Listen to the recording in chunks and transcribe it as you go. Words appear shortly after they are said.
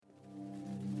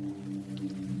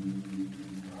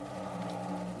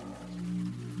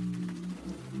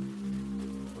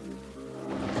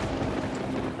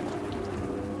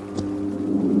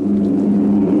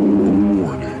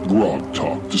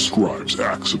describes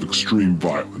acts of extreme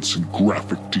violence in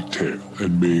graphic detail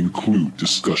and may include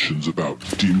discussions about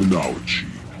demonology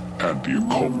and the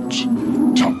occult,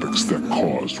 topics that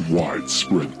caused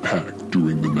widespread panic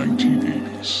during the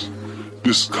 1980s.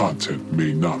 This content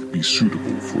may not be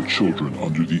suitable for children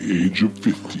under the age of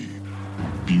 50.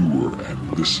 Viewer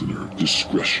and listener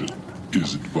discretion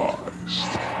is advised.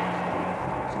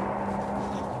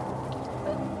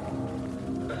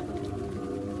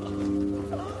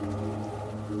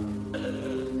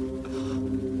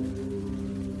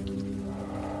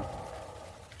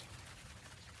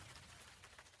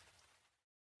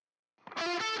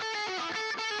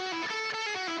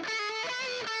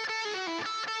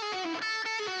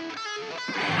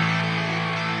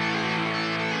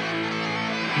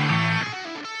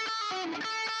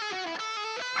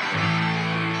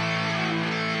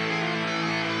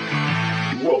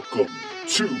 Welcome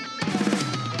to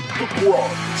the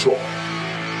Grog Talk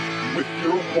with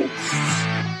your hosts,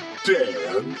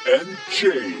 Dan and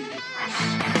James.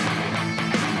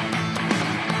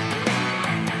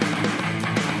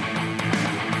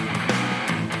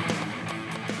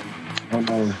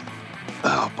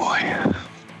 Oh boy.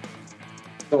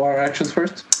 So our actions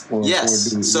first?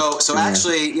 Yes. So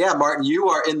actually, yeah, Martin, you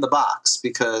are in the box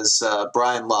because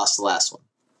Brian lost the last one.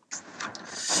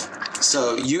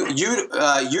 So you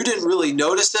didn't really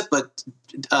notice it, but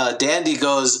Dandy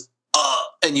goes,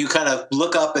 and you kind of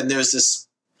look up, and there's this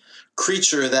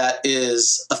creature that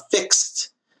is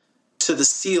affixed to the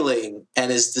ceiling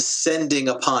and is descending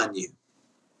upon you.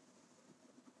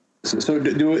 So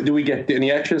do we get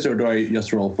any actions, or do I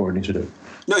just roll for initiative?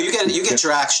 No, you get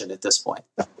your action at this point.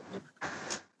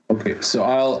 Okay, so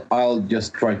I'll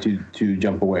just try to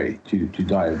jump away, to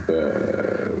dive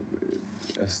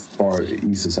as far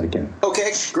east as I can.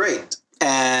 Okay, great.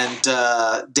 And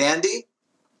Dandy?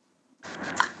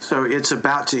 So it's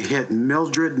about to hit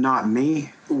Mildred, not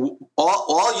me.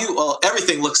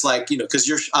 Everything looks like, because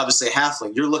you're obviously a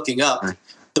halfling. You're looking up. Right.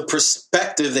 The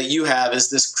perspective that you have is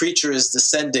this creature is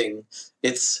descending.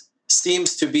 It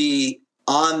seems to be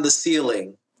on the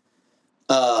ceiling.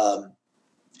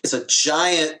 It's a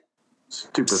giant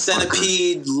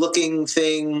centipede-looking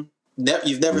thing.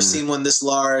 You've never seen one this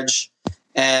large,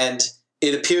 and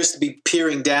it appears to be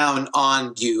peering down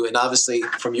on you. And obviously,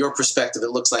 from your perspective, it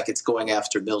looks like it's going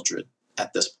after Mildred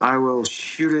at this point. I will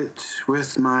shoot it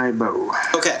with my bow.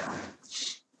 Okay.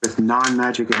 With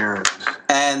non-magic arrows.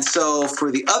 And so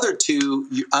for the other two,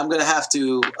 I'm going to have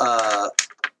to.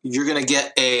 You're going to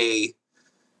get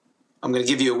I'm going to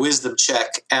give you a wisdom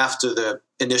check after the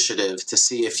initiative to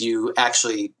see if you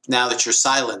actually, now that you're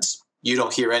silenced, you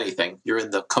don't hear anything. You're in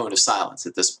the cone of silence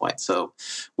at this point. So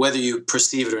whether you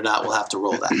perceive it or not, we'll have to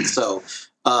roll that. So,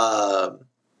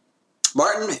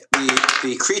 Martin,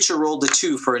 the creature rolled a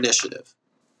 2 for initiative.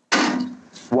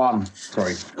 1,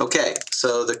 sorry. Okay,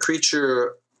 so the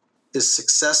creature is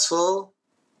successful.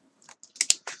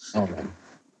 Oh, man.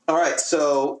 All right,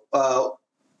 so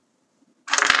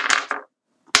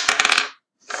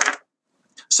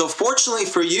fortunately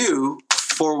for you,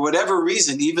 for whatever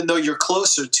reason, even though you're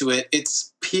closer to it, it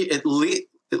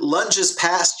lunges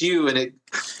past you and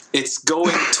it's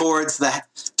going towards the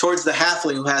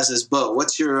halfling who has his bow.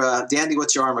 What's your Dandy?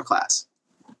 What's your armor class?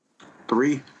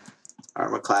 3.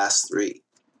 Armor class 3.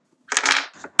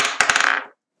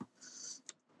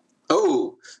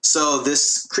 Oh, so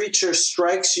this creature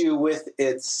strikes you with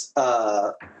its.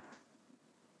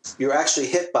 You're actually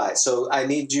hit by it. So I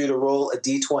need you to roll a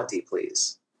d20,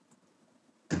 please.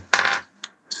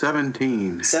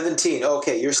 17. 17.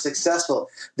 Okay, you're successful.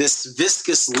 This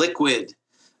viscous liquid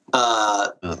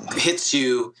hits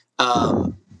you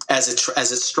as it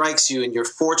strikes you, and you're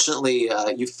fortunately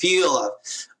you feel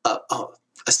a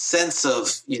sense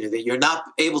of that you're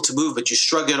not able to move, but you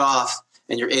shrug it off,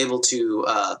 and you're able to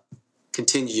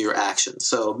continue your action.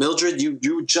 So Mildred,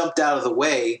 you jumped out of the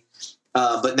way,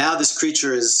 but now this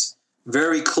creature is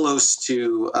very close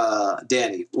to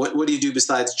Danny. What do you do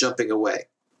besides jumping away?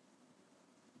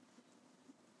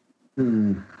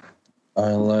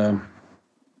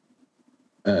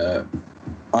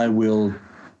 I will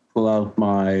pull out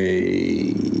my.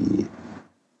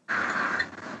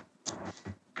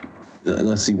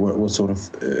 Let's see what sort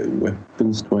of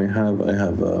weapons do I have. I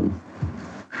have.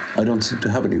 I don't seem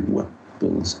to have any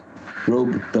weapons.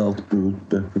 Robe, belt, boot,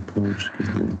 backpack, pouch.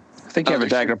 I think you have a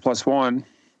dagger +1.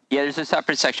 Yeah, there's a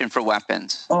separate section for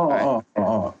weapons. Oh,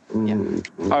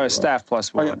 a staff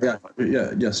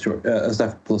 +1. Yeah, sure. A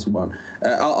staff +1.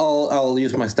 I'll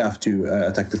use my staff to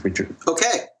attack the creature.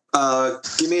 Okay,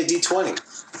 give me a d20.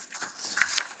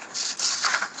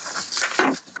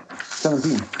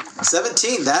 17.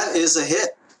 17. That is a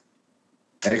hit.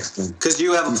 Excellent. Because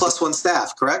you have a +1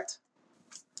 staff, correct?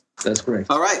 That's correct.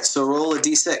 All right, so roll a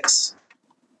d6.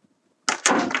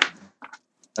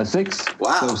 A 6.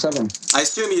 Wow. So 7. I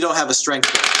assume you don't have a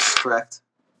strength bonus, correct?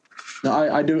 No,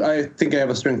 I do. I think I have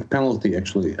a strength penalty,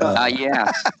 actually.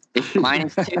 Yeah. It's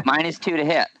 -2 to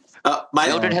hit.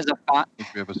 Mildred has a 5.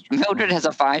 Mildred has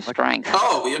a 5 strength.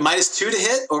 Oh, -2 to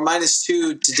hit or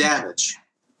 -2 to damage?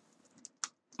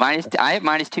 I have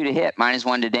 -2 to hit,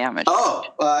 -1 to damage.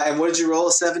 Oh, and what did you roll?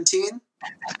 A 17?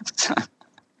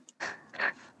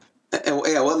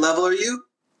 Yeah, what level are you?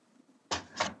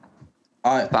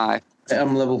 5.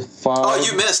 I'm level 5. Oh,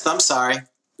 you missed. I'm sorry.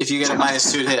 If you get a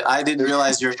 -2 to hit, I didn't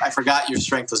realize I forgot your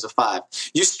strength was a 5.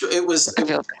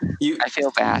 I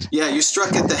feel bad. Yeah, you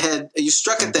struck at the head. You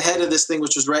struck at the head of this thing,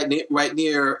 which was right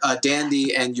near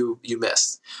Dandy, and you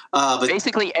missed. But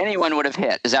basically, anyone would have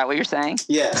hit. Is that what you're saying?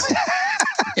 Yes.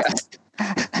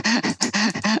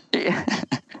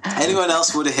 Anyone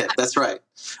else would have hit. That's right.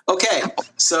 Okay,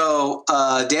 so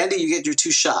Dandy, you get your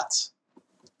 2 shots.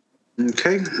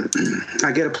 Okay.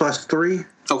 I get a +3.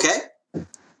 Okay.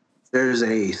 There's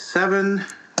a 7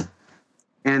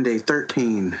 and a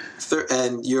 13.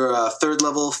 And you're a 3rd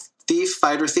level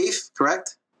fighter thief,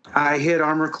 correct? I hit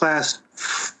armor class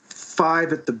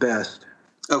 5 at the best.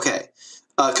 Okay.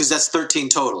 Because that's 13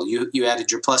 total. You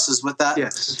added your pluses with that?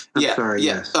 Yes.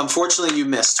 Yes. Unfortunately, you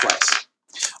missed twice.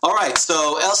 All right,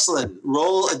 so Elslin,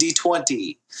 roll a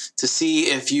d20 to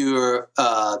see if you're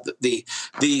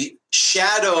the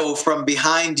shadow from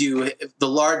behind you, the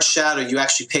large shadow you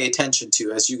actually pay attention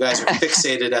to as you guys are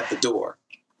fixated at the door.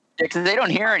 Yeah, because they don't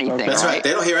hear anything. That's right.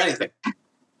 They don't hear anything.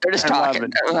 They're just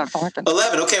talking.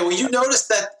 11. Okay, well, you notice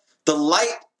that the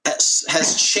light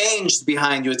has changed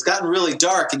behind you. It's gotten really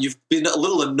dark, and you've been a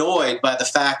little annoyed by the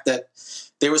fact that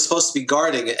they were supposed to be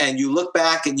guarding it. And you look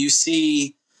back and you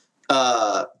see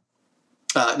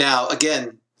now,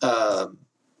 again,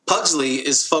 Pugsley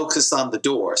is focused on the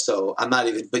door, so I'm not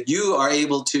even. But you are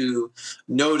able to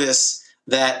notice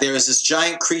that there is this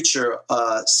giant creature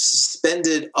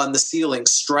suspended on the ceiling,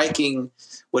 striking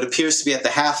what appears to be at the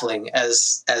halfling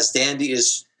as Dandy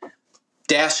is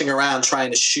dashing around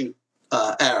trying to shoot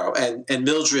arrow, and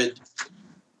Mildred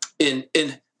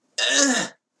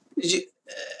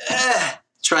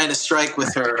trying to strike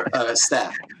with her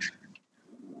staff.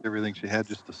 Everything she had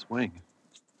just to swing.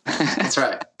 That's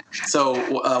right. So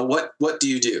what do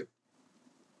you do?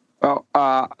 Well,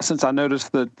 since I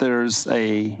noticed that there's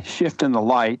a shift in the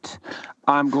light,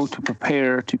 I'm going to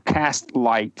prepare to cast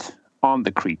light on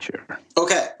the creature.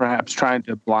 Okay. Perhaps trying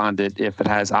to blind it if it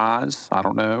has eyes. I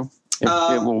don't know.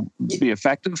 It will be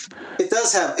effective. It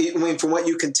does have, I mean, from what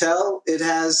you can tell, it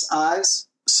has eyes.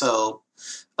 So,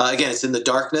 again, it's in the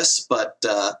darkness, but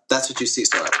that's what you see.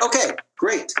 So, okay,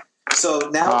 great. So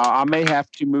now I may have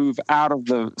to move out of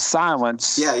the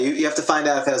silence. Yeah, you have to find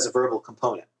out if it has a verbal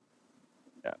component.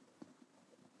 Yeah,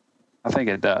 I think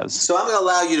it does. So I'm going to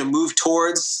allow you to move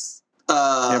towards.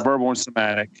 Verbal and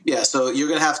somatic. Yeah, so you're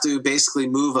going to have to basically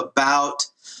move about.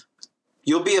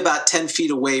 You'll be about 10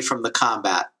 feet away from the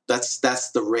combat.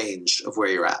 That's the range of where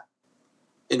you're at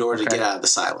in order to get out of the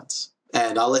silence.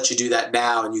 And I'll let you do that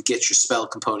now, and you get your spell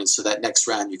components so that next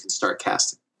round you can start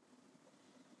casting.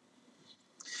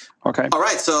 Okay. All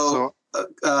right. So am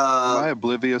I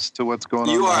oblivious to what's going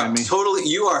on behind me?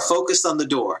 You are focused on the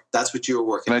door. That's what you were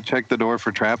working on. Can I check the door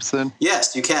for traps then?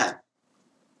 Yes, you can.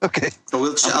 Okay. So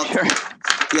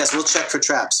yes, we'll check for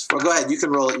traps. Well, go ahead. You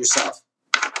can roll it yourself.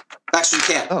 Actually, you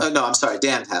can't. Oh. No, I'm sorry.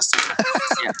 Dan has to.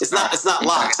 It's not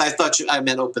locks. I thought I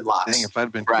meant open locks. Dang, if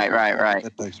I'd been right.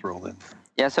 That dice roll in.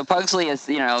 Yeah, so Pugsley is,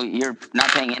 you're not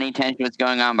paying any attention to what's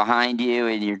going on behind you,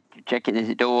 and you're checking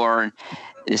the door, and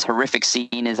this horrific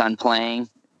scene is unplaying,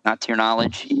 not to your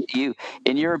knowledge.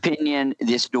 In your opinion,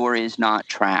 this door is not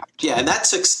trapped. Yeah, and that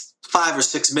took 5 or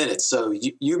 6 minutes, so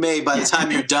you may, by the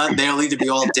time you're done, they'll either be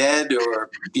all dead or,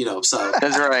 so.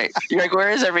 That's right. You're like,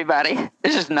 where is everybody?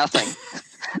 There's just nothing.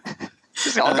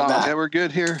 It's all gone. Yeah, we're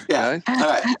good here. Yeah. Guys. All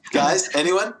right. Guys,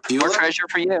 anyone? More treasure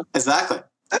for you. Exactly.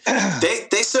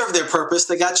 They serve their purpose.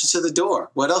 They got you to the door.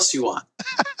 What else you want?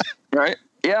 Right?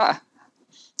 Yeah.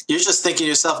 You're just thinking to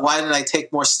yourself, why didn't I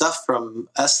take more stuff from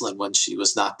Eslin when she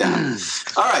was knocked down?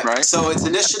 All right. So it's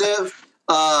initiative.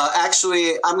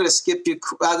 Actually, I'm going to skip you.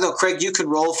 No, Craig, you can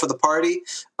roll for the party,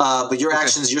 but your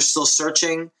actions, you're still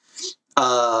searching.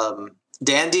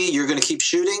 Dandy, you're going to keep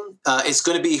shooting. It's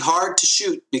going to be hard to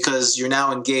shoot because you're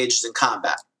now engaged in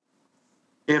combat.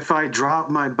 If I drop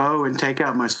my bow and take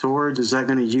out my swords, is that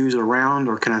going to use a round,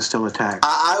 or can I still attack?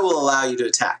 I will allow you to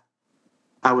attack.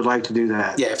 I would like to do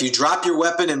that. Yeah, if you drop your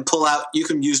weapon and pull out, you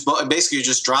can use both. Basically, you're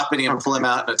just dropping it and pull him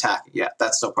out and attack. Yeah,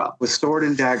 that's no problem. With sword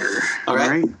and dagger. All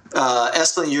right.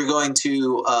 Estlin, you're going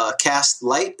to cast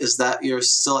light. Is that your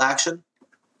still action?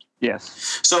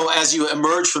 Yes. So as you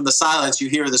emerge from the silence, you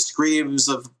hear the screams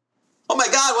of, "Oh my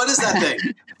God, what is that thing?"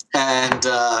 And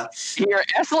here,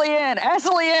 Eslian.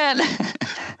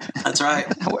 That's right.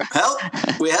 Help!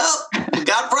 We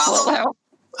got a problem.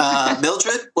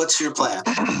 Mildred, what's your plan?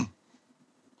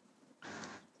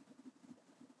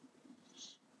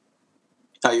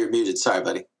 Oh, you're muted. Sorry,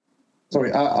 buddy.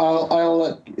 Sorry,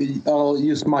 I'll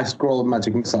use my scroll of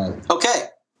magic missile. Okay,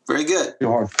 very good. Too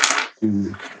hard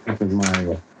to open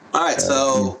my. All right,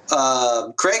 so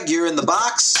Craig, you're in the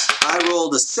box. I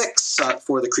rolled a 6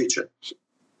 for the creature.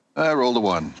 I rolled a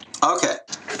 1. Okay.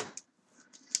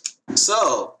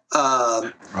 So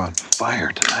we're on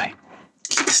fire tonight.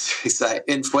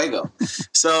 In fuego.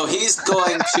 So he's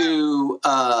going to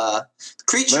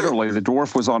creature. Literally, the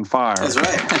dwarf was on fire. That's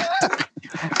right.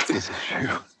 This is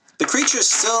true. The creature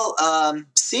still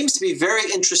seems to be very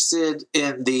interested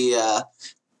in the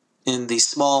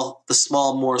small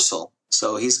morsel.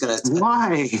 So he's going to.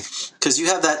 Why? Because you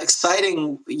have that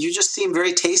exciting. You just seem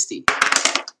very tasty.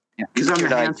 Because I'm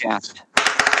the handsome.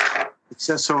 It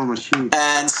says so on my sheet.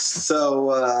 And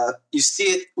so you see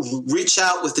it reach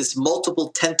out with its multiple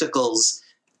tentacles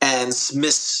and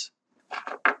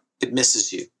it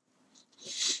misses you.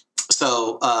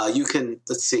 So you can,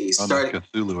 let's see, start.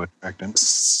 Cthulhu attractant.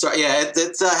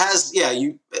 It has,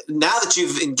 you, now that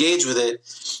you've engaged with it,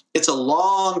 it's a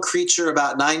long creature,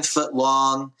 about 9 foot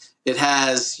long. It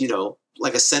has,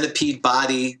 like a centipede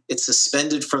body. It's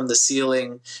suspended from the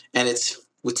ceiling, and its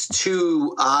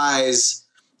 2 eyes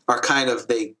are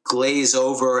they glaze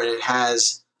over, and it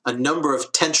has a number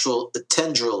of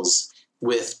tendrils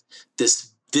with this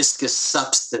viscous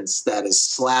substance that is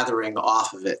slathering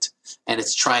off of it, and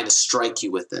it's trying to strike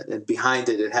you with it. And behind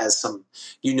it, it has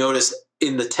you notice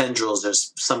in the tendrils,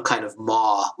 there's some kind of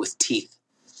maw with teeth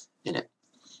in it.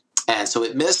 And so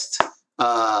it missed.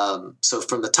 So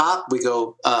from the top, we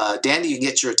go, Dandy, you can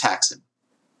get your attacks in.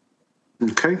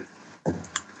 Okay.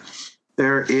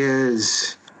 There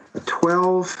is a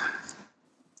 12.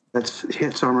 That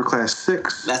hits armor class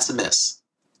 6. That's a miss.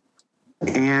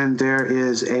 And there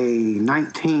is a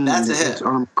 19. That's a hit. Hits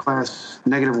armor class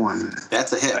 -1.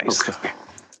 That's a hit. Nice. Okay.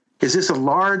 Is this a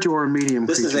large or a medium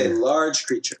creature? This is a large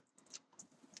creature.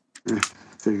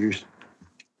 Figures.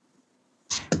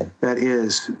 That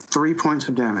is 3 points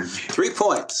of damage. 3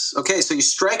 points. Okay, so you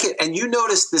strike it, and you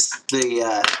notice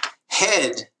the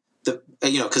head,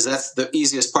 because that's the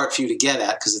easiest part for you to get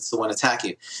at, because it's the one attacking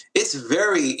you. It's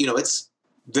very, it's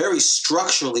very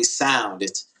structurally sound.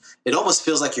 It almost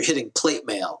feels like you're hitting plate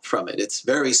mail from it. It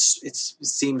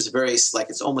seems very like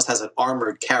it almost has an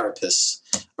armored carapace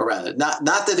around it. Not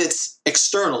that it's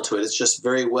external to it. It's just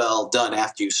very well done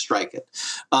after you strike it.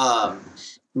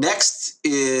 Next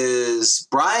is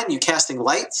Brian. You casting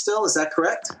light still? Is that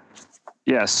correct?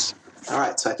 Yes. All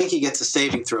right. So I think he gets a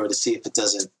saving throw to see if it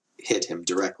doesn't hit him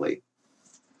directly.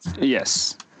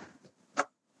 Yes.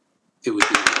 It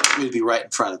would be right in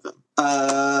front of him.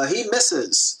 He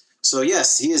misses. So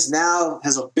yes, he is now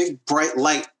has a big bright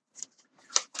light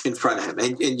in front of him,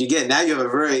 and again, now you have a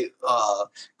very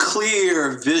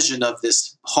clear vision of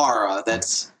this horror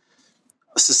that's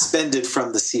suspended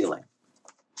from the ceiling.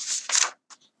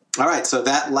 All right, so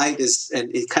that light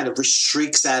and it kind of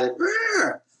shrieks at it.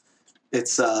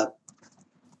 It's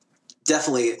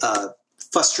definitely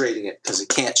frustrating it because it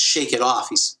can't shake it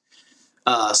off.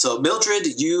 So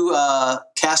Mildred, you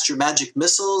cast your magic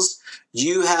missiles.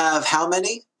 You have how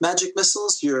many magic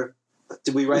missiles?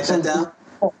 Did we write that down?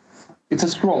 It's a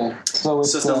scroll. So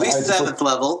it's at least 7th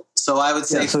level. So I would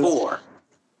say 4.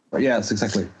 Yes,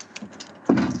 exactly.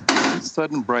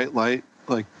 Sudden bright light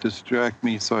distract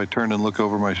me, so I turn and look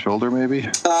over my shoulder. Maybe.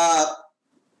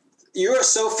 You are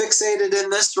so fixated in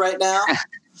this right now.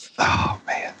 Oh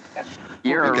man,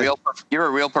 you're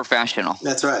a real professional.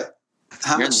 That's right.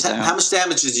 How much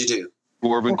damage did you do?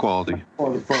 Dwarven quality.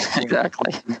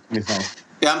 Exactly.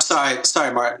 Yeah, I'm sorry,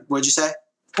 Martin. What'd you say?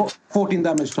 14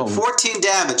 damage total. 14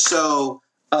 damage. So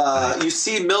you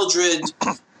see Mildred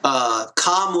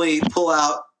calmly pull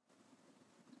out.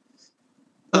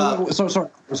 Sorry.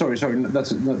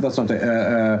 That's not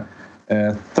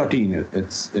 13.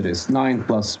 It is 9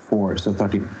 plus 4, so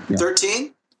 13. Yeah.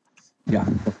 13? Yeah,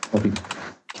 13.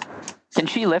 Can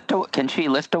she lift a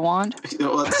wand?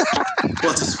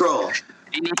 What's a scroll?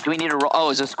 Do we need a roll? Oh,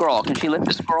 it's a scroll. Can she lift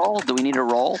a scroll? Do we need a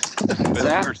roll?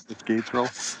 Gates roll.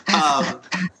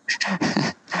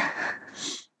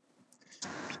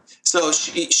 So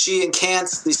she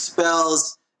incants these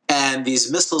spells, and these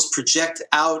missiles project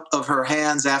out of her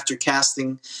hands after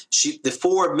casting. The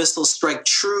 4 missiles strike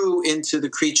true into the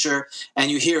creature,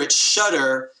 and you hear it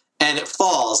shudder, and it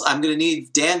falls. I'm going to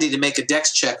need Dandy to make a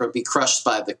dex check or be crushed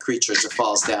by the creature as it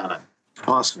falls down.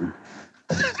 Awesome.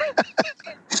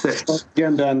 6.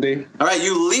 Again, Dandy. All right,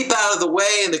 you leap out of the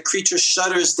way, and the creature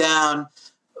shudders down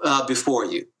before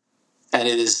you, and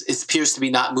it appears to be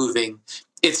not moving.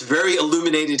 Its very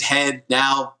illuminated head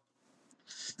now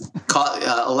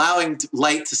allowing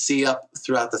light to see up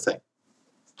throughout the thing.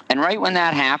 And right when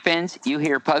that happens, you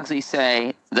hear Pugsley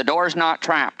say, "The door's not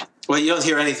trapped." Well, you don't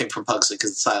hear anything from Pugsley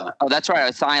because it's silent. Oh, that's right.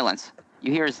 It's silence.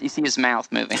 You see his mouth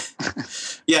moving.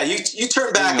 Yeah, you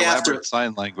turn back after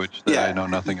sign language that I know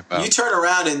nothing about. You turn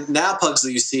around, and now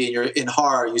Pugsley, you see, and you're in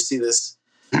horror. You see this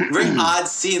very odd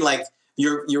scene, like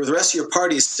the rest of your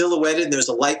party is silhouetted, and there's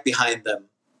a light behind them,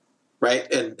 right?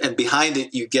 And behind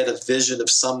it, you get a vision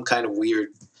of some kind of weird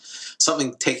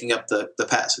something taking up the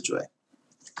passageway.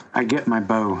 I get my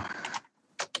bow.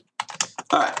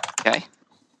 All right. Okay.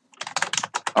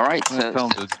 All right. I tell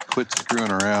him to quit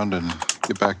screwing around and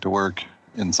get back to work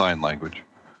in sign language.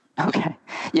 Okay.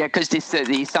 Yeah, because the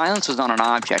silence was on an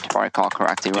object, if I recall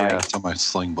correctly, right? Yeah, it's on my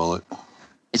sling bullet.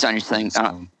 It's on your sling.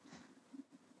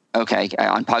 Okay,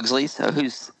 on Pugsley's. So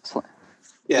who's?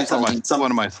 Yeah, it's on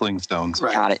one of my sling stones.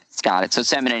 Right. Got it. So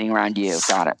it's emanating around you.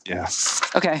 Got it. Yeah.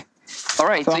 Okay. All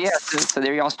right. So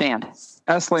there you all stand.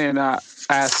 Ashley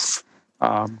asked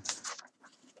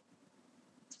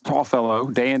tall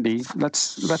fellow Dandy,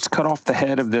 let's cut off the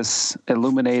head of this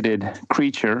illuminated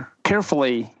creature,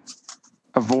 carefully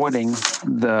avoiding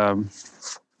the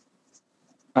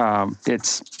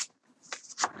its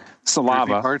saliva.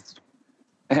 Drippy parts?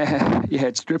 Yeah,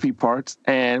 its drippy parts,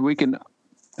 and we can,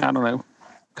 I don't know,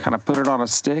 kind of put it on a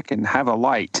stick and have a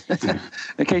light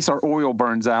in case our oil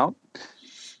burns out.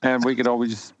 And we could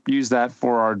always use that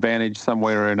for our advantage some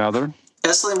way or another.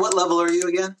 Estlin, what level are you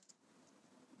again?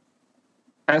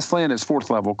 Estlin is 4th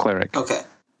level cleric. Okay.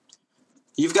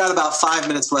 You've got about 5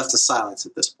 minutes left of silence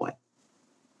at this point.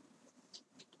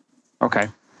 Okay.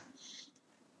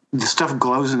 The stuff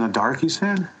glows in the dark, you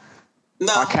said?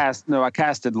 No. I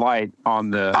casted light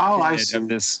on the head of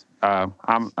this,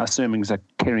 I'm assuming it's a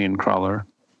carrion crawler.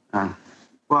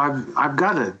 Well, I've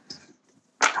got a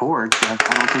torch. I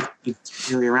don't think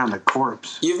it's really around the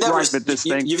corpse. You've never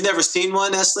seen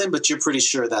one, Estlin, but you're pretty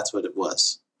sure that's what it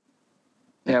was.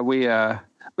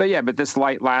 Yeah, but this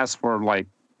light lasts for like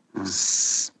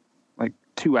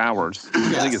 2 hours.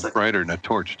 I think it's brighter than a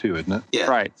torch too, isn't it? Yeah.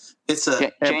 Right. It's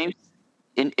a James.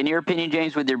 In your opinion,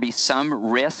 James, would there be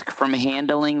some risk from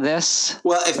handling this?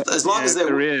 Well, as long as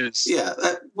there is. Yeah.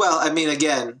 Well, I mean,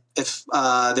 again, if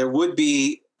there would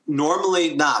be,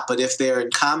 normally not, but if they're in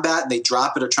combat and they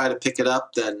drop it or try to pick it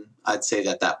up, then I'd say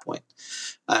at that point.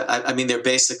 I mean, they're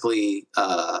basically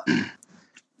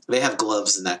they have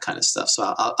gloves and that kind of stuff,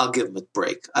 so I'll give them a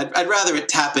break. I'd rather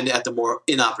it happen at the more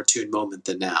inopportune moment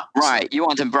than now. Right. So. You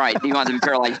want them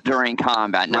paralyzed during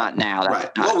combat, not now. That's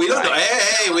right. Well, we don't know.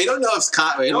 Hey, we don't know if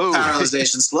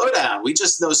paralyzation. Slow down. We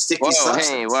just know sticky substance.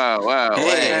 Hey.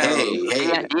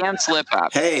 DM slip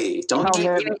up. Hey, don't.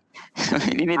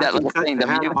 You need that little thing.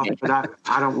 But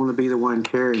I don't want to be the one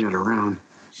carrying it around.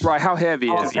 Right, how heavy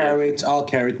is it? I'll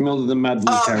carry it. Milder the Mad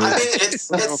will carry it.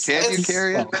 I mean, Can you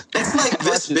carry it? It's like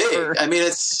this big. I mean,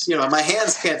 it's, my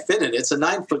hands can't fit it. It's a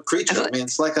 9-foot creature. I mean,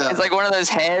 it's like one of those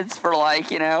heads for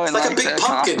It's like a big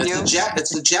pumpkin.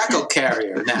 It's a jackal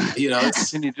carrier now.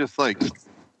 Can you just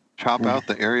chop out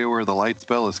the area where the light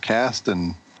spell is cast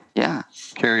and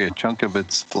carry a chunk of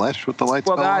its flesh with the light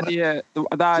spell? Well,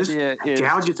 the idea is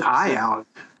gouge its eye out.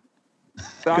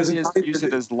 The idea is to use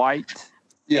it as light.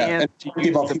 Yeah, and to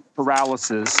use the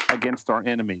paralysis against our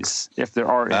enemies, if there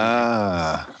are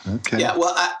any. Okay. Yeah,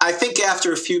 well, I think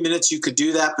after a few minutes you could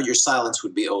do that, but your silence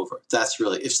would be over. That's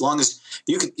really, as long as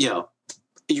you could, you're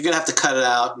going to have to cut it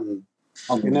out and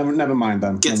okay, never mind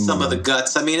then. Get some of the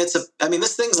guts. I mean,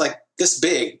 this thing's like this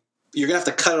big. You're going to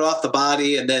have to cut it off the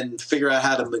body and then figure out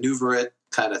how to maneuver it,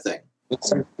 kind of thing. Let's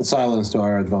take the silence to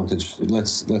our advantage.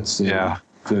 Let's see. Yeah.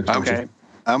 Okay.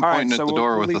 I'm pointing at the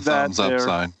door with the thumbs up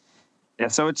sign. Yeah,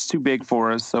 so it's too big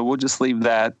for us, so we'll just leave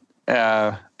that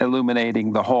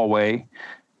illuminating the hallway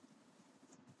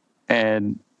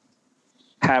and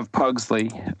have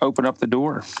Pugsley open up the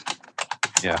door.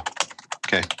 Yeah.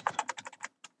 Okay.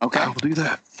 I will do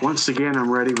that. Once again,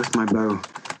 I'm ready with my bow.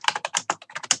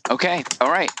 Okay, all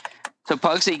right. So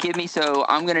Pugsley,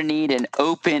 I'm going to need an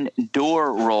open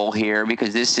door roll here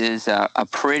because this is a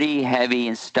pretty heavy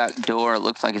and stuck door. It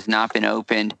looks like it's not been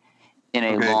opened in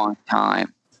a long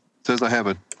time. It says I have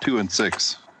a 2 and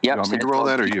 6. Yep. You want me to roll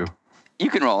that or you?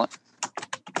 You can roll it.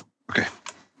 Okay.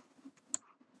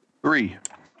 3.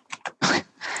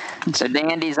 So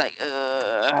Dandy's like,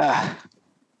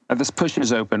 This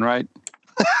pushes open, right?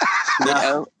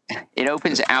 No. It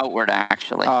opens outward,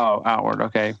 actually. Oh, outward.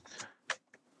 Okay.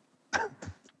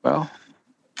 Well,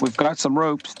 we've got some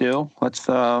rope still. Let's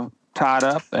tie it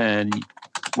up, and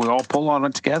we all pull on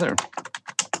it together.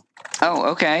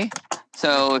 Oh, okay.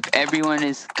 So if everyone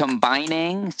is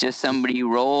combining, just somebody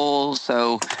rolls.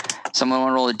 So someone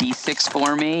want to roll a d6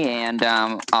 for me, and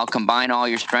I'll combine all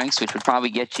your strengths, which would probably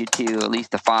get you to at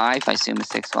least a 5. I assume a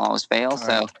 6 will always fail.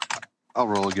 So I'll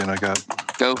roll again. I got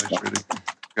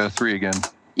a 3 again.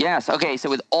 Yes. Okay. So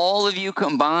with all of you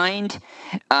combined,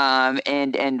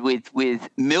 and with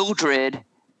Mildred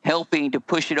helping to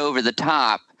push it over the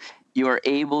top, you are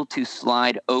able to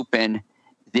slide open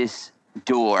this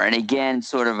door. And again,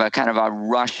 sort of a kind of a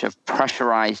rush of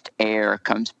pressurized air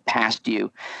comes past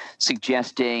you,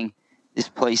 suggesting this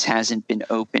place hasn't been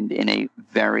opened in a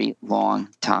very long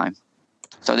time.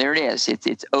 So there it is.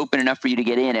 It's open enough for you to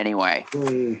get in anyway.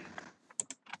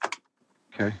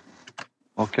 Okay.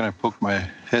 Well, can I poke my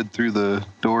head through the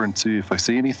door and see if I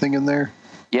see anything in there?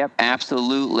 Yep,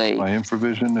 absolutely. My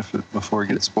infravision before it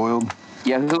gets spoiled.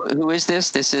 Yeah, who is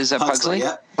this? This is Pugsley.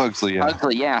 Yeah. Pugsley, yeah.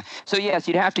 Pugsley, yeah. So yes,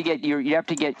 you'd have to get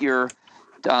your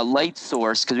light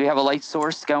source, because we have a light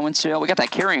source going still. We got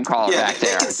that carrying collar back they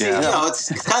there. can see.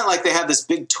 It's kind of like they have this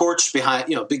big torch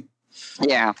behind. Big.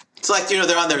 Yeah. It's like they're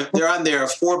on their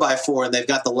 4x4 and they've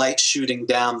got the light shooting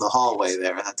down the hallway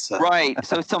there. That's right.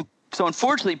 So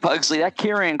unfortunately, Pugsley, that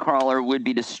carrion crawler would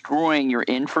be destroying your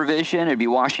infravision. It'd be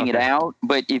washing it out.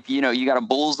 But if you got a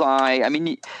bullseye, I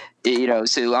mean,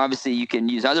 so obviously you can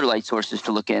use other light sources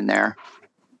to look in there.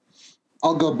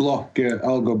 I'll go block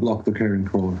the carrion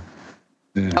crawler.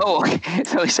 Yeah. Oh, okay.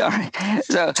 So sorry.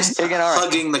 So just you're gonna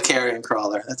hugging the carrion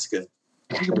crawler. That's good.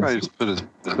 He could probably just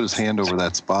put his hand over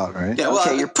that spot, right? Yeah. Well,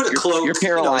 okay, put a cloak. You're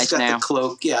paralyzed now. The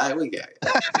cloak. Yeah, we get it.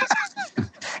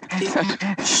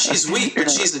 She's weak, but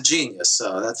she's a genius,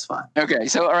 so that's fine. Okay,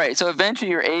 so all right, so eventually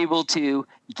you're able to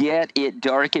get it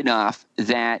dark enough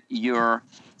that your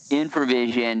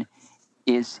infravision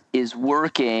is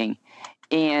working,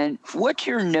 and what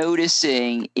you're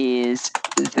noticing is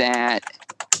that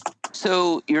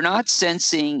so you're not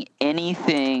sensing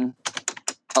anything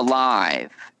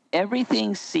alive.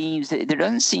 Everything there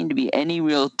doesn't seem to be any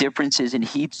real differences in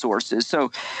heat sources.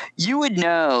 So you would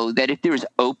know that if there's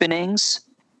openings,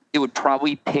 it would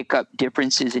probably pick up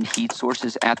differences in heat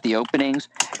sources at the openings.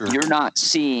 Sure. You're not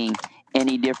seeing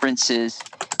any differences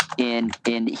in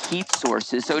heat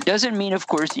sources. So it doesn't mean, of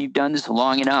course, you've done this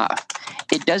long enough.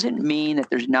 It doesn't mean that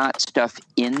there's not stuff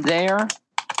in there,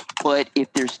 but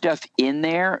if there's stuff in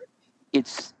there,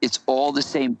 it's all the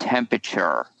same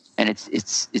temperature, and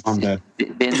it's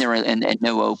been there and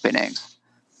no openings.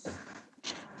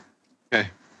 Okay.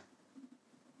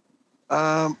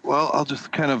 Well, I'll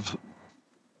just kind of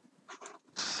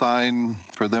sign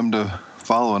for them to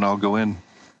follow, and I'll go in.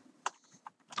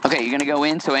 Okay, you're going to go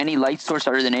in. So any light source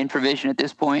other than infravision at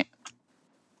this point?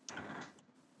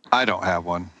 I don't have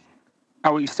one.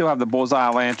 Oh, we still have the bullseye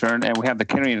lantern, and we have the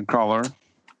carrion crawler.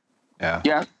 Yeah.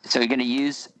 Yeah. So you're going to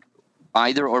use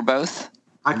either or both?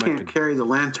 I can't carry the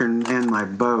lantern and my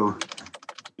bow.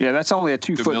 Yeah, that's only a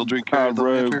 2-foot Mildred carry the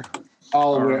lantern?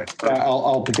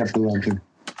 I'll pick up the lantern.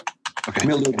 Okay.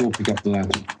 Mildred will pick up the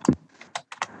lantern.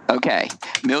 Okay.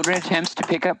 Mildred attempts to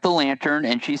pick up the lantern,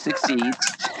 and she succeeds.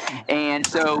 And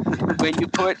so when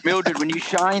you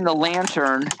shine the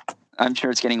lantern, I'm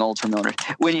sure it's getting old for Mildred.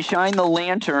 When you shine the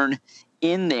lantern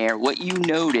in there, what you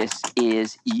notice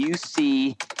is you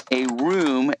see a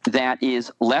room that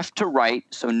is left to right,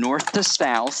 so north to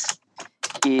south,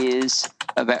 is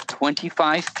about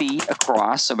 25 feet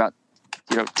across, so about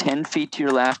 10 feet to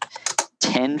your left,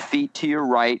 10 feet to your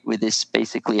right, with this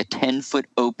basically a 10-foot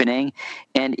opening,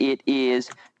 and it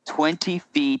is 20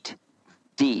 feet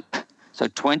deep, so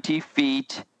 20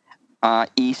 feet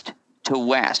east to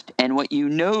west. And what you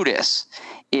notice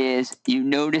is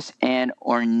an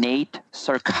ornate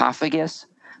sarcophagus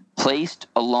placed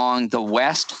along the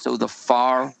west, so the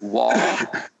far wall.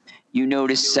 You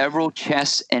notice several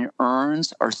chests and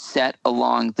urns are set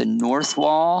along the north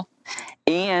wall,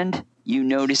 and you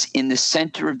notice in the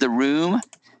center of the room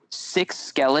 6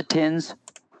 skeletons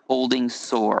holding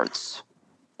swords,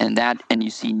 and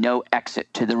you see no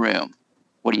exit to the room.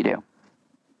 What do you do?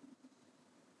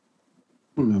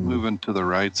 I'm moving to the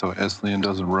right so Eslian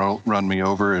doesn't run me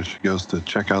over as she goes to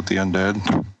check out the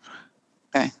undead.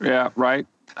 Okay. Yeah, right.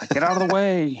 Get out of the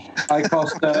way. I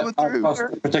cast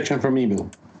protection from evil.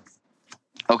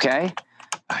 Okay.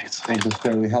 Nice. Will this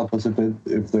fairly help us a bit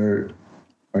if they're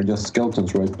are just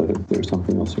skeletons, right? But if there's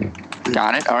something else here.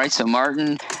 Got it. All right. So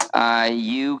Martin,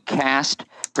 you cast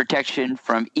protection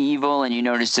from evil, and you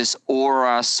notice this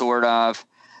aura sort of.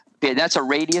 Okay, that's a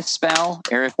radius spell,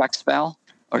 area effect spell,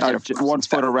 or is it a 1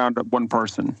 foot around one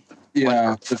person?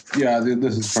 Yeah,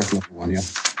 this is first level one. Yeah.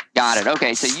 Got it.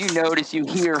 Okay, so you notice, you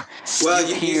hear. Well,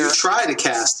 you try to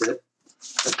cast it.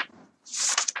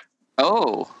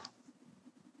 Oh.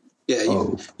 Yeah,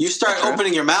 you start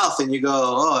opening your mouth and you go,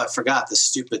 "Oh, I forgot the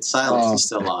stupid silence is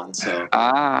still on." So.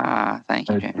 Thank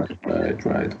you, James.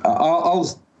 Right.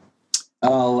 I'll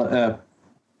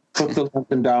put the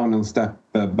lantern down and step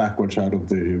backwards out of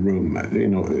the room.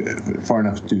 Far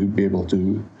enough to be able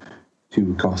to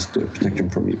cast protection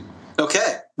from you.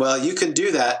 Okay, well, you can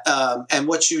do that. And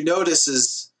what you notice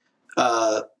is,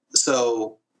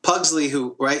 so Pugsley,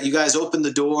 you guys open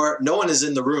the door. No one is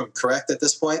in the room, correct, at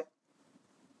this point?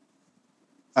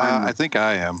 I think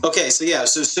I am. Okay, so yeah,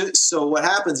 so what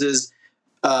happens is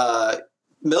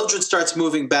Mildred starts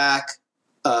moving back.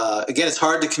 Again, it's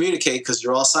hard to communicate because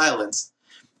you're all silenced.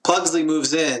 Pugsley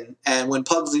moves in, and when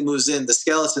Pugsley moves in, the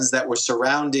skeletons that were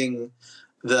surrounding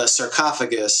the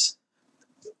sarcophagus,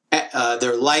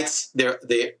 their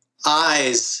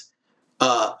eyes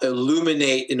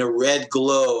illuminate in a red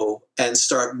glow and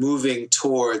start moving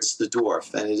towards the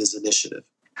dwarf, and it is initiative.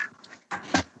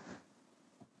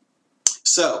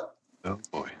 So, oh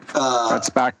boy, that's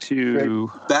back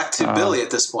to Billy at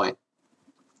this point.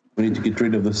 We need to get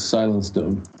rid of the silence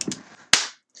dome.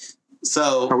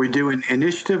 So, are we doing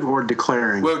initiative or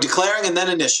declaring? We're declaring and then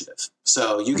initiative.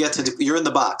 So you get to you're in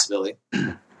the box, Billy.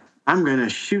 I'm going to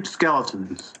shoot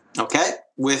skeletons. Okay,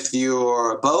 with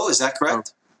your bow, is that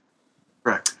correct?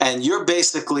 Correct. And you're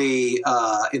basically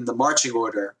in the marching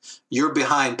order. You're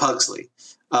behind Pugsley.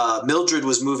 Mildred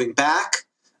was moving back.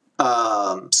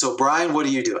 So Brian, what are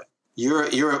you doing?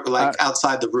 You're like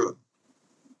outside the room.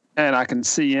 And I can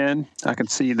see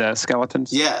the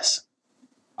skeletons. Yes.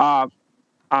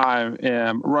 I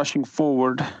am rushing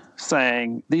forward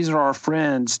saying, "These are our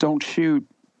friends. Don't shoot.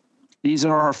 These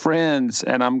are our friends."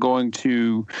 And I'm going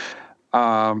to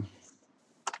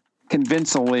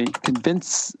convincingly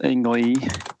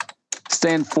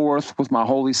stand forth with my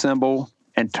holy symbol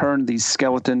and turn these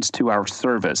skeletons to our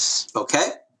service.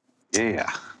 Okay. Yeah.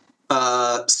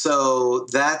 So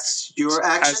that's your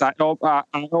action. As I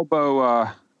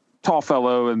elbow tall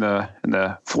fellow in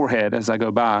the forehead as I go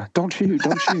by. Don't shoot!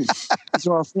 These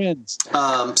are our friends.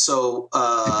 So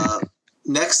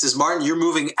next is Martin. You're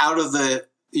moving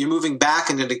You're moving back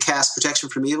and going to cast protection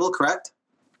from evil, correct?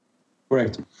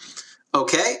 Correct.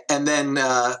 Okay, and then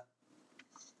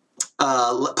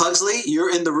Pugsley,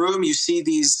 you're in the room. You see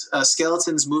these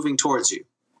skeletons moving towards you.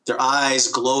 Their eyes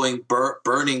glowing,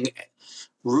 burning,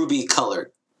 ruby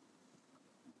colored.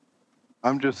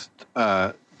 I'm just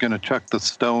going to chuck the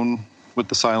stone with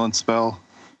the silence spell.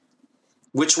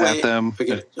 Which way? At them.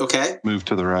 Okay. Move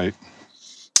to the right.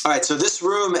 All right, so this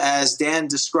room, as Dan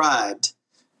described,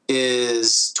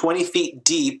 is 20 feet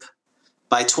deep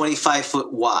by 25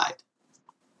 foot wide.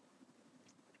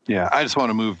 Yeah, I just want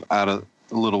to move out of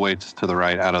a little way to the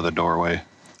right, out of the doorway.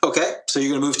 Okay, so you're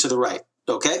going to move to the right.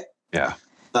 Okay. Yeah.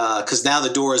 Because now the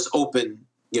door is open.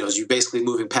 You're basically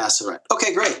moving past the right.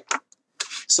 Okay, great.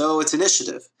 So it's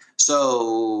initiative.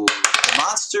 So the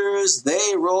monsters,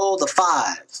 they rolled a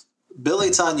 5. Billy,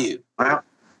 it's on you. I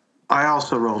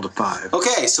also rolled a 5.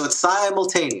 Okay, so it's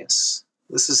simultaneous.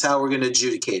 This is how we're going to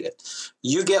adjudicate it.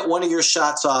 You get one of your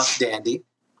shots off, Dandy.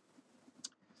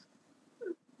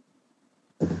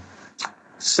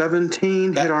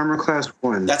 17 hit armor class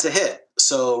 1. That's a hit.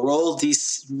 So roll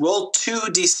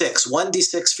 2d6. 1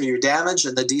 d6 for your damage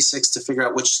and the d6 to figure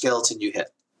out which skeleton you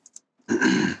hit.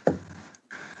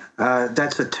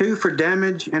 That's a 2 for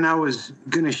damage, and I was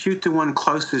going to shoot the one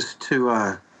closest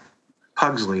to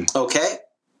Pugsley. Okay.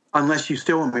 Unless you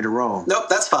still want me to roll. Nope,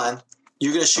 that's fine.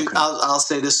 You're going to shoot. Okay. I'll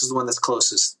say this is the one that's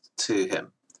closest to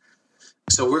him.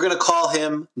 So we're going to call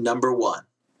him number 1.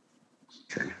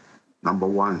 Okay. Number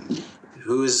 1.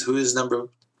 Who is number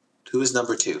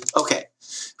 2? Okay.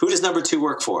 Who does number 2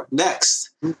 work for?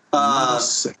 Next. Number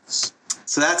 6.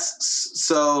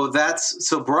 So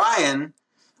Brian,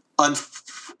 the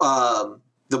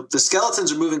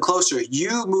skeletons are moving closer.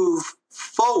 You move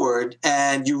forward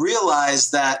and you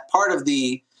realize that part of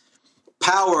the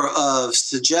power of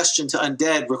suggestion to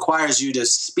undead requires you to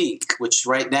speak, which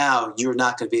right now you're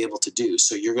not going to be able to do.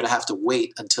 So you're going to have to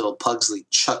wait until Pugsley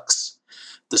chucks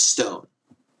the stone.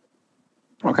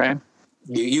 Okay.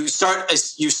 You start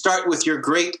with your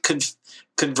great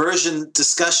conversion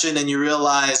discussion, and you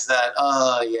realize that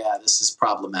this is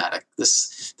problematic.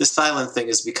 This silent thing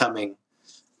is becoming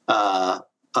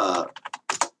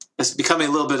It's becoming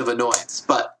a little bit of annoyance,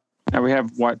 but. And we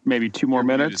have, maybe 2 more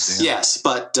minutes? Yes,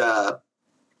 but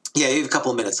you have a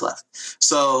couple of minutes left.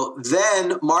 So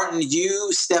then, Martin,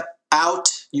 you step out.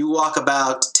 You walk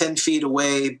about 10 feet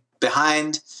away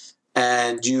behind,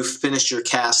 and you finish your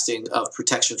casting of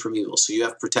Protection from Evil. So you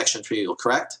have Protection from Evil,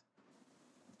 correct?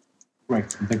 Right.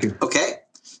 Thank you. Okay.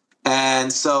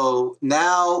 And so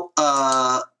now,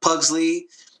 Pugsley,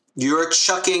 you're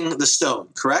chucking the stone,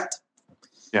 correct?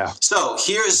 Yeah. So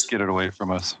Just get it away from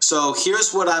us. So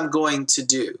here's what I'm going to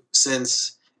do.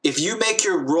 Since if you make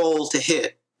your roll to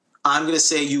hit, I'm going to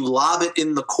say you lob it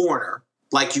in the corner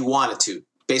like you want it to,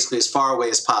 basically as far away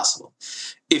as possible.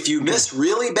 If you miss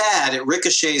really bad, it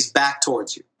ricochets back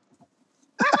towards you.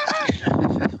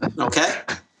 Okay?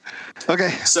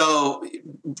 Okay. So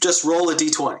just roll a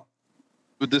d20.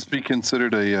 Would this be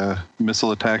considered a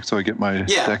missile attack so I get my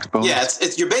dex bonus? Yeah,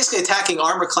 you're basically attacking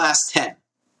armor class 10.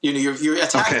 You're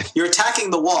attacking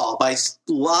the wall by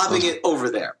lobbing it over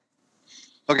there.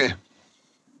 Okay.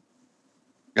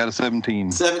 Got a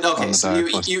 17. Okay, so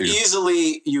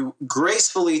you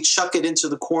gracefully chuck it into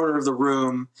the corner of the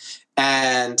room,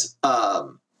 and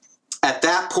at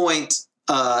that point,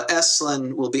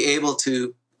 Estlin will be able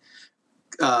to.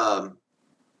 Dan,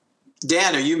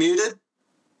 are you muted?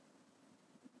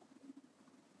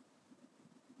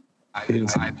 I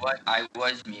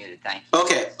was muted. Thank you.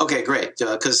 Okay, great.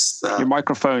 Because your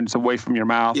microphone's away from your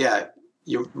mouth. Yeah,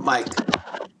 your mic.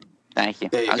 Thank you.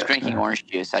 I was drinking orange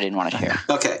juice. I didn't want to share.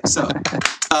 Okay, so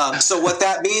what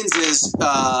that means is,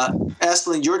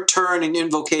 Estlin, your turn and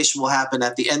invocation will happen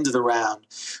at the end of the round,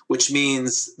 which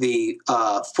means the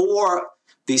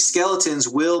skeletons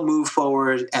will move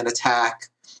forward and attack.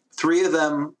 4 of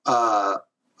them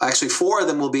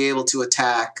will be able to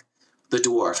attack the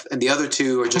dwarf, and the other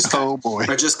 2 are just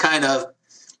kind of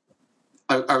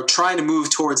are trying to move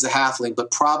towards the halfling,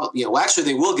 but probably actually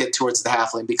they will get towards the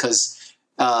halfling because.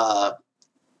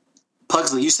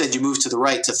 Pugsley, you said you moved to the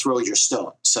right to throw your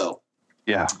stone. So,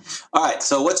 yeah. All right.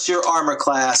 So, what's your armor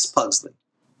class, Pugsley?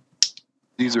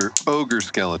 These are ogre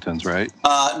skeletons, right?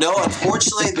 No,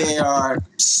 unfortunately, they are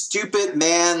stupid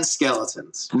man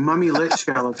skeletons. Mummy lit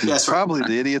skeletons. Yes, right. Probably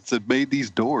the idiots that made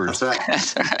these doors. That's right.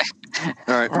 That's right.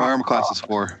 All right, my armor class is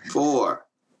 4. 4.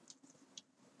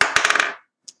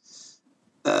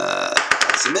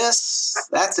 That's a miss.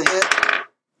 That's a hit.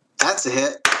 That's a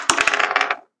hit.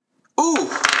 Ooh,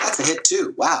 that's a hit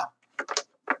too. Wow.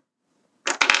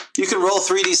 You can roll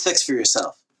 3d6 for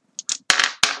yourself.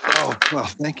 Oh, well,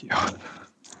 thank you.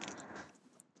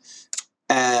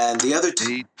 And the other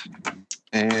 2. 8.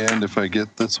 And if I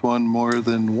get this one more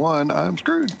than 1, I'm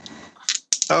screwed.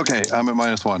 Okay, I'm at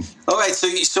 -1. All right, so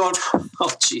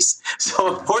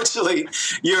unfortunately,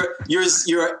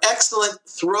 your excellent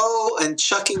throw and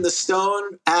chucking the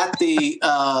stone at the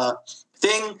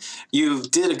thing, you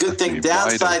did a good thing.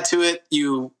 Downside to it,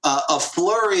 a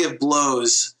flurry of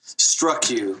blows struck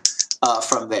you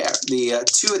from there. The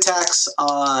 2 attacks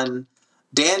on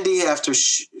Dandy after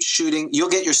shooting. You'll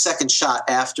get your second shot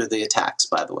after the attacks,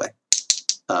 by the way.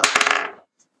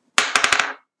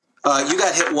 You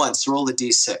got hit once. Roll the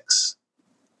d6.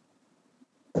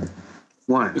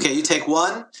 1. Okay, you take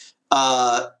 1.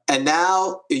 And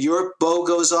now your bow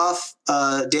goes off,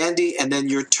 Dandy, and then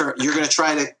your turn. You're going to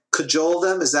try to cajole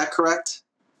them. Is that correct?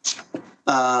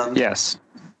 Yes.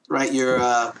 Right.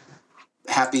 You're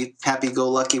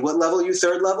happy-go-lucky. What level are you?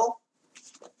 3rd level?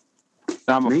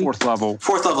 I'm a 4th level.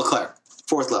 4th level cleric.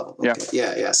 4th level. Okay.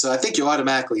 Yeah. So I think you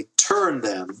automatically turn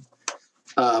them.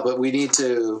 But we need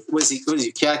to. What is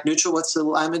he? Chaotic neutral? What's the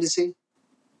alignment? Is he?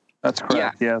 That's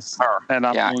correct. Yeah. Yes. And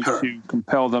I'm going to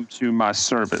compel them to my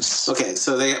service. Okay.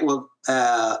 So they will.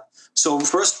 So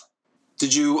first,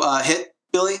 did you hit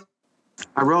Billy?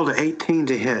 I rolled an 18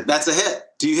 to hit. That's a hit.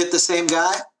 Do you hit the same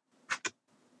guy?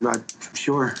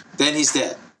 Sure. Then he's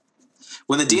dead.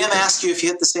 When the DM asks you if you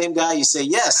hit the same guy, you say,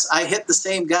 "Yes, I hit the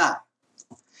same guy."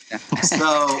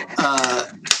 So,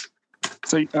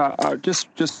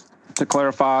 just to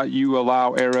clarify, you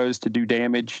allow arrows to do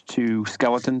damage to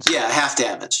skeletons? Yeah, half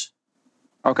damage.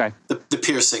 Okay. The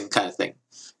piercing kind of thing.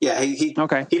 Yeah, he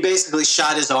okay. He basically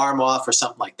shot his arm off or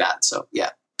something like that. So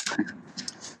yeah,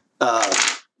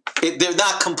 they're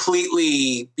not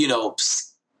completely,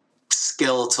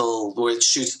 skeletal where it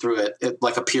shoots through it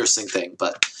like a piercing thing.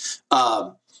 But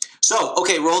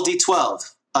okay, roll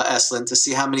d12, Estlin, to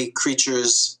see how many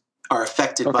creatures are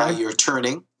affected by your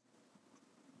turning.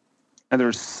 And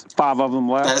there's 5 of them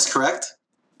left? That is correct.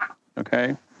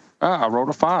 Okay. I rolled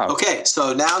a 5. Okay,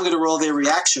 so now I'm going to roll their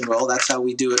reaction roll. That's how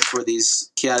we do it for these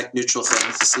chaotic neutral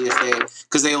things, to see if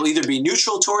because they will either be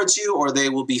neutral towards you or they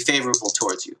will be favorable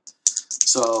towards you.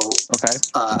 So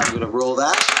I'm going to roll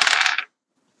that.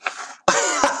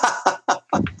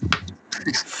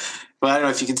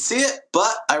 know if you can see it,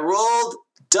 but I rolled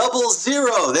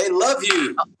 00. They love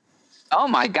you. Oh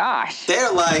my gosh!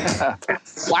 They're like,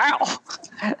 wow.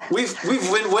 We've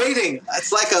been waiting.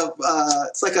 It's like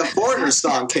a Foreigner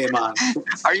song came on.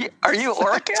 Are you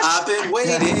Orcus? I've been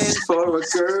waiting for a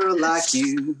girl like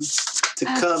you to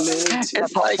come in.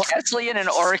 It's like Eslian and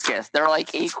Orcus. They're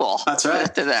like equal. That's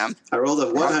right. To them. I rolled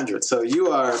a 100. So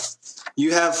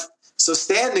so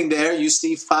standing there, you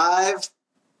see 5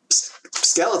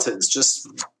 skeletons just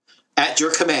at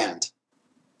your command.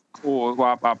 Cool.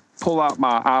 Well, I pull out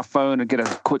my iPhone and get a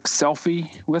quick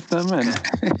selfie with them, and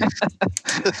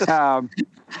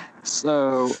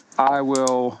so I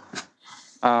will.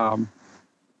 I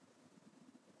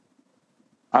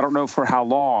don't know for how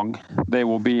long they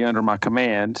will be under my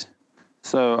command,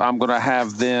 so I'm going to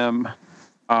have them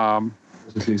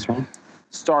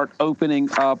start opening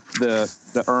up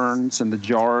the urns and the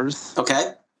jars.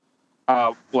 Okay.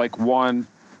 Like one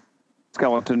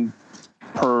skeleton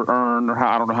per urn, or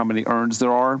I don't know how many urns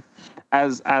there are.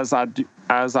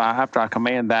 After I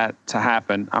command that to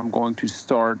happen, I'm going to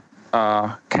start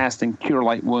casting Cure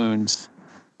Light Wounds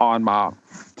on my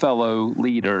fellow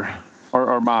leader,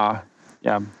 on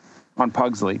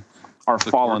Pugsley, our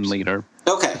fallen leader.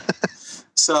 Okay.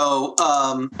 So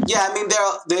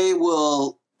they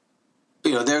will,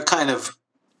 they're kind of,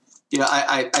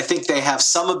 I think they have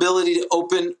some ability to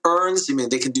open urns. I mean,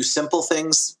 they can do simple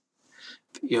things.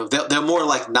 They're more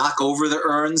like knock over the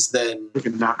urns than you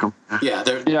can knock them. Yeah,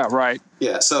 right.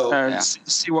 Yeah, so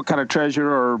see what kind of treasure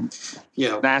or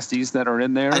nasties that are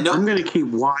in there. I'm going to keep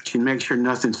watching, make sure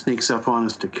nothing sneaks up on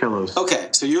us to kill us. Okay,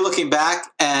 so you're looking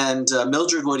back, and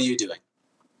Mildred, what are you doing?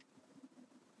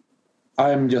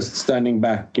 I'm just standing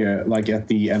back, like at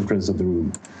the entrance of the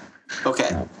room.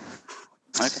 Okay.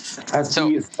 Has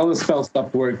the spell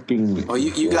stopped working? Oh,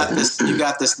 you got this. You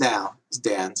got this now,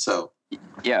 Dan. So.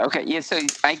 Yeah, okay. Yeah, so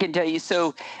I can tell you,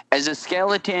 so as the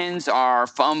skeletons are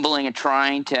fumbling and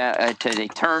trying to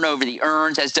turn over the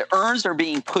urns, as the urns are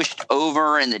being pushed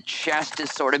over and the chest is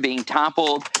sort of being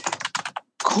toppled,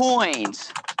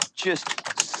 coins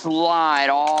just slide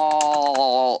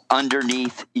all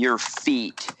underneath your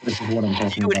feet. This is what I'm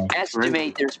talking You would about.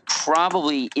 estimate there's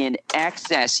probably in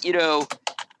excess,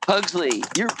 Pugsley,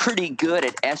 you're pretty good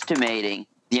at estimating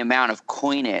the amount of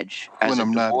coinage. When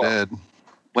I'm not dead.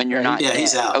 When you're not dead.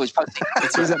 He's out. He's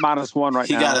at -1 right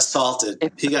now. He got assaulted.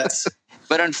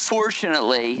 But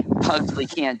unfortunately, Pugsley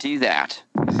can't do that.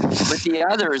 But the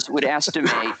others would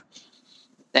estimate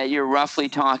that you're roughly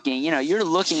talking, you're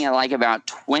looking at like about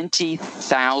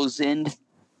 20,000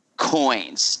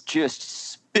 coins just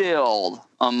spilled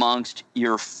amongst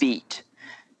your feet.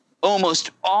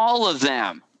 Almost all of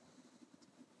them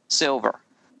silver.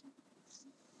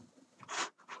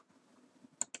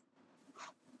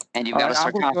 And you've got a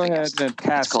sarcophagus. I'll go ahead and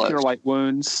cast Cure Light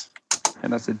Wounds,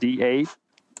 and that's a D8.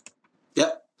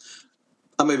 Yep.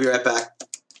 I'm going to be right back.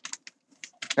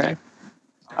 Okay.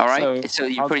 All right. So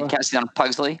you're putting casting on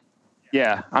Pugsley?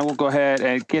 Yeah. I will go ahead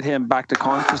and get him back to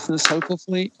consciousness,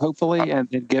 hopefully, and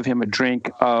then give him a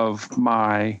drink of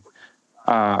my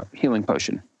healing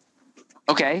potion.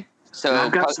 Okay. So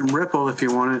I've got some Ripple if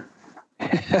you want it.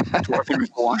 I've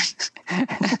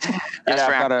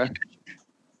got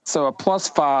So a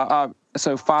 +5,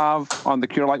 so 5 on the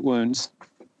Cure Light Wounds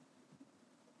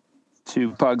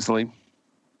to Pugsley.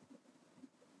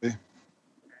 Okay.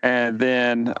 And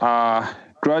then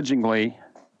grudgingly,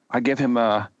 I give him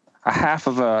a half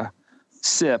of a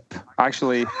sip.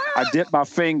 Actually, I dip my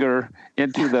finger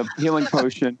into the healing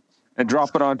potion and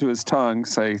drop it onto his tongue,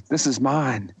 say, "This is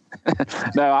mine."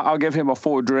 No, I'll give him a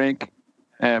full drink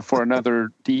for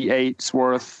another D8's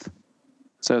worth.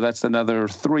 So that's another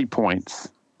 3 points.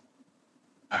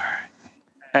 All right.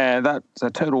 And that's a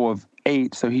total of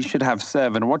 8, so he should have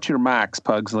 7. What's your max,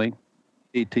 Pugsley?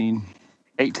 18.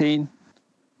 18?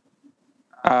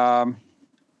 All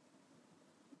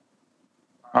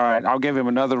right, I'll give him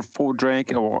another full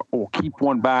drink, or keep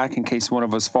one back in case one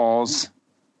of us falls.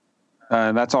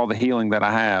 That's all the healing that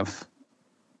I have.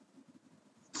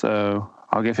 So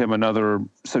I'll give him another,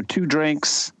 2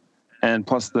 drinks, and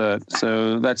plus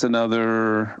so that's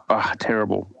another,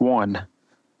 terrible, 1.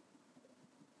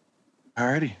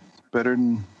 Alrighty, better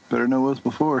than it was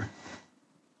before.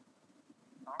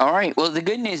 All right. Well, the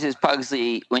good news is,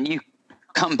 Pugsley, when you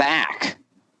come back,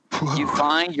 you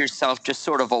find yourself just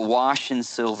sort of awash in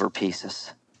silver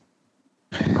pieces.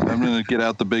 I'm going to get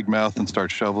out the big mouth and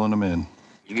start shoveling them in.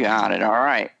 You got it. All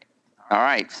right.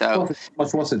 So, how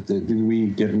much was it? Did we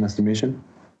get an estimation?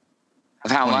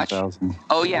 Of how much? 20,000.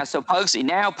 Oh, yeah. So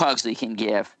Pugsley can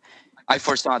give. I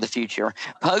foresaw the future.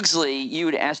 Pugsley, you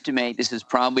would estimate this is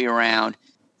probably around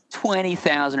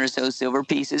 20,000 or so silver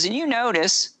pieces. And you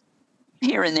notice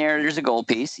here and there's a gold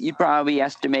piece. You'd probably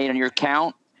estimate on your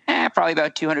count, probably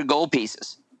about 200 gold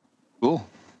pieces. Cool.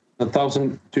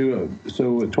 1,000 to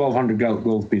so 1,200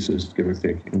 gold pieces, give or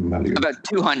take, in value. About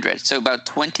 200, so about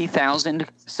 20,000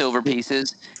 silver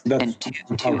pieces and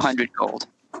 200 gold.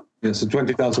 Yeah, so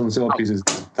 20,000 silver pieces,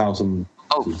 1,000.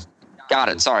 Oh, got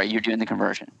it. Sorry, you're doing the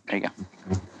conversion. There you go.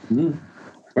 Mm-hmm.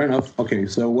 Fair enough. Okay,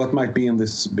 so what might be in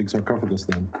this big sarcophagus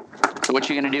then? So what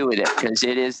you going to do with it? Because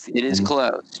it is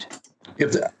closed.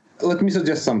 Let me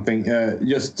suggest something,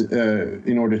 just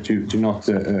in order to not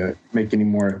make any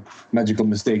more magical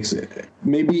mistakes.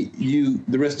 Maybe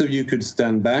the rest of you could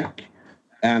stand back,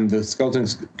 and the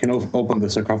skeletons can open the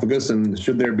sarcophagus, and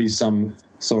should there be some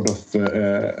sort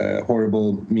of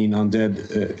horrible, mean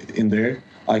undead in there,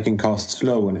 I can cast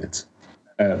slow on it.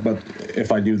 But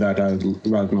if I do that, I'd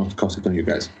rather not cast it on you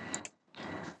guys.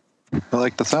 I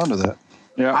like the sound of that.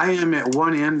 Yeah. I am at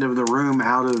one end of the room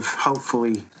out of,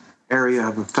 hopefully, area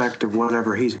of effect of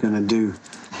whatever he's going to do.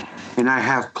 And I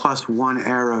have +1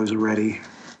 arrows ready.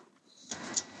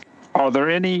 Are there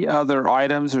any other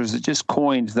items, or is it just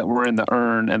coins that were in the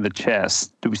urn and the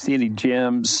chest? Do we see any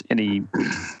gems, any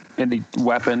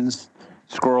weapons,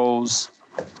 scrolls,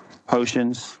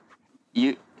 potions?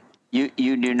 You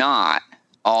do not.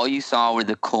 All you saw were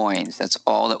the coins. That's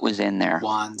all that was in there.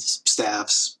 Wands,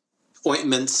 staffs,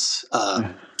 ointments.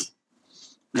 Yeah.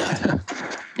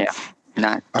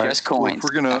 Not All just right, coins. well, if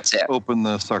we're going to open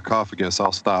the sarcophagus,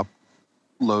 I'll stop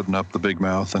loading up the big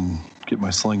mouth and get my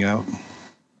sling out.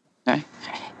 Okay.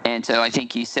 And so I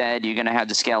think you said you're going to have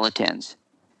the skeletons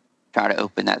try to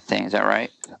open that thing. Is that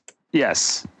right?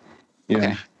 Yes.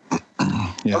 Yeah. Okay.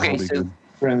 Yeah, Okay, that'll be so good.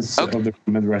 Friends of the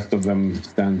rest of them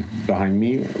stand behind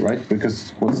me, right?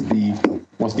 Because what's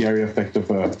the area effect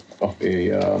of a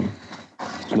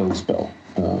slow spell?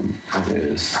 It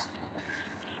is.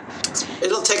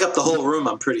 It'll take up the whole room,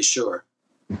 I'm pretty sure.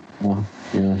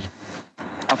 Yeah.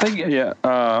 I think,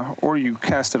 or you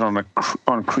cast it on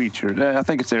a creature. I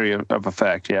think it's area of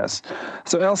effect, yes.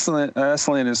 So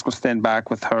Elsalyn is going to stand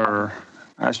back with her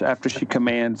after she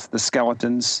commands the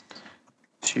skeletons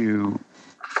to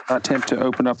attempt to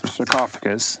open up the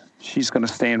sarcophagus. She's going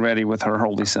to stand ready with her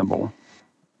holy symbol.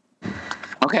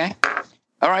 Okay.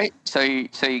 All right. So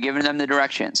you're giving them the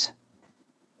directions.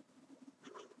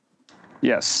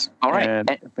 Yes. All right. And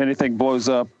if anything blows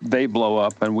up, they blow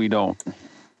up, and we don't.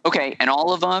 Okay. And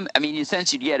all of them, I mean, you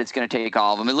sense you'd get it's going to take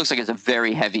all of them. It looks like it's a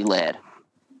very heavy lid.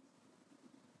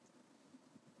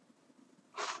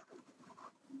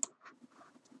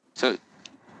 So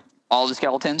all the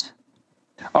skeletons?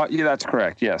 Yeah, that's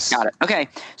correct. Yes. Got it. Okay.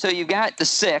 So you got the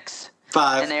 6.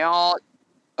 5. And they all...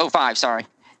 Oh, 5, sorry.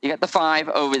 You got the 5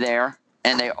 over there,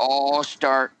 and they all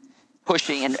start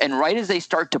pushing. And right as they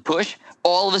start to push,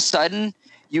 all of a sudden,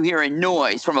 you hear a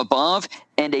noise from above,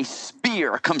 and a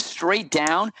spear comes straight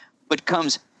down, but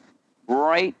comes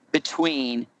right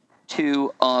between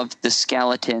 2 of the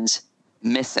skeletons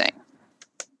missing.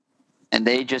 And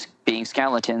they just, being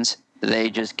skeletons, they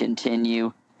just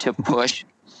continue to push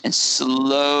and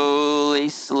slowly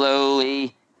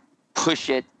push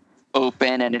it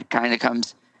open, and it kind of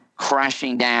comes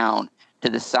crashing down to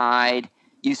the side.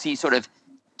 You see sort of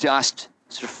dust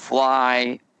sort of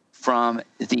fly from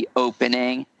the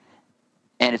opening,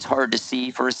 and it's hard to see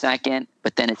for a second,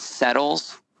 but then it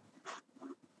settles,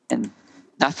 and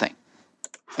nothing.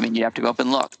 I mean, you have to go up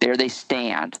and look. There they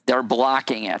stand. They're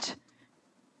blocking it,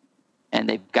 and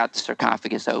they've got the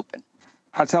sarcophagus open.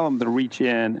 I tell them to reach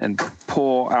in and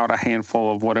pull out a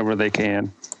handful of whatever they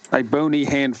can. A bony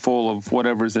handful of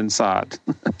whatever's inside.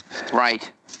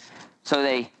 Right. So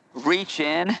they reach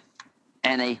in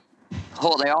and they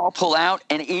all pull out,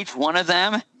 and each one of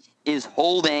them is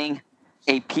holding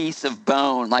a piece of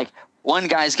bone. Like one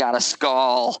guy's got a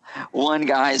skull, one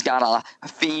guy's got a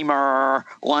femur,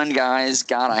 one guy's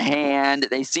got a hand.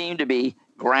 They seem to be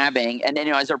grabbing, and then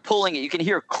as they're pulling it, you can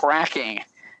hear cracking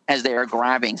as they are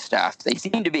grabbing stuff. They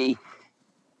seem to be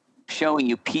showing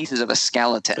you pieces of a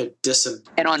skeleton.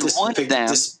 And on one of them...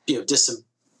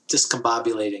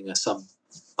 discombobulating some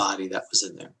body that was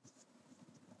in there.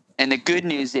 And the good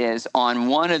news is, on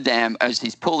one of them, as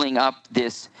he's pulling up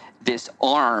this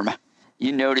arm,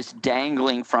 you notice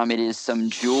dangling from it is some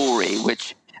jewelry,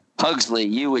 which, Pugsley,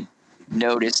 you would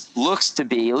notice looks to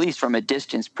be, at least from a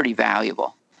distance, pretty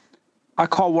valuable. I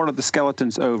call one of the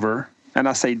skeletons over, and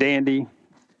I say, Dandy,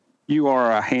 you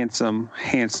are a handsome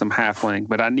halfling,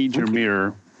 but I need your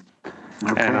mirror.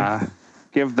 Okay. And I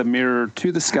give the mirror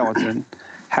to the skeleton,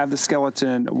 have the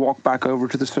skeleton walk back over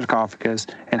to the sarcophagus,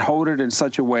 and hold it in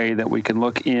such a way that we can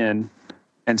look in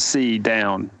and see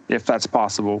down, if that's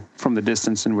possible, from the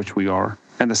distance in which we are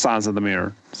and the size of the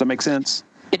mirror. Does that make sense?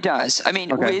 It does. I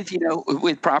mean, Okay.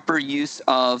 with proper use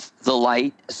of the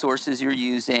light sources you're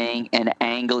using and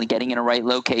angle and getting in a right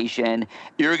location,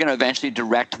 you're going to eventually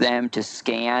direct them to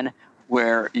scan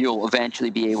where you'll eventually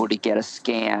be able to get a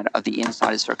scan of the inside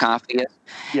of the sarcophagus.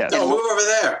 Yes. No, move over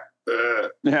there.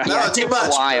 Yeah. No, too much.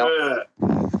 A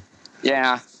while.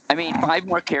 Yeah. I mean, 5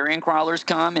 more carrion crawlers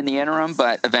come in the interim,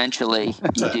 but eventually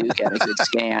you do get a good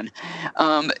scan.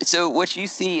 So what you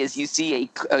see is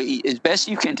as best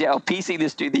you can tell, piecing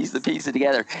the pieces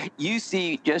together, you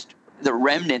see just the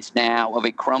remnants now of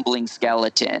a crumbling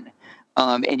skeleton.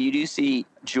 And you do see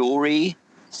jewelry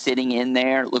sitting in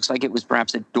there. It looks like it was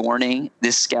perhaps adorning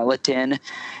this skeleton.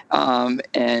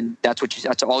 And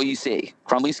that's all you see.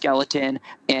 Crumbling skeleton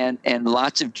and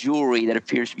lots of jewelry that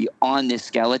appears to be on this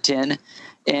skeleton.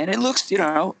 And it looks,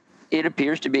 it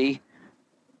appears to be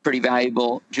pretty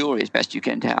valuable jewelry as best you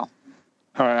can tell.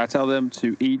 All right, I tell them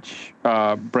to each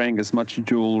bring as much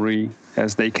jewelry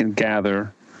as they can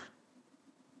gather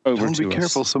over to us. Be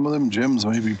careful. Some of them gems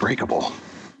may be breakable.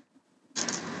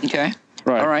 Okay.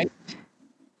 Right. All right.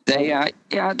 They,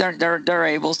 they're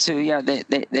able to.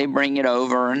 They bring it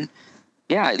over, and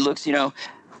it looks,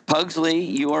 Pugsley,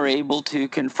 you are able to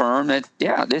confirm that.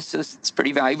 It's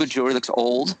pretty valuable jewelry. It looks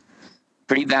old.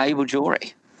 Pretty valuable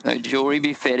jewelry. Jewelry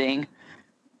befitting,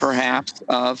 perhaps,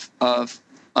 of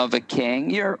a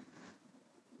king.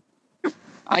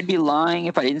 I'd be lying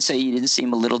if I didn't say you didn't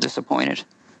seem a little disappointed.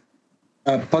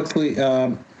 Pugsley,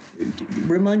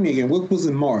 remind me again, what was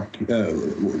the mark?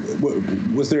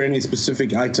 Was there any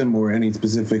specific item or any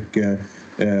specific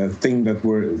thing that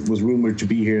was rumored to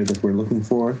be here that we're looking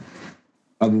for,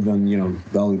 other than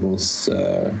valuables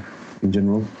in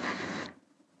general?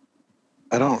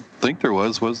 I don't think there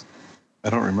was. I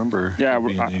don't remember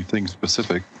anything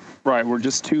specific. Right, we're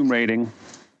just tomb raiding.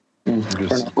 When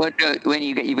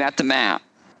you got the map.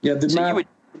 Yeah, the map.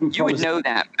 You would know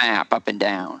that map up and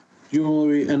down.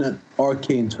 Jewelry and an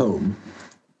arcane tome.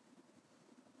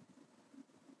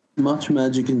 Much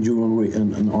magic in jewelry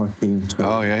and an arcane tome.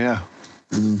 Oh, yeah.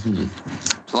 Mm-hmm.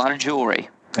 It's a lot of jewelry.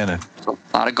 And a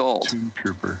lot of gold. Tomb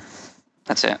trooper.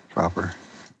 That's it. Proper.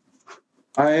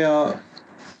 Well,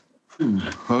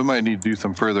 we might need to do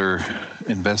some further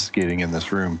investigating in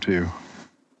this room, too.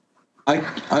 I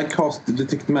cast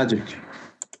detect magic.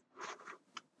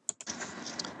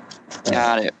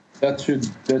 Got it. That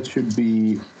should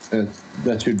be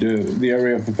the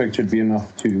area of effect should be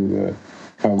enough to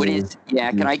cover.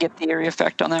 Can I get the area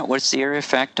effect on that? What's the area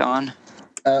effect on?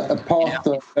 A path,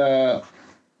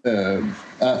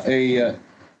 a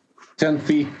 10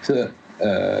 feet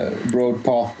broad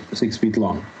path, 6 feet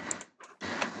long.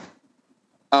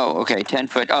 Oh, okay, 10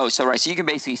 foot. Oh, so right. So you can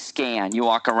basically scan. You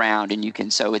walk around, and you can.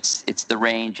 So it's the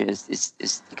range is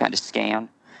kind of scan.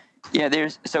 Yeah,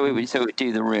 so it would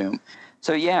do the room.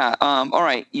 So all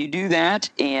right. You do that,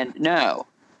 and no,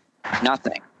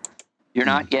 nothing. You're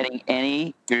not getting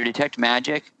any. Your detect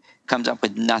magic comes up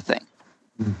with nothing.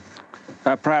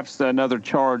 Perhaps another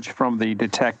charge from the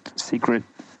detect secret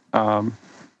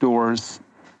doors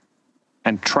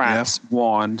and traps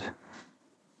wand.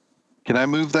 Can I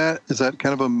move that? Is that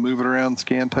kind of a move it around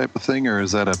scan type of thing, or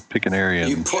is that a pick an area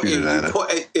and shoot it at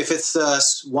it? If it's a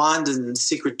wand and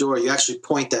secret door, you actually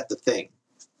point at the thing.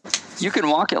 You can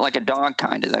walk it like a dog,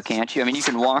 kind of, though, can't you? I mean, you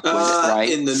can walk with it, right?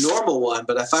 In the normal one,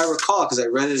 but if I recall, because I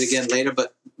read it again later,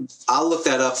 but I'll look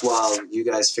that up while you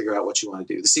guys figure out what you want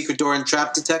to do. The secret door and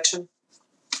trap detection?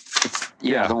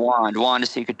 Yeah, the wand. Wand is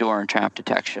secret door and trap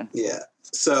detection. Yeah.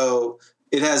 So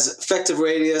it has effective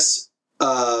radius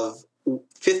of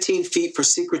 15 feet per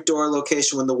secret door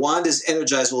location. When the wand is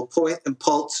energized, will point and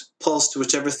pulse to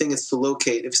whichever thing it's to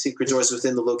locate if secret door is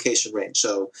within the location range.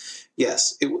 So,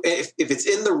 yes, if it's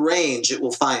in the range, it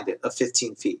will find it of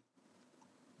 15 feet.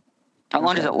 How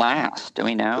long does it last? Do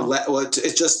we know? Well,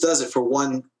 it just does it for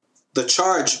one. The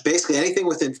charge, basically anything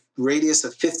within radius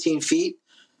of 15 feet,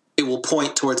 it will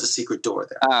point towards a secret door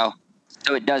there. Oh,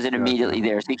 so it does it immediately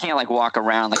there. So you can't walk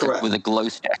around with a glow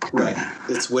stick. Right.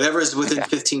 It's whatever is within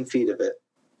 15 feet of it.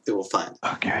 It will find.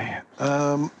 Okay.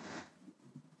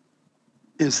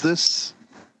 Is this?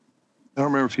 I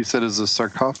don't remember if you said is the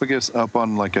sarcophagus up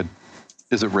on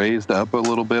is it raised up a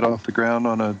little bit off the ground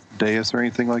on a dais or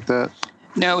anything like that?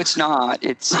 No, it's not.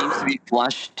 It seems to be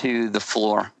flush to the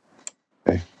floor.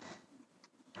 Okay.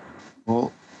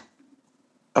 Well,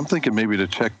 I'm thinking maybe to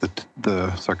check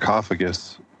the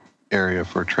sarcophagus area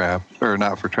for traps, or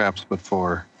not for traps, but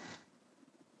for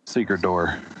secret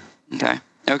door.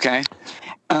 Okay.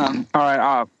 All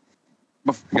right.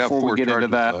 Before we get into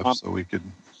that, so we could.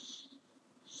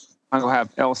 I'm going to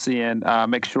have LCN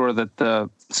make sure that the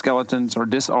skeletons are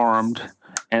disarmed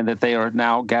and that they are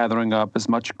now gathering up as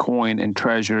much coin and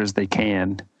treasure as they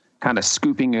can, kind of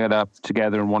scooping it up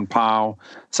together in one pile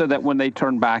so that when they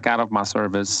turn back out of my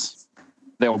service,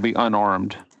 they'll be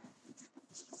unarmed.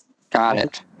 Got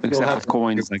it. Except with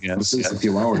coins, I guess. This is a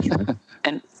few hours, right?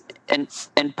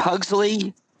 And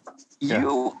Pugsley,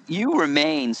 you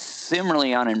remain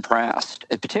similarly unimpressed,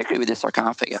 particularly with the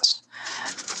sarcophagus.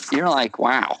 You're like,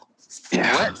 wow.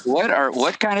 Yeah.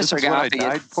 What kind of This is what I sarcophagus?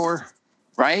 died for?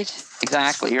 Right?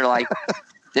 Exactly. You're like,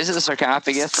 this is a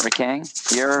sarcophagus for a king.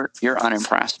 You're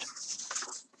unimpressed.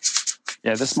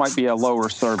 Yeah, this might be a lower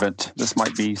servant. This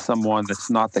might be someone that's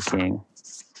not the king.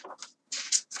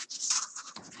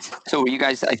 So you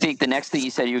guys, I think the next thing you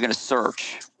said you were going to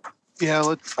search.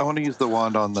 Yeah, I want to use the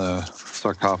wand on the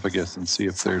sarcophagus and see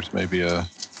if there's maybe a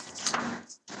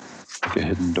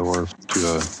hidden door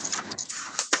to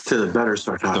the better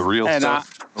sarcophagus. the real And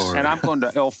stuff. And I'm going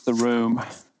to elf the room.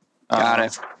 Got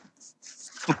it.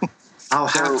 I'll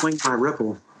halfling my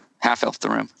ripple. Half elf the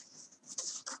room.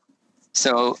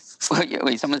 So,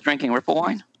 wait, someone's drinking Ripple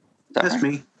wine? Is that That's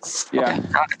right? me. Yeah. Okay,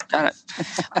 got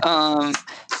it.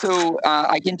 So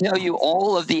I can tell you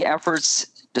all of the efforts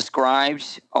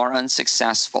described are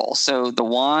unsuccessful. So the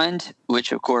wand,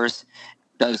 which of course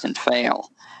doesn't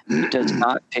fail, does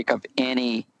not pick up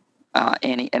any,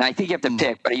 and I think you have to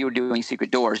pick, but you were doing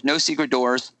secret doors. No secret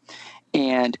doors,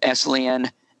 and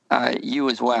Eslian, you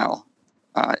as well.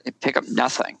 Pick up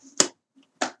nothing.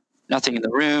 Nothing in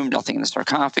the room, nothing in the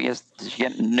sarcophagus. You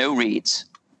get no reads.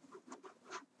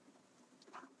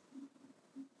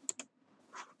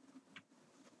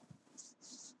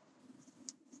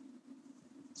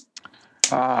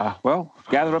 Well,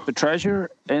 gather up the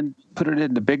treasure and put it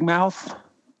into Big Mouth.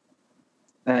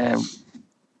 And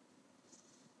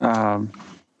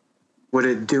Would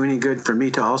it do any good for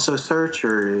me to also search,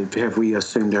 or have we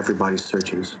assumed everybody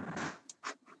searches?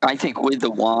 I think with the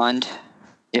wand,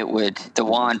 the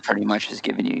wand pretty much has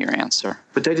given you your answer.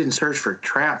 But they didn't search for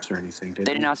traps or anything, did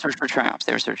they? They did not search for traps.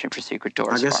 They were searching for secret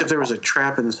doors. I guess if there was a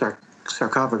trap in the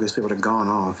sarcophagus, it would have gone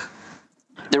off.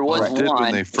 There was Right. Did one.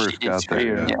 when they first got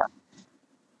there, yeah.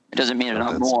 It doesn't mean Got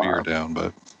enough that more. spear down,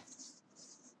 but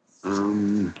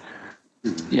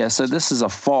yeah, so this is a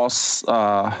false.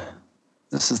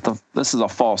 This is a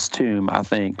false tomb. I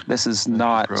think this is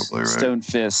not probably right. Stone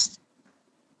Fist.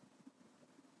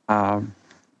 So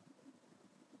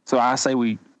I say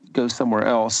we go somewhere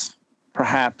else,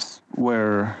 perhaps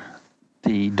where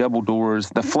the double doors,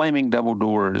 the flaming double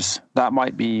doors, that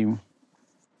might be.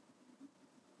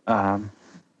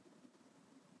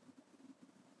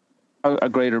 A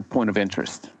greater point of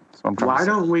interest. That's what I'm trying to Why say.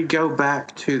 don't we go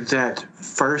back to that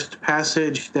first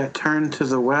passage that turned to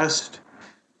the west,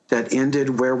 that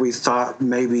ended where we thought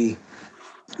maybe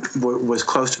was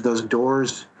close to those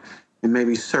doors, and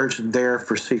maybe search there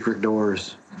for secret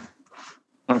doors?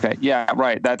 Okay, yeah,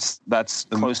 right. That's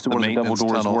close to where the double maintenance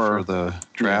doors tunnel were. for the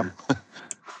trap.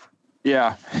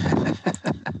 Yeah.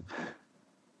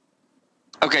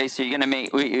 Okay, so you're gonna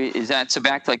make. Is that so?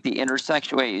 Back to like the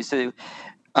intersection. Wait, so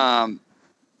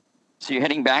you're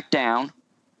heading back down,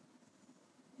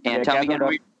 and tell me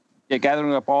again.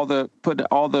 Gathering up put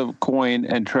all the coin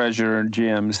and treasure and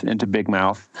gems into Big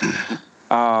Mouth,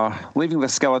 leaving the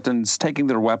skeletons, taking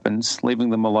their weapons, leaving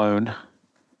them alone,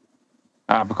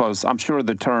 because I'm sure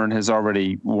the turn has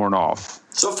already worn off.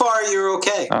 So far, you're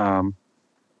okay. I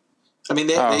mean,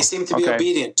 they seem to be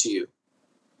obedient to you.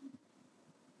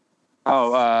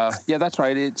 Yeah, that's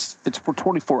right. It's for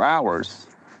 24 hours.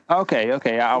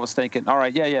 Okay. I was thinking. All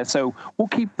right, yeah. So we'll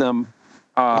keep them.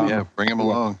 Yeah, bring them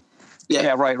along.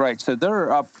 Yeah, right. So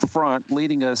they're up front,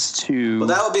 leading us to. Well,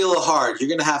 that would be a little hard. You're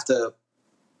going to have to.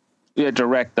 Yeah,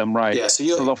 direct them, right? Yeah,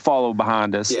 so they'll follow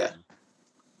behind us. Yeah.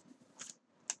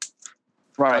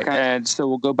 Right, Okay. and so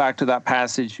we'll go back to that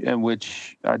passage in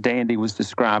which Dandy was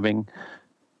describing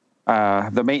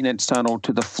the maintenance tunnel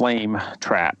to the flame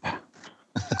trap.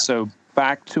 So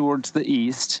back towards the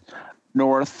east,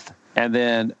 north, and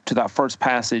then to that first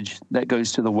passage that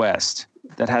goes to the west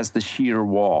that has the sheer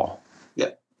wall.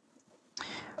 Yep.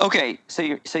 Okay,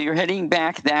 so you're heading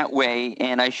back that way,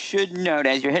 and I should note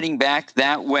as you're heading back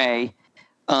that way,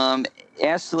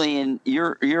 Ashley, and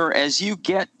you're as you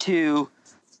get to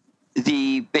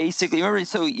the basically remember.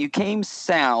 So you came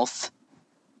south,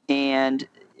 and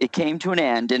it came to an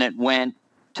end, and it went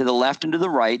to the left and to the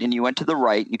right, and you went to the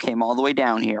right. You came all the way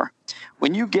down here.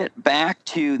 When you get back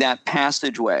to that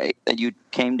passageway that you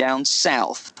came down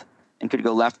south and could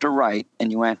go left or right,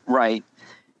 and you went right,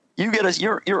 you get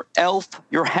your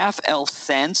half elf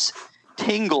sense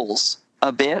tingles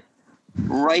a bit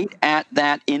right at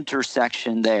that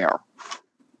intersection there.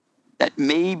 That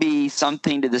may be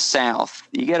something to the south.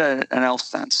 You get an elf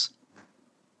sense.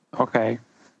 Okay.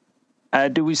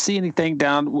 Do we see anything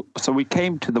down? So we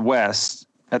came to the west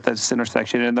at this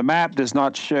intersection, and the map does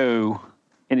not show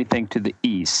anything to the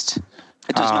east.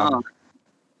 It does not.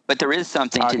 But there is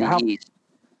something to the east.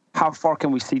 How far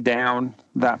can we see down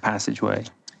that passageway?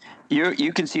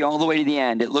 You can see all the way to the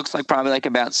end. It looks like probably like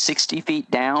about 60 feet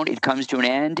down. It comes to an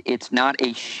end. It's not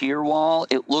a sheer wall.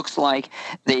 It looks like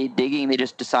they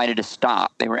just decided to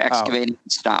stop. They were excavating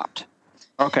and stopped.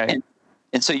 Okay.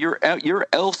 And so your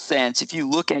elf sense, if you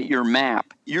look at your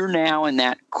map, you're now in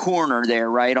that corner there,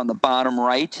 right on the bottom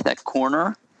right, that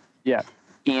corner. Yeah.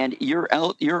 And your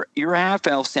half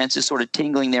elf sense is sort of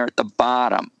tingling there at the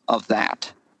bottom of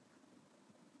that.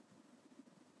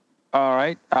 All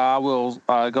right. I will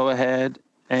go ahead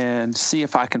and see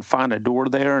if I can find a door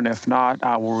there, and if not,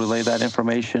 I will relay that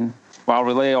information. Well, I'll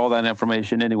relay all that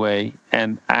information anyway,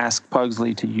 and ask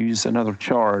Pugsley to use another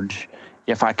charge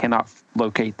if I cannot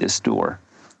locate this door.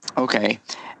 Okay.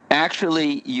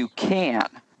 Actually, you can.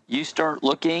 You start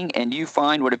looking, and you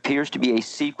find what appears to be a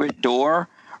secret door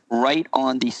right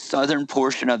on the southern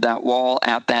portion of that wall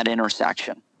at that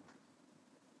intersection.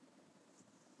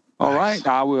 All right.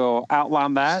 I will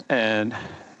outline that and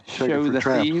show the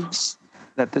thieves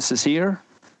that this is here.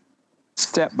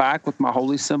 Step back with my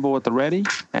holy symbol at the ready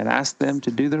and ask them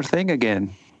to do their thing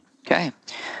again. Okay.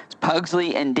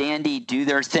 Pugsley and Dandy do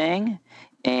their thing.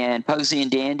 And Pugsley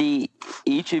and Dandy,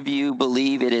 each of you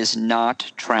believe it is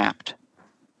not trapped.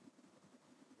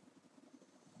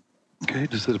 Okay,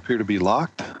 does it appear to be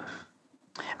locked?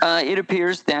 It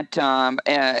appears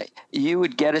that you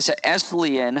would get us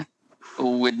Eslian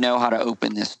would know how to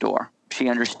open this door. She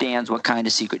understands what kind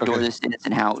of secret door this is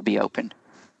and how it would be opened.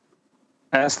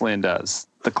 Eslian does.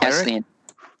 The cleric? Eslian.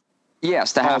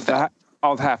 Yes, the half-elf.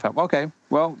 The half-elf. Okay.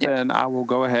 Well, then I will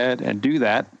go ahead and do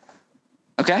that.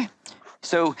 Okay.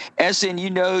 So,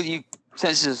 Eslian,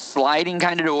 since it's a sliding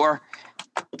kind of door,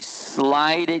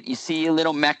 slide it, you see a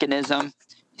little mechanism,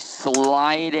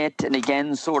 slide it, and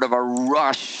again, sort of a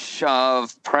rush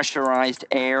of pressurized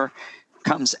air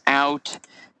comes out,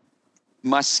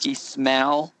 musky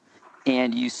smell,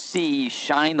 and you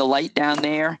shine the light down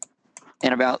there,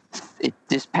 and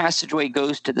this passageway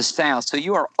goes to the south. So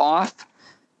you are off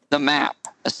the map,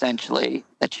 essentially,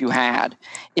 that you had.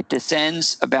 It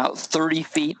descends about 30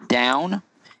 feet down,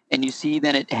 and you see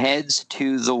then it heads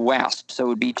to the west. So it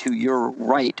would be to your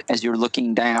right as you're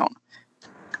looking down.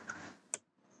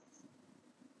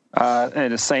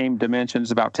 And the same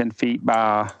dimensions, about 10 feet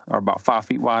or about 5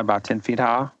 feet wide by 10 feet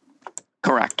high?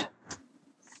 Correct.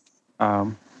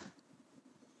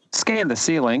 Scan the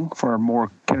ceiling for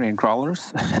more carrion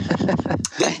crawlers.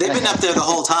 They've been up there the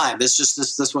whole time.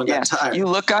 This one got tired. You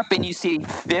look up and you see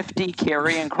 50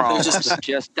 carrion crawlers.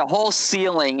 just the whole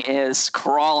ceiling is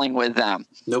crawling with them.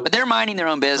 Nope. But they're minding their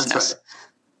own business.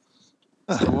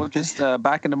 Right. So we'll just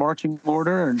back into marching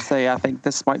order and say, I think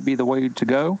this might be the way to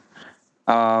go.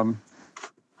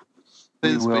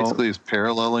 This basically is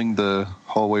paralleling the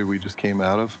hallway we just came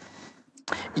out of.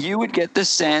 You would get the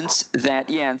sense that,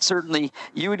 and certainly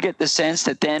you would get the sense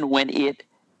that then when it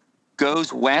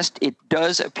goes west, it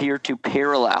does appear to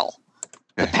parallel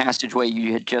the passageway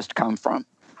you had just come from.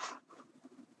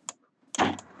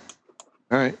 All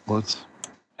right, let's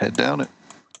head down it.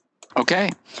 Okay.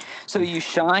 So you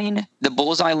shine the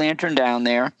bullseye lantern down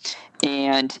there,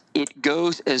 and it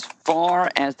goes as far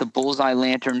as the bullseye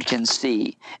lantern can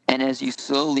see. And as you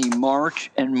slowly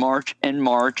march and march and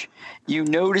march, you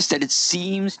notice that it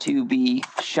seems to be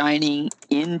shining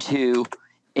into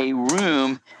a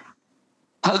room.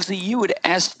 Pugsley, you would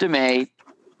estimate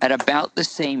at about the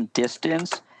same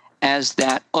distance as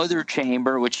that other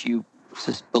chamber, which you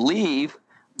believe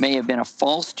may have been a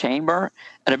false chamber,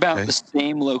 at about the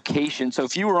same location. So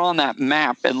if you were on that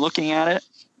map and looking at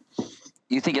it,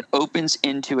 you think it opens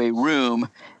into a room,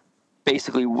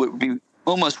 basically would be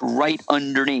almost right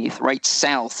underneath, right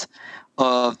south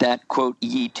of that, quote,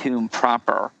 Ye Tomb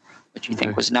proper, which you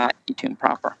think was not Ye Tomb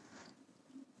proper.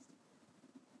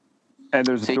 And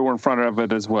there's a door in front of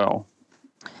it as well.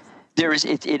 There is.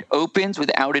 It opens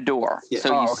without a door,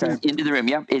 so you see into the room.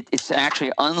 Yep, it's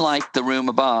actually unlike the room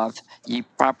above, Ye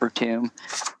Proper Tomb,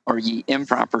 or Ye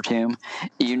Improper Tomb.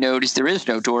 You notice there is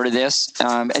no door to this.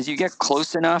 As you get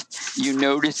close enough, you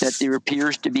notice that there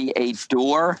appears to be a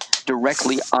door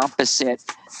directly opposite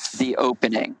the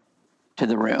opening to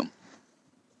the room.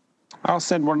 I'll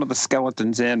send one of the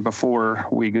skeletons in before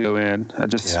we go in. I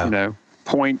just,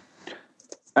 point.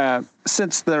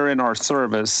 Since they're in our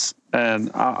service,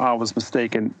 and I was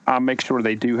mistaken, I'll make sure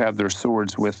they do have their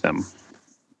swords with them.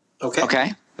 Okay.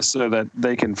 Okay. so that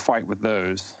they can fight with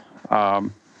those.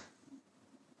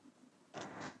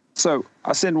 So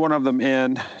I send one of them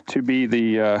in to be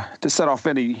the to set off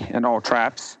any and all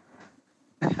traps,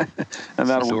 and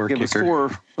that'll Door give us kicker.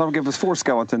 four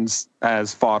skeletons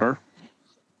as fodder.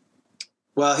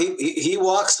 Well, he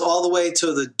walks all the way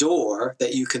to the door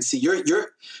that you can see.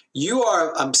 You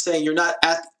are. I'm saying you're not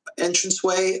at the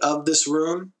entranceway of this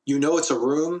room. You know it's a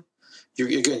room.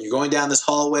 You're going down this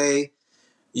hallway.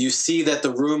 You see that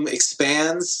the room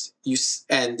expands.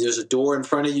 And there's a door in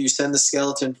front of you. You send the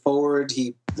skeleton forward.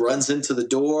 He runs into the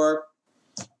door,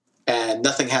 and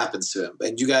nothing happens to him.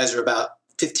 And you guys are about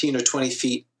 15 or 20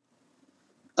 feet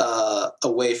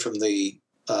away from the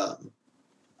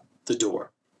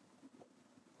door.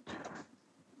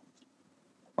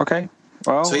 Okay.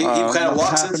 Well, So he kind of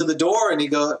walks happened. into the door, and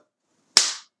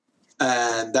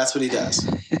and that's what he does.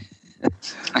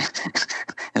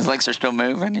 His legs are still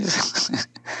moving.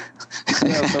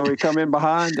 Yeah, so we come in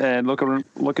behind and look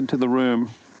into the room.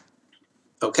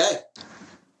 Okay.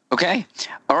 Okay.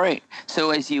 All right. So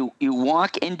as you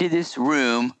walk into this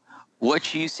room,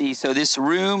 what you see, so this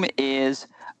room is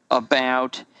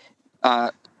about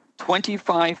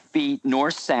 25 feet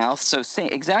north-south, so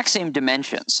exact same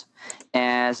dimensions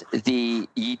as the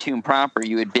Yi Tomb proper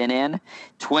you had been in,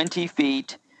 20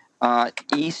 feet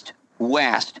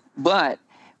east-west. But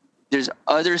there's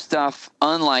other stuff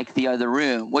unlike the other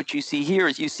room. What you see here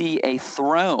is you see a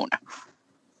throne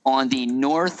on the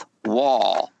north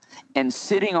wall. And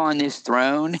sitting on this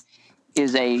throne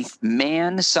is a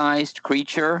man-sized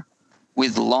creature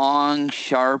with long,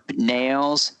 sharp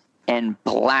nails and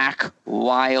black,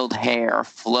 wild hair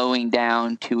flowing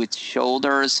down to its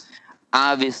shoulders.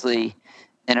 Obviously,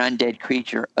 an undead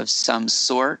creature of some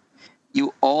sort.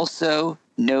 You also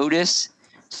notice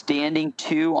standing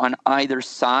two on either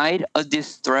side of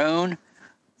this throne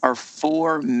are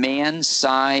four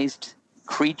man-sized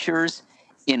creatures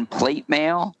in plate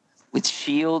mail with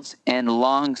shields and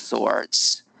long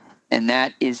swords. And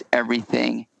that is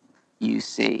everything you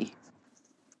see.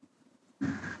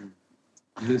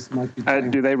 This might be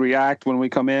Do they react when we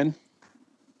come in?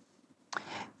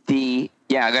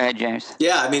 Yeah, go ahead, James.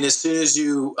 Yeah, I mean, as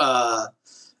soon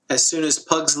as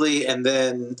Pugsley and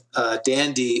then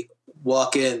Dandy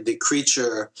walk in, the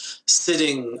creature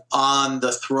sitting on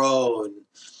the throne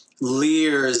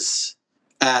leers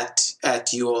at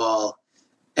you all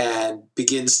and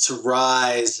begins to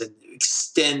rise and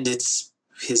extend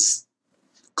his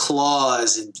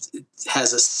claws, and it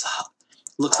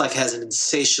looks like it has an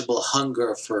insatiable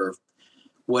hunger for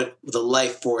what the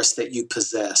life force that you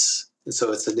possess. And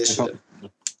so it's initiative.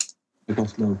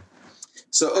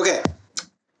 So, okay.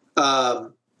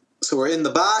 So we're in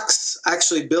the box.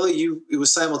 Actually, Billy, it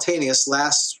was simultaneous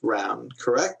last round,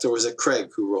 correct? Or was it Craig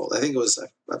who rolled? I think it was,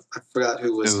 I forgot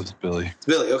who was. It was Billy.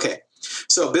 Billy, okay.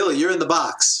 So, Billy, you're in the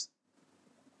box.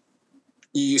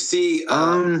 You see, just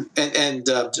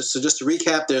to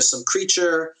recap, there's some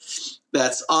creature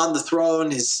that's on the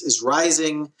throne, is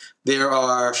rising. There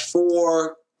are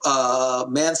four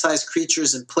man-sized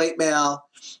creatures in plate mail,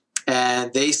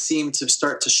 and they seem to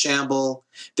start to shamble.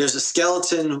 There's a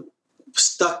skeleton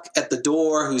stuck at the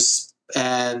door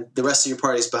and the rest of your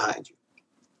party's behind you.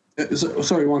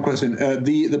 Sorry, one question.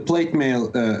 The plate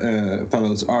mail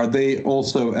fellows, are they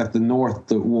also at the north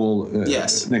wall?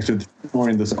 Yes. Next to or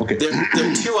in this? Okay. There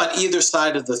are two on either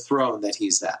side of the throne that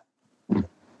he's at.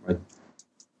 Right.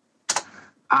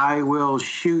 I will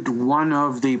shoot one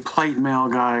of the plate mail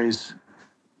guys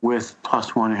with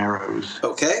 +1 arrows.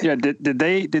 Okay. Yeah. Did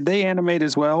they animate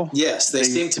as well? Yes, they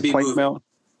seem to be plate moving. mail?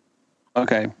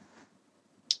 Okay.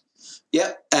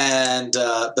 Yep, and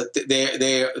but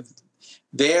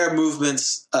their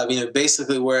movements.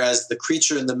 Basically, whereas the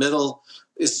creature in the middle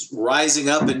is rising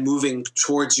up and moving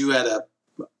towards you at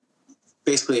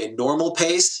basically a normal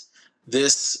pace.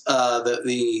 This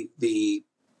the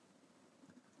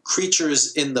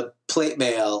creatures in the plate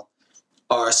mail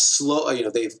are slow.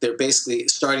 They're basically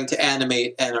starting to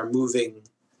animate and are moving,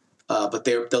 but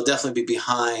they'll definitely be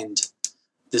behind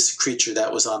this creature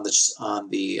that was on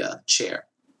the chair.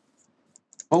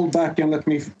 Hold back and let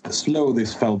me slow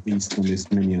this fell beast and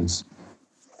these minions.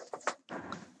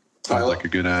 Sounds like a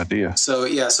good idea. So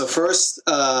first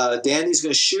Danny's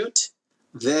going to shoot,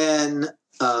 then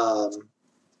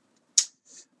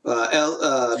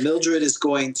Mildred is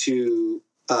going to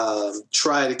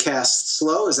try to cast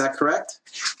slow. Is that correct?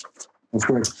 That's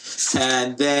correct.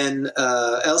 And then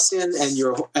Elsian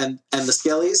and the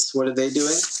Skellies, what are they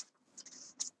doing?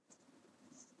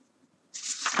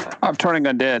 I'm turning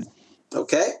undead.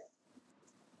 Okay.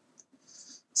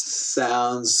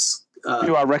 Sounds.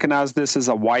 Do I recognize this as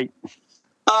a white?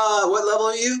 What level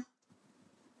are you?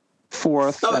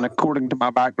 4th, and according to my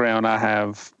background, I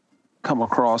have come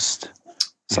across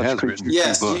such creatures.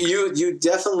 Yes, you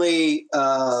definitely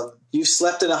you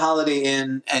slept in a Holiday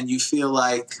Inn, and you feel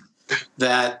like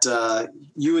that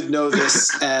you would know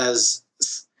this as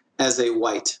a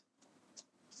wight.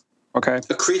 Okay.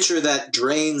 A creature that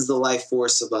drains the life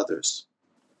force of others.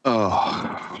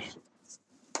 Oh.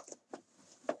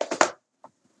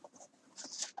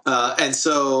 And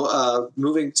so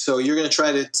so you're going to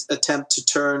try to attempt to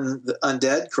turn the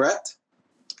undead, correct?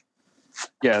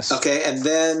 Yes. Okay, and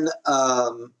then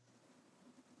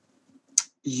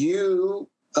you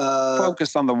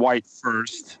focus on the white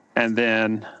first, and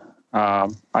then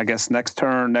I guess next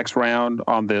round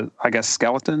on the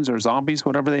skeletons or zombies,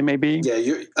 whatever they may be. Yeah,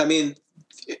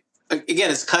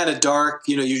 again, it's kind of dark.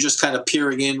 You're just kind of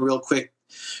peering in real quick.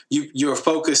 Your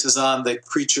focus is on the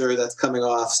creature that's coming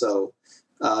off, so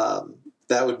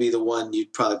that would be the one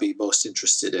you'd probably be most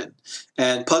interested in.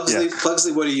 And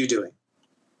Pugsley, what are you doing?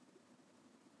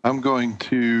 I'm going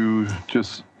to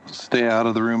just stay out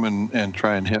of the room and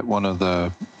try and hit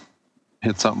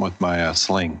something with my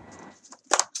sling.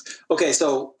 Okay,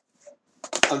 so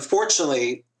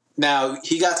unfortunately, now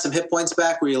he got some hit points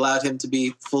back where you allowed him to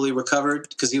be fully recovered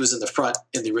because he was in the front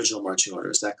in the original marching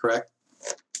order. Is that correct?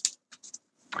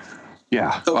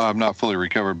 Yeah, okay. I'm not fully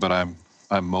recovered, but I'm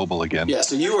mobile again. Yeah,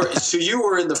 so you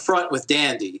were in the front with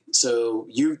Dandy. So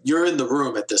you're in the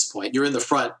room at this point. You're in the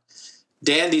front.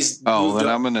 Dandy's. Oh, then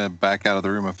I'm going to back out of the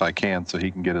room if I can, so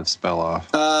he can get his spell off.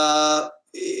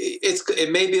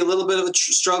 It may be a little bit of a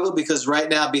struggle because right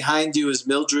now behind you is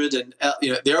Mildred, and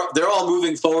they're all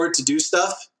moving forward to do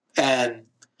stuff, and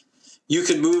you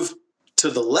can move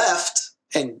to the left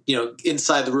and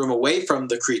inside the room away from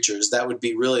the creatures. That would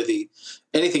be really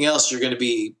anything else you're going to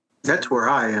be. That's where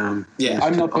I am. Yeah,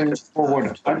 I'm not going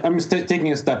forward. I'm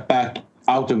taking a step back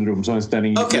out of the room, so I'm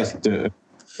standing just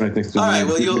right next to. All right.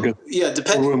 Well,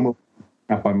 depending.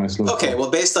 By my slow. Okay. Well,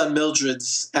 based on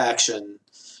Mildred's action,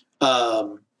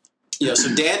 so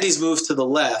Dandy's moved to the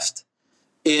left.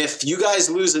 If you guys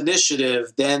lose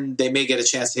initiative, then they may get a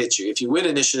chance to hit you. If you win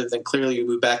initiative, then clearly you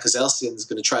move back because Elsion's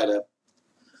going to try to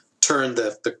turn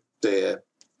the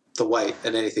white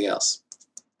and anything else.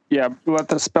 Yeah, let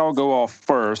the spell go off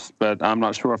first, but I'm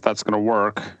not sure if that's going to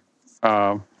work.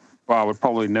 Well, I would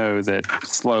probably know that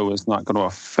slow is not going to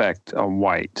affect a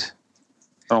white.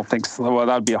 I don't think so. Well,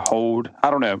 that would be a hold. I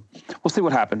don't know. We'll see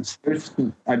what happens.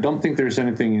 I don't think there's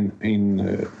anything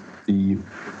in the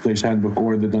player's handbook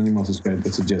or the Dungeon Master's Guide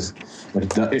that suggests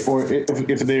that or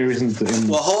if there isn't.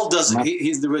 Well, hold doesn't.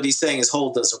 What he's saying is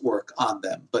hold doesn't work on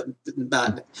them, but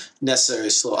not necessarily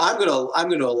slow. I'm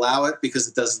gonna allow it because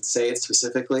it doesn't say it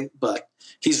specifically, but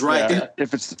he's right. Yeah,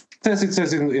 if it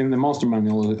says in the Monster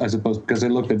Manual, I suppose, because I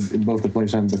looked at both the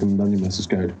player's handbook and the Dungeon Master's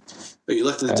Guide. But you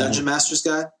looked at the Dungeon Master's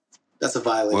Guide? That's a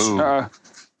violation.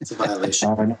 It's a violation.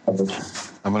 I'm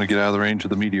going to get out of the range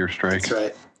of the meteor strike. That's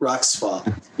right. Rock's fall.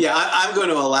 Yeah, I'm going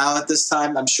to allow it this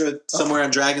time. I'm sure somewhere on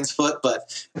Dragon's Foot,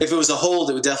 but if it was a hold,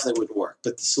 it definitely wouldn't work.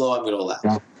 But the slow, I'm going to allow.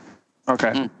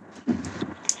 Okay.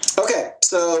 Okay,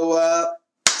 so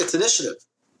it's initiative.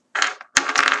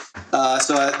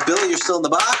 So Billy, you're still in the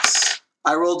box.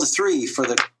 I rolled a 3 for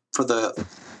them.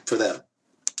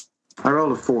 I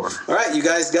rolled a 4. All right, you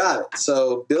guys got it.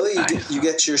 So Billy, you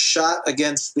get your shot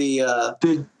against the.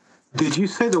 Did you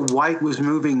say the white was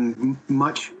moving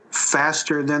much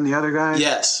faster than the other guy?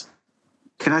 Yes.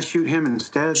 Can I shoot him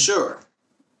instead? Sure.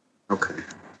 Okay.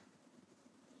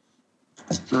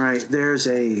 All right, there's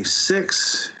a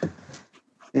 6,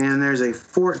 and there's a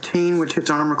 14, which hits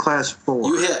armor class 4.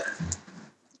 You hit.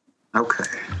 Okay.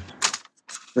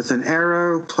 With an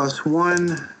arrow plus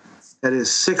 1, that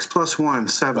is 6 plus 1,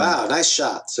 7. Wow, nice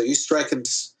shot. So you strike him.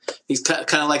 He's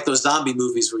kind of like those zombie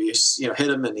movies where you hit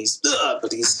him and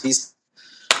but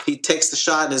he takes the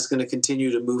shot and is going to continue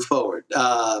to move forward.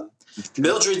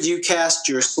 Mildred, you cast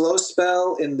your slow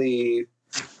spell in the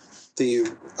so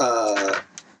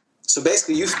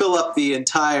basically you fill up the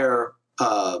entire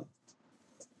the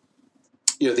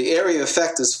area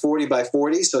effect is 40 by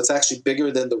 40, so it's actually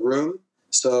bigger than the room.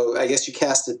 So I guess you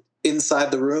cast it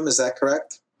inside the room. Is that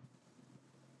correct?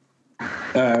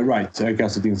 Right, I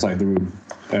cast it inside the room.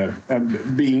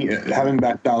 Having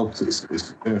backed out is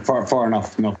far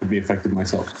enough not to be affected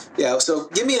myself. Yeah, so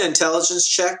give me an intelligence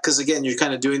check, because again, you're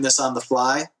kind of doing this on the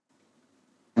fly.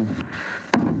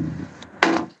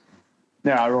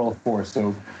 Yeah, I roll a 4,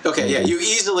 so... Okay, yeah, you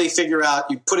easily figure out,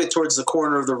 you put it towards the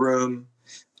corner of the room,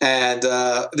 and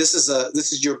this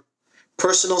is your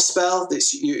personal spell.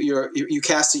 You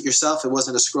cast it yourself. It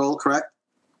wasn't a scroll, correct?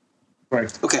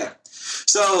 Right. Okay.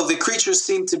 So the creatures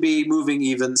seem to be moving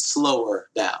even slower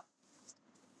now.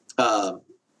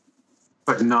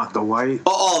 But not the white?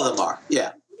 Oh, all of them are,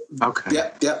 yeah. Okay.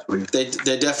 Yep. They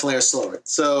definitely are slower.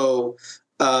 So,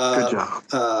 good job.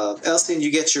 Elsie,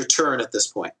 you get your turn at this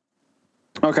point.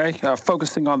 Okay,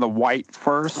 focusing on the white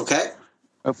first. Okay.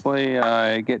 Hopefully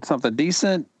I get something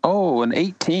decent. Oh, an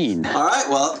 18. All right.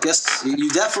 Well, yes, you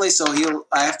definitely. So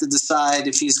I have to decide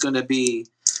if he's going to be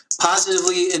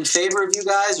positively in favor of you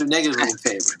guys or negatively in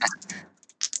favor.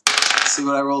 Let's see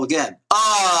what I roll again.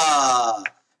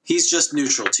 He's just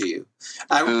neutral to you.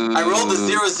 I rolled a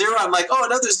 0-0. I'm like, oh,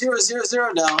 another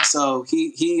 0-0-0 now. So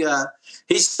he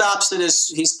stops in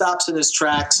his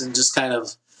tracks and just kind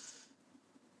of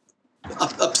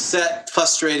upset,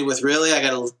 frustrated with, really, I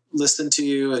got to listen to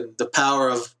you, and the power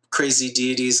of crazy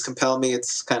deities compel me.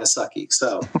 It's kind of sucky.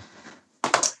 So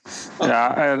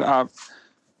yeah, and I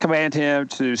command him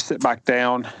to sit back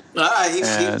down. All right,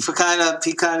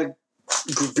 he kind of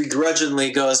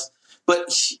begrudgingly goes,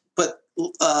 but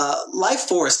life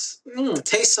force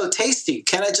tastes so tasty.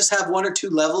 Can I just have 1 or 2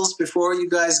 levels before you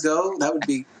guys go? That'd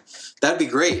be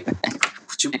great.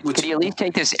 Could you at least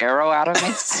take this arrow out of me?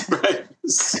 Right.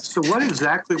 So what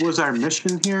exactly was our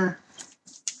mission here?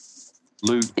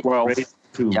 Loot.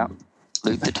 Yep.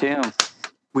 Loot the tomb.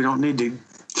 We don't need to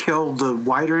kill the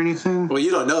white or anything? Well, you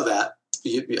don't know that.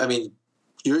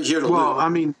 You're here to loot. Well, I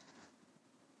mean,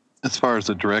 As far as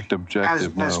the direct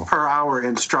objective, as per our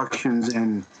instructions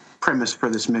and premise for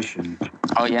this mission.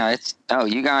 Oh yeah,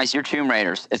 you guys, you're Tomb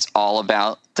Raiders. It's all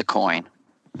about the coin.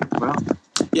 Well,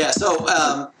 yeah. So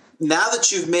now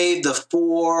that you've made the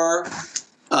 4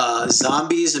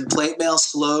 zombies and plate mail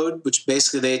slowed, which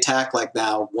basically they attack like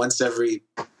now once every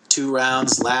 2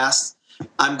 rounds last,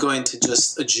 I'm going to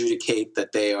just adjudicate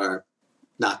that they are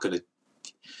not going to.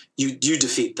 You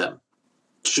defeat them.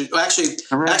 Actually,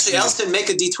 Elston, make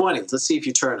a D20. Let's see if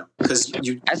you turn them, because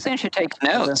you. Elston should take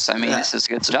notes. I mean, this is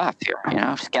good stuff here.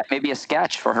 Maybe a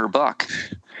sketch for her book.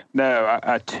 No,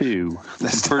 a 2.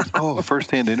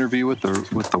 First-hand interview with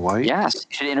the white. Yes,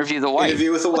 you should interview the white.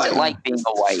 Interview with the white. What's it like being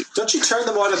a white? Don't you turn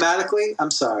them automatically?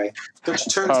 I'm sorry. Don't you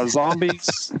turn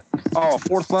zombies?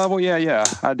 4th level? Yeah,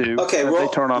 I do. Okay, roll a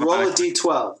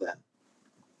D12 then.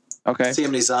 Okay. See how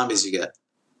many zombies you get.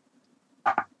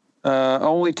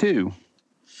 Only 2.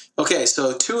 Okay,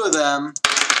 so 2 of them,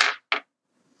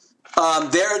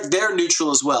 they're neutral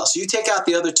as well. So you take out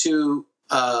the other 2.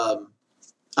 I'm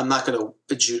not going to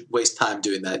waste time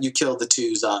doing that. You killed the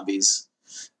 2 zombies,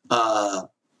 and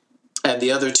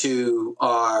the other 2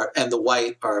 and the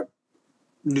white are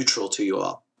neutral to you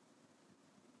all.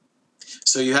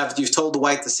 So you've told the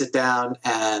white to sit down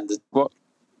and.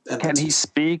 Can he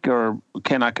speak, or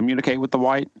can I communicate with the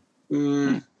white?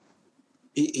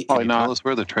 He probably not. Tell us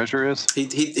where the treasure is.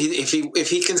 If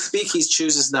he can speak, he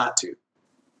chooses not to.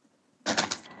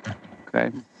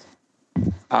 Okay.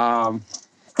 And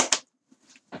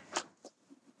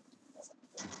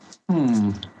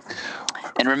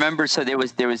remember, so there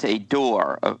was a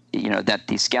door, that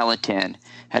the skeleton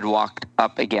had walked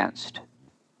up against.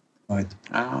 Right.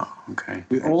 Oh, okay.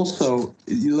 We also,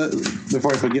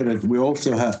 before I forget it, we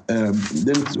also have.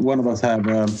 Didn't one of us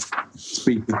have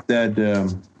speak with dead?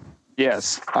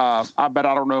 Yes, but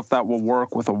I don't know if that will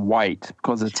work with a white,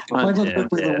 because it's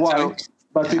undead. With a white,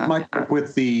 but it might work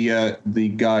with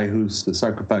the guy whose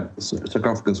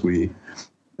sarcophagus we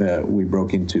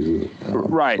broke into.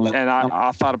 Right, and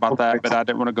I thought about that, but I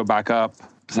didn't want to go back up.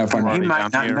 He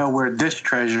might not know where this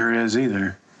treasure is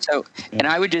either. So, and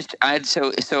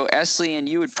so Eslian,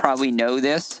 you would probably know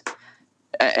this.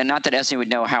 And not that Eslian would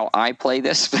know how I play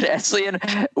this, but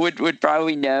Eslian would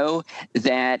probably know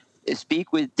that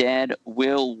Speak with Dead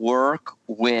will work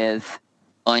with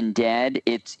undead.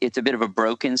 It's a bit of a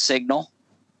broken signal.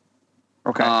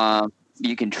 Okay.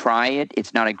 You can try it.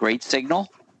 It's not a great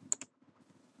signal.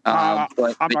 But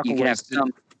you can have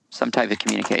some type of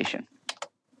communication.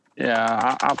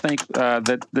 Yeah, I think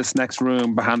that this next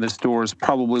room behind this door is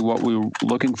probably what we were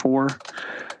looking for.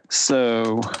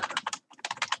 So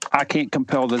I can't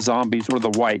compel the zombies or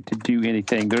the white to do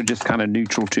anything. They're just kind of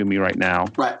neutral to me right now.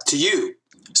 Right, to you.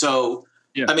 So,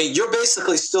 yeah. I mean, you're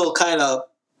basically still kind of...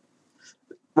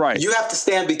 Right. You have to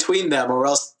stand between them, or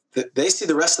else they see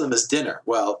the rest of them as dinner.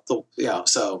 Well,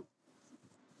 so...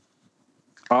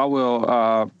 I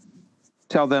will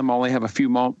tell them I only have a few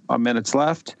minutes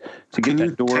left to get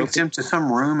that door. Can you take them to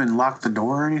some room and lock the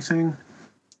door or anything?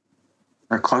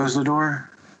 Or close the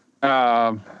door?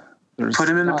 Put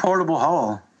them in the portable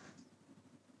hole.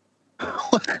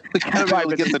 We gotta be able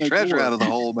to get the treasure out of the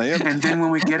hole, man. And then when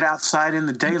we get outside in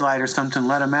the daylight or something,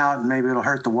 let them out, and maybe it'll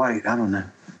hurt the white. I don't know.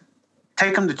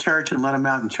 Take them to church and let them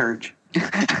out in church.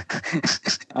 Put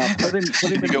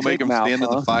him go make them stand in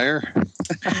the fire.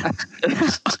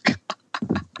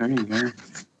 There you go.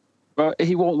 Well,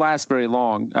 he won't last very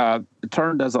long. The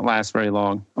turn doesn't last very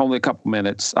long, only a couple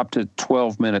minutes, up to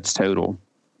 12 minutes total.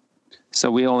 So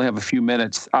we only have a few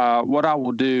minutes. What I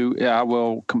will do, I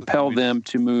will compel them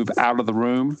to move out of the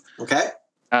room. Okay.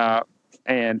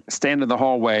 And stand in the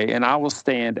hallway, and I will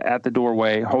stand at the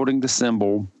doorway holding the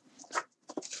symbol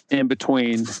in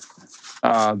between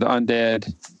the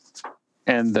undead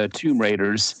and the Tomb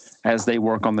Raiders as they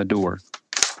work on the door.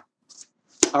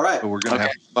 All right. So we're going to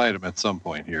have to fight them at some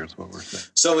point here is what we're saying.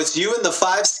 So it's you and the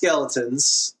 5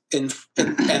 skeletons and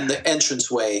the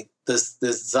entranceway.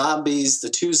 The zombies, the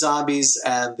 2 zombies,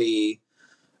 and the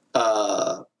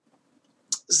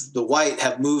white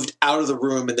have moved out of the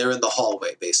room, and they're in the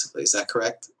hallway, basically. Is that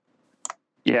correct?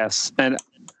 Yes. And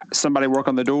somebody work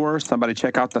on the door. Somebody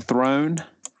check out the throne.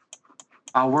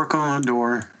 I'll work on the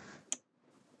door.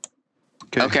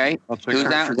 Okay. I'll check Who's it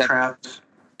out. that? For Is that, traps.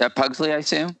 that Pugsley, I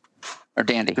assume? Or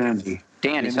Dandy? Dandy.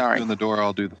 Dandy, sorry. Doing the door,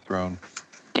 I'll do the throne.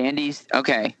 Dandy's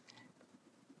okay.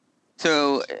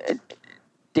 So,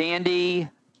 Dandy,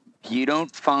 you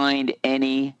don't find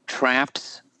any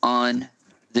traps on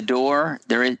the door.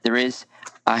 There is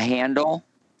a handle.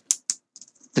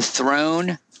 The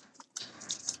throne,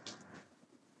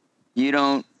 you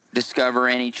don't discover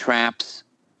any traps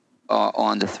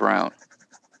on the throne.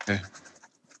 Okay.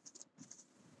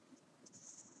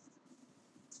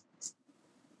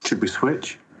 Should we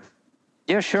switch?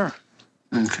 Yeah, sure.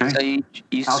 Okay. So you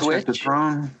I'll switch. check the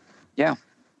throne. Yeah.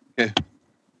 Okay.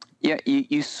 Yeah,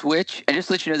 you switch, and just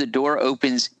to let you know, the door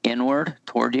opens inward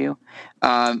toward you.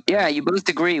 Yeah, you both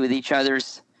agree with each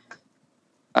other's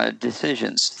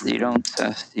decisions. You don't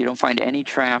find any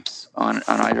traps on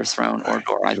either throne or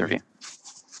door, either of you. Do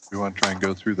we want to try and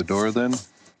go through the door then?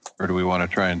 Or do we want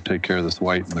to try and take care of this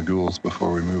white and the ghouls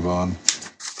before we move on?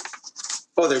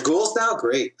 Oh, they're ghouls now?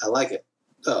 Great. I like it.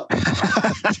 Oh.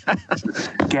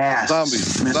 Gas.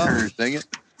 Zombies. Misheard. Dang it.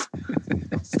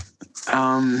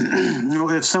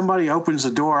 If somebody opens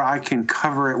the door, I can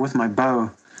cover it with my bow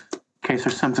in case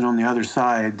there's something on the other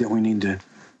side that we need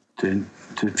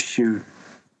to shoot.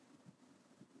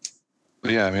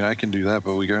 But yeah, I mean, I can do that,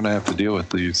 but we're going to have to deal with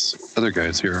these other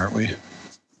guys here, aren't we?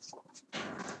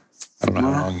 I don't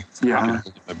know how long. Yeah. I can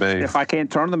hold my bay. If I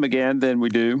can't turn them again, then we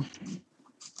do.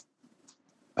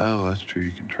 Oh, that's true.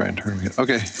 You can try and turn them again.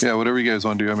 Okay, yeah, whatever you guys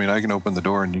want to do. I mean, I can open the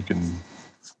door and you can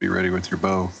be ready with your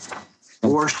bow.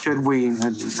 Or should we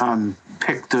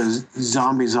pick the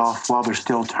zombies off while they're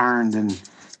still turned, and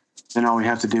then all we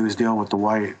have to do is deal with the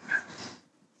white?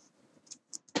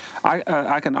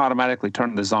 I can automatically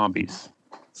turn the zombies,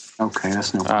 Okay,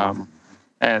 that's no problem.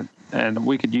 and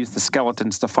we could use the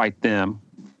skeletons to fight them.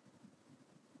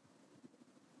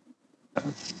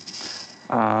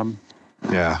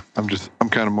 Yeah, I'm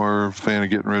kind of more a fan of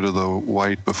getting rid of the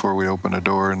white before we open a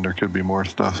door, and there could be more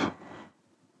stuff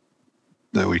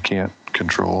that we can't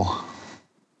control.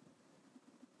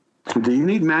 Do you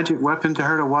need magic weapon to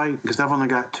hurt a white? Because I've only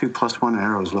got 2+1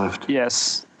 arrows left.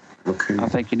 Yes, Okay. I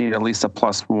think you need at least a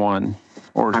 +1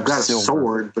 or I've got a silver.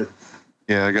 sword, but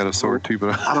Yeah, I got a sword too,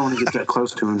 but I don't want to get that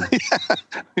close to him.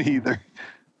 either.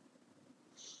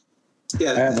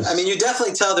 Yeah, I mean, you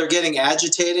definitely tell they're getting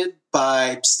agitated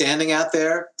by standing out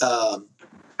there. How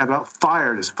about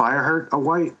fire? Does fire hurt a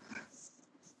white?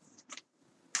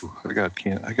 Ooh, I got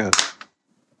 2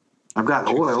 I've got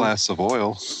oil. flasks of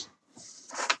oil.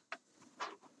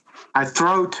 I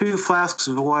throw 2 flasks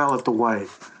of oil at the white.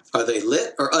 Are they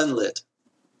lit or unlit?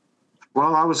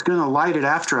 Well, I was going to light it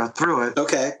after I threw it.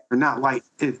 Okay, Or not light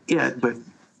it, but,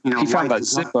 He found light that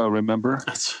is not- Zippo, remember?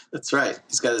 that's right.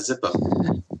 He's got a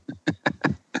Zippo.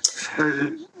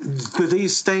 Do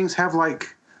these things have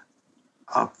like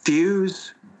a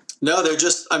fuse? No, they're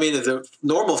just. I mean, the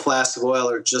normal flasks of oil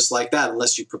are just like that,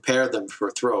 unless you prepare them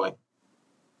for throwing.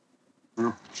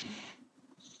 Oh.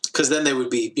 Because then they would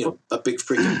be, a big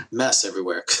freaking mess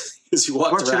everywhere. As you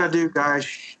walked What should I around. do, guys?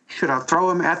 Should I throw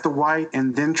them at the white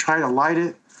and then try to light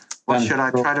it? Or Then should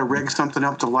I try to rig something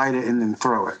up to light it and then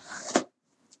throw it?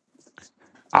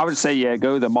 I would say, yeah,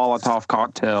 go the Molotov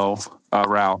cocktail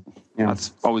route. Yeah.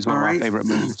 That's always one of All my right. favorite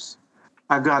moves.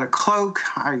 I've got a cloak.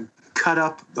 I cut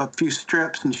up a few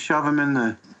strips and shove them in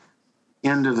the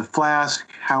end of the flask,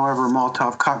 however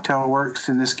Molotov cocktail works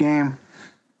in this game,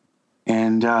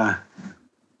 and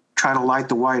try to light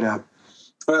the white up.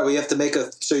 All right, we have to make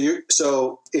a.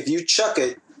 So if you chuck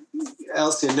it,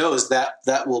 Elsie knows that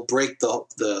will break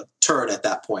the turn at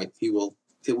that point. It will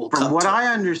From come. what to, I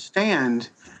understand,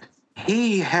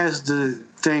 he has the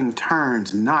thing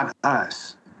turned, not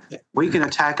us. We can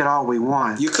attack it all we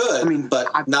want. You could, I mean, but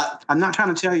not. I'm not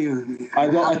trying to tell you. I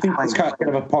think it's kind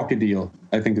of a party deal.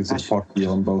 I think it's a party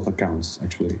deal on both accounts,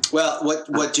 actually. Well,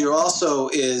 what you're also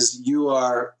is you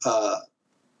are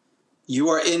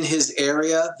in his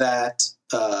area that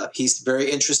he's very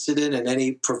interested in, and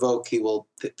any provoke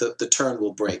the turn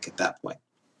will break at that point.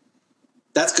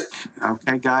 That's good.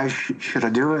 Okay, guys, should I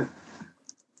do it?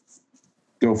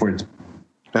 Go for it.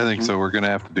 I think so. We're going to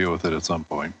have to deal with it at some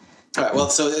point. All right. Well,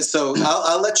 so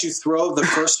I'll let you throw the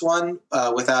first one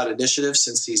without initiative,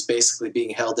 since he's basically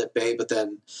being held at bay. But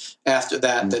then after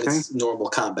that, then it's normal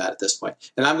combat at this point.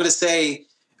 And I'm going to say,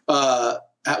 well,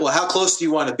 how close do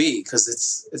you want to be? Because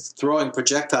it's throwing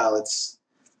projectile.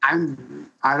 I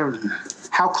don't.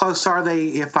 How close are they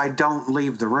if I don't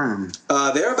leave the room?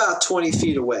 They're about 20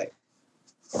 feet away.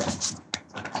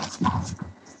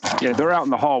 Yeah, they're out in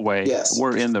the hallway. Yes.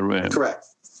 We're in the room. Correct.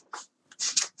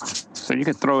 So you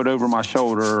could throw it over my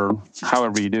shoulder, or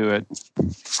however you do it,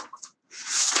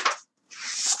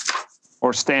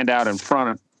 or stand out in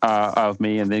front of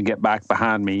me and then get back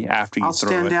behind me after you I'll throw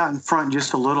it. stand out in front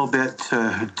just a little bit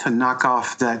to knock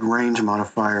off that range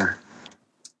modifier.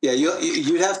 Yeah,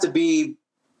 you'd have to be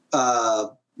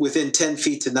within 10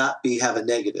 feet to not have a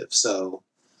negative. So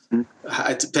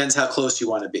it depends how close you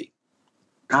want to be.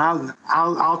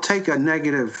 I'll take a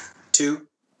negative 2.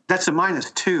 That's a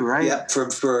 -2, right? Yeah,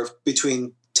 for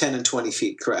between 10 and 20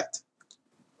 feet, correct.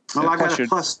 Well, I got a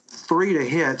 +3 to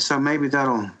hit, so maybe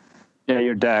that'll. Yeah,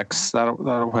 your dex.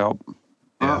 That'll help.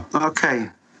 Yeah.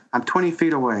 Okay, I'm 20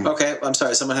 feet away. Okay, I'm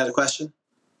sorry. Someone had a question.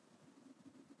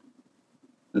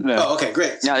 No. Oh, okay,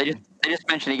 great. No, they just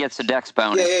mentioned he gets a dex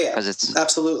bonus. Yeah. Because it's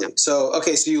absolutely. So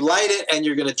you light it and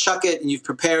you're going to chuck it, and you've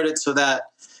prepared it so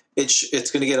that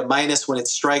it's going to get a minus when it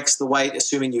strikes the white,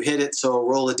 assuming you hit it. So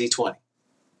roll a d20.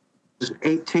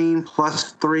 18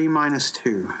 + 3 -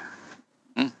 2.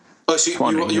 Oh, so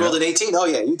you rolled an 18? Oh,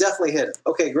 yeah, you definitely hit it.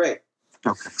 Okay, great.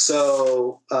 Okay.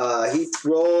 So he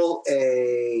roll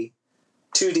a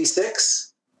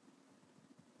 2d6.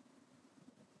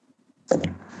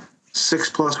 6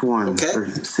 + 1. Okay. Or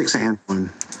 6 and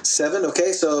 1. 7.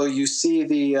 Okay, so you see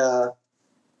the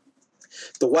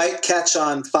white catch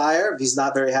on fire. He's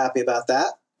not very happy about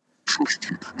that.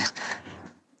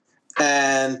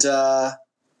 And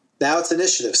now it's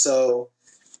initiative. So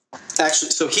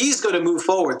he's going to move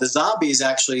forward. The zombies,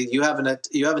 actually, you haven't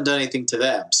done anything to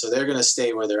them, so they're going to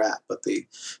stay where they're at. But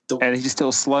and he's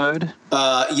still slowed.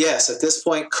 Yes, at this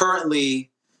point, currently,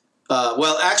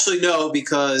 well, actually, no,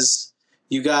 because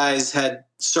you guys had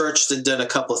searched and done a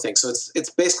couple of things, so it's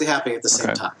basically happening at the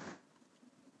same time.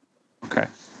 Okay.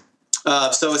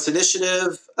 So it's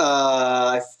initiative.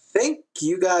 I think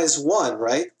you guys won,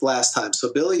 right, last time.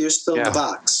 So Billy, you're still in the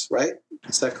box, right?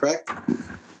 Is that correct?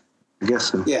 I guess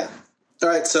so. Yeah. All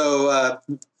right. So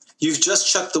you've just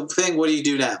chucked the thing. What do you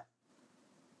do now?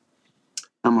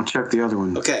 I'm gonna check the other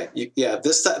one. Okay.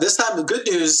 This time, the good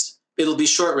news, it'll be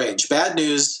short range. Bad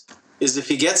news is if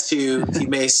he gets to you, he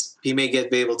may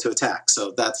be able to attack.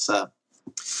 So that's. Let's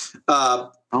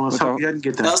hope he doesn't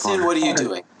get that Nelson, far. what are you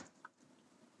doing?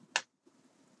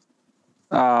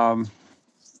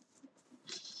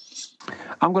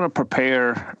 I'm going to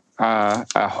prepare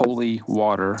a holy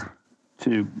water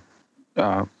to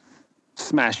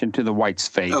smash into the white's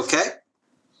face. Okay.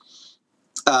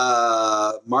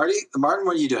 Martin,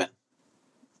 what are you doing?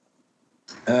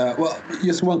 Well,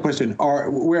 just one question.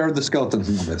 Where are the skeletons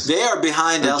in all this? They are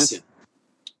behind Elsian.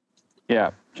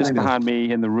 Just behind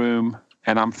me in the room,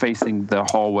 and I'm facing the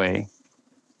hallway.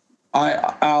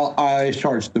 I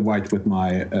charge the white with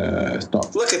my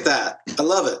staff. Look at that. I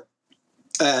love it.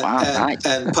 Nice.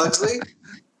 And Pugsley?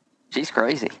 She's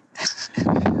crazy.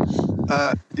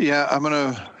 Yeah, I'm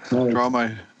gonna draw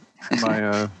my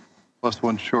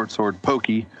 +1 short sword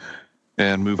pokey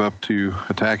and move up to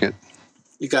attack it.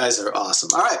 You guys are awesome.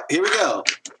 All right, here we go.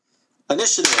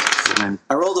 Initiative.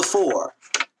 I rolled a 4.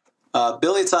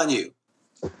 Billy, it's on you.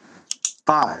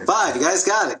 5. 5. You guys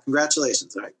got it.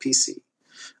 Congratulations. All right, PC.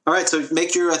 All right, so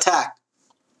make your attack.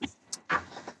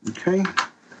 Okay.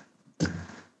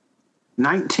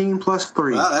 19 +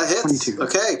 3. Wow, that hits. 22.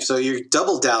 Okay, so you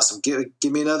double douse him.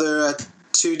 Give me another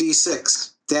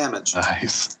 2d6 damage.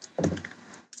 Nice.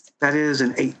 That is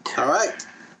an 8. All right.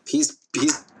 He's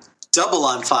double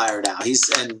on fire now.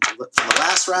 From the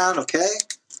last round, okay?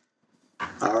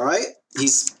 All right.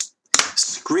 He's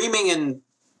screaming and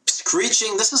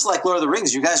screeching. This is like Lord of the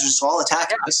Rings. You guys are just all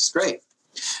attacking. This is great.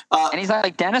 And he's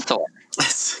like Denethor.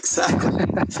 That's exactly.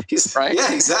 Right?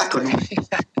 Yeah, exactly.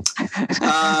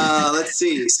 Let's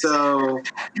see. So,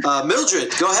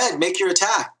 Mildred, go ahead. Make your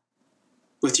attack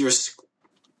with your...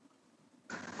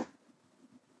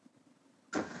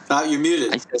 You're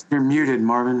muted. You're muted,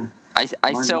 Marvin. I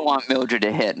still want Mildred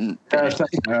to hit. And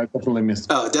Definitely missed.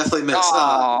 Oh, definitely missed.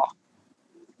 oh,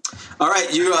 All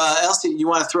right, you, Elsie, you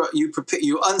want to throw? You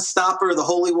unstopper the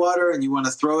holy water, and you want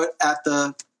to throw it at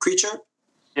the creature.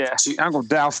 Yeah, So I'm gonna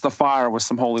douse the fire with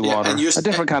some holy water. and you're a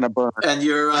different kind of burn. And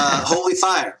you're holy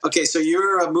fire. Okay, so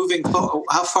you're moving.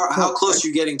 How close are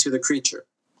you getting to the creature?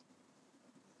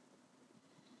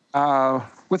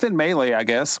 Within melee, I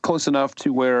guess, close enough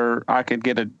to where I could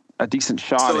get a decent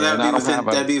shot. So in.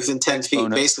 that'd be within 10 feet.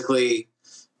 bonus. Basically,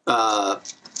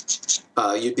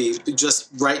 you'd be just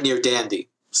right near Dandy.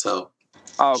 So.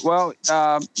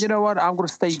 You know what? I'm going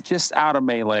to stay just out of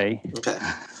melee. Okay.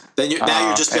 Then you're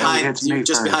just behind. You're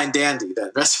just behind Dandy.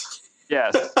 Then.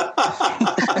 Yes.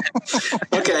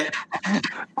 Okay.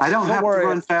 I don't have to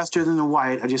run faster than the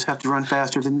white. I just have to run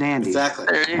faster than Dandy. Exactly.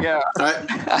 there you go. All right.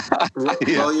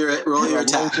 Roll your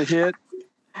attack. Roll to hit.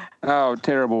 Oh,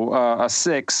 terrible. A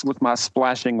 6 with my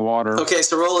splashing water. Okay,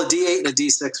 so roll a D8 and a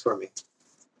D6 for me.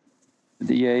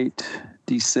 D8,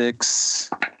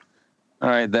 D6. All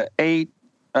right, the 8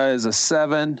 is a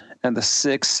 7, and the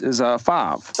 6 is a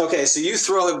 5. Okay, so you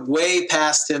throw it way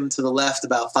past him to the left,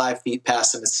 about 5 feet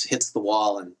past him. It hits the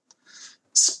wall and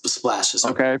splashes.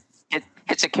 Okay.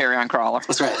 It's a carry-on crawler.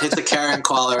 That's right. Hits the carrion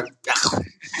crawler.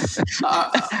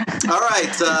 All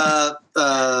right,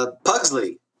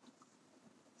 Pugsley,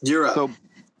 you're up. So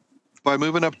by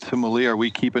moving up to Malie, are we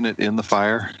keeping it in the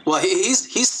fire? Well,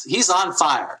 he's on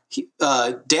fire.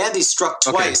 Dandy struck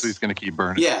twice. Okay, so he's going to keep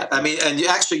burning. Yeah, I mean, and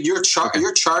you're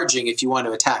charging if you want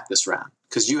to attack this round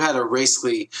because you had to race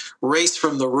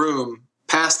from the room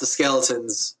past the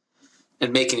skeletons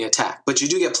and make an attack. But you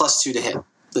do get +2 to hit.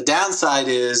 The downside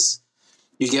is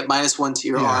you get -1 to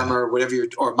your armor,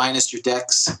 or minus your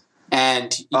dex,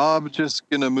 and I'm just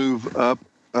going to move up.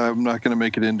 I'm not going to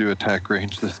make it into attack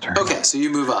range this turn. Okay, so you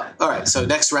move up. All right, so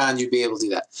next round you'd be able to do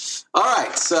that. All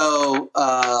right, so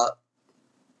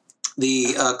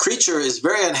the creature is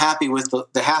very unhappy with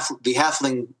the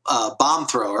halfling bomb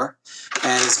thrower,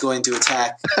 and is going to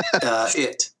attack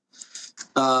it.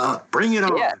 Bring it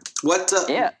on. Yeah. What?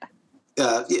 Yeah.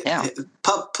 Well,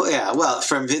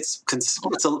 from it's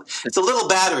a little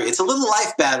battery. It's a little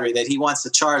life battery that he wants to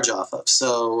charge off of.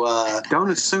 So Don't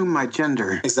assume my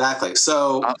gender. exactly.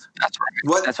 So That's right.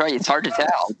 what? That's right. It's hard to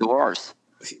tell. Dwarves.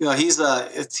 He's the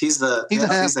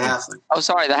halfling. Oh,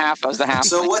 sorry. I was the half.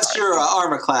 So what's your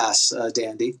armor class,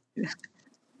 Dandy?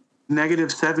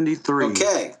 -73.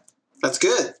 Okay, that's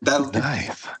good. That'll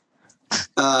Nice.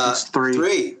 It's 3.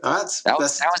 3. Oh, that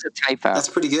was a typo. that's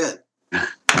pretty good.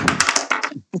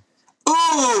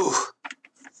 Ooh,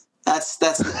 that's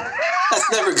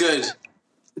never good.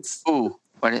 Ooh,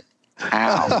 what?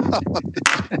 Ow.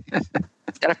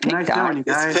 Got a pink Nice dot. knowing you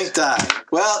guys. It's pink die.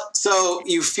 Well, so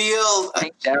you feel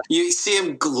Pink dot. you see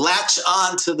him latch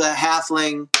onto the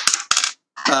halfling.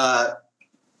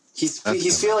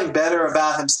 He's feeling better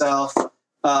about himself.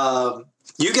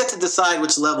 You get to decide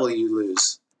which level you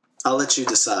lose. I'll let you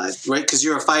decide, right? Because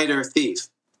you're a fighter thief.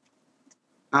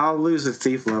 I'll lose a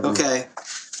thief level. Okay.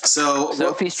 So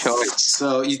Sophie's choice.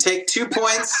 So you take 2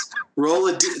 points. Roll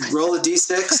a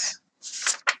d6.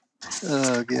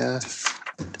 Oh, yeah.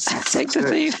 Take the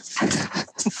thief.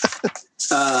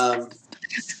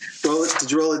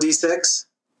 Did you roll a d6?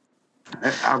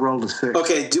 I rolled a 6.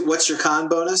 Okay. What's your con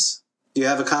bonus? Do you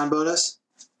have a con bonus?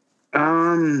 Do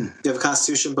you have a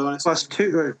Constitution bonus?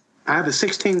 +2. I have a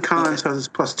 16 con, so it's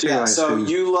 +2. Yeah. I So assume.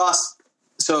 you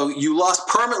lost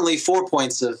permanently 4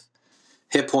 points of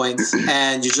hit points,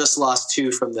 and you just lost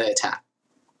 2 from the attack.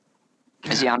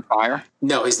 Is he on fire?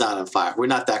 No, he's not on fire. We're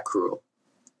not that cruel.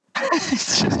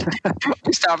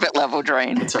 Stop at level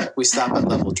drain. That's right. We stop at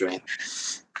level drain.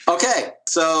 Okay,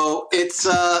 so it's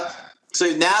so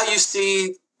now you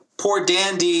see poor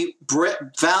Dandy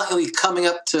valiantly coming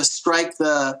up to strike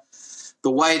the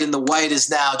white, and the white is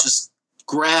now just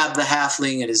grabbed the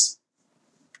halfling and is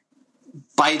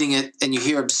biting it, and you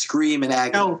hear him scream in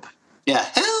agony. Help. Yeah,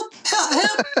 help!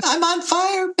 I'm on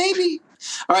fire, baby.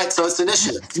 All right, so it's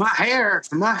initiative. My hair.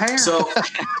 So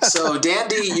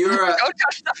Dandy, you're Don't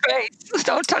touch the face.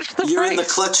 Don't touch the you're face. in the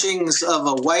clutchings of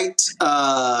a white.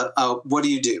 What do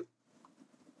you do?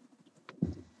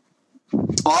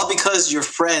 All because your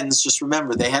friends, just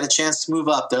remember, they had a chance to move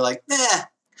up. They're like, nah,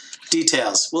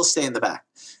 details. We'll stay in the back.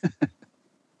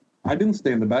 I didn't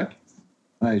stay in the back.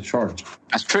 I charged.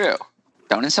 That's true.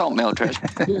 Don't insult Mildred.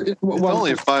 It's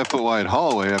only a 5-foot wide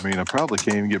hallway. I mean, I probably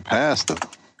can't even get past them.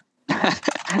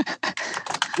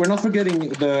 We're not forgetting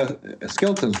the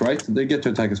skeletons, right? They get to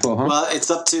attack as well, huh? Well, it's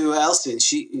up to Elsie.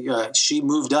 She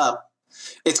moved up.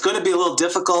 It's going to be a little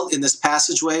difficult in this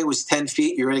passageway. It was 10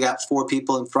 feet. You already got 4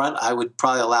 people in front. I would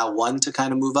probably allow 1 to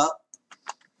kind of move up.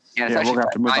 Yeah, we're going to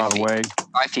have to move out of the way.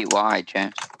 5 feet wide,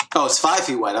 James. Oh, it's 5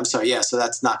 feet wide. I'm sorry. Yeah, so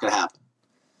that's not going to happen.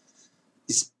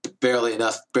 It's barely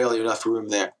enough room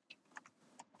there.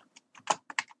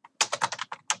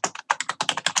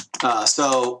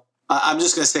 So I'm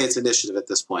just going to say it's initiative at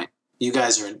this point. You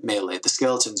guys are in melee. The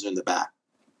skeletons are in the back.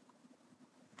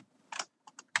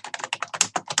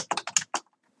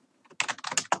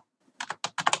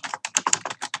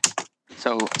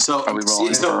 So are we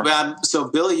rolling? So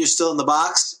Billy, you're still in the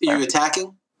box. Are you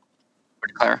attacking?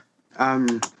 Claire.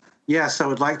 Yes, I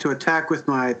would like to attack with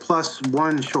my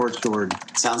 +1 short sword.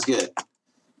 Sounds good.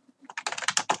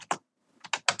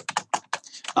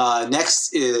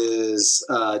 Next is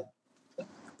I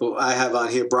have on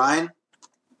here Brian.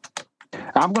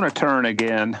 I'm going to turn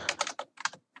again.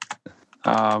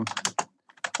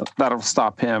 That'll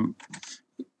stop him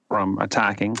from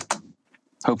attacking,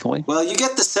 hopefully. Well, you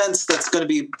get the sense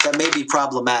that may be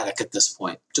problematic at this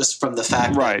point, just from the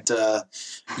fact that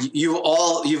you've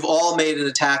all made an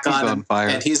attack on him,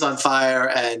 and he's on fire,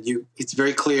 and it's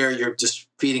very clear you're just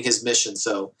feeding his mission.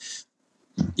 So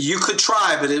you could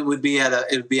try, but it would be at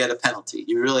a penalty.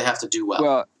 You really have to do well.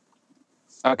 Well,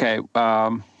 okay.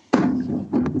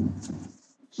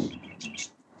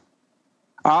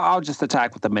 I'll just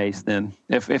attack with the mace then,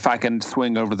 if I can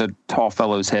swing over the tall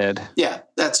fellow's head. Yeah,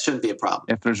 that shouldn't be a problem.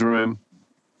 If there's room.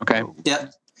 Okay. Yeah.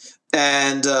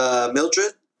 And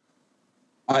Mildred?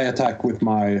 I attack with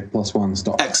my +1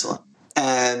 staff. Excellent.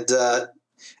 And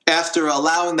after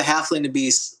allowing the halfling to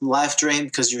be life drained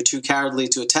because you're too cowardly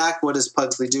to attack, what does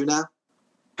Pugsley do now?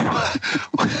 Wow.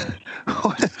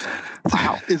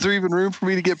 Is there even room for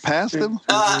me to get past him?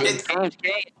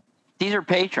 These are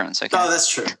patrons. Okay? Oh, that's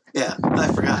true. Yeah,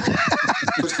 I forgot.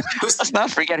 Let's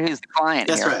not forget who's the client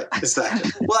That's here. right.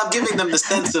 Exactly. Well, I'm giving them the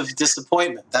sense of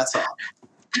disappointment. That's all.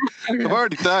 I've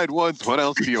already died once. What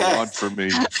else do you want from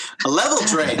me? A level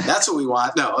drain. That's what we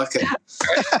want. No, okay.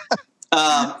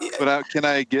 But can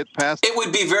I get past? It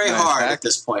would be very hard at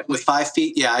this point. With 5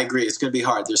 feet, yeah, I agree. It's going to be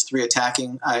hard. There's 3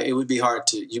 attacking. It would be hard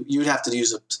to. You'd have to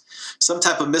use some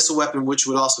type of missile weapon, which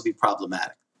would also be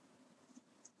problematic.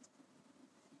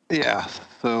 Yeah,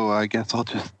 so I guess I'll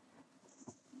just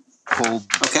hold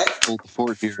the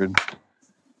fort here and.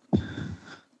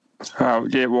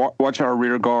 Watch our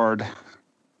rear guard.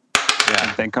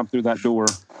 Yeah, then come through that door.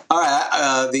 All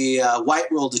right, the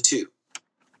white rolled a 2.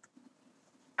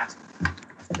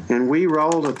 And we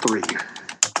rolled a 3.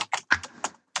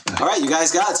 All right, you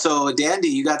guys got it. So, Dandy,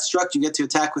 you got struck. You get to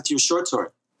attack with your short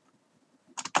sword.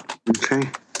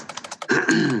 Okay.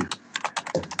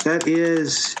 That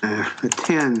is a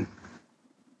 10.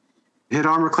 Hit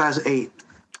armor class 8.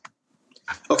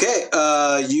 Okay,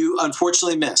 you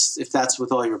unfortunately missed, if that's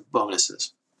with all your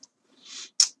bonuses.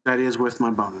 That is with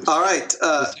my bonus. All right.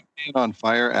 Does being on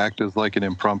fire act as like an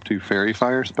impromptu fairy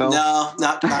fire spell? No,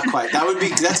 not quite.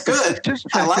 That's good.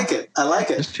 I like it.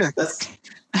 Just check.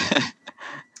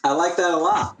 I like that a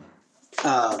lot.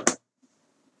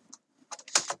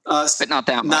 But not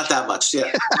that much. Not that much,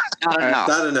 yeah. Not enough.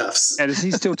 Not enough. And is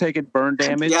he still taking burn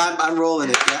damage? Yeah, I'm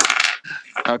rolling it, yeah.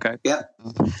 Okay. Yeah.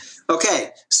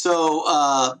 Okay,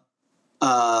 so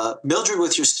Mildred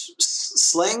with your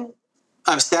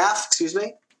staff, excuse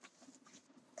me.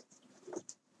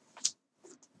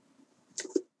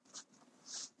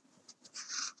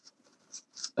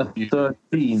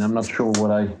 13. I'm not sure what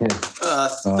I hit.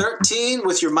 13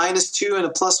 with your -2 and a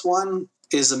 +1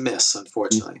 is a miss,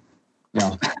 unfortunately.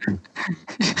 Yeah.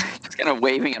 Just kind of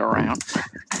waving it around.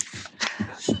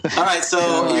 All right,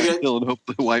 so you're still and hope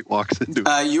the white walks into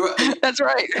it. That's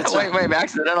right. Wave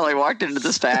accidentally walked into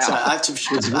the staff. I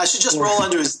should just roll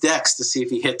under his dex to see if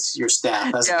he hits your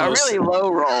staff. Yeah, a really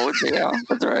low roll. Yeah,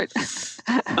 that's right.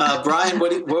 Brian,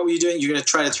 what were you doing? You're going to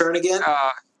try to turn again?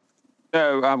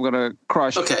 No, I'm going to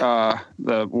crush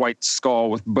the white skull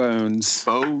with bones.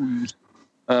 Bones.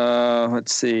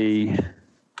 Let's see.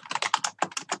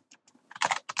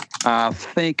 I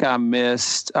think I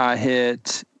missed. I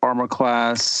hit armor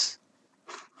class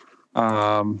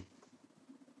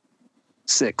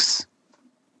 6.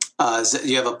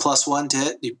 You have a +1 to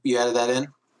hit? You added that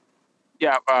in?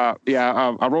 Yeah. I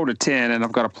rolled a 10, and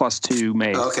I've got a +2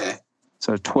 mace. Okay.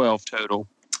 So 12 total.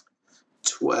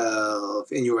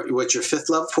 12. And what's your 5th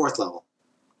level? 4th level?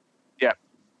 Yeah.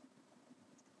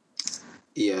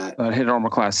 Yeah. I hit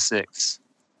armor class 6.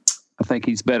 I think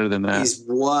he's better than that. He's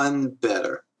 1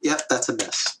 better. Yep, that's a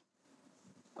miss.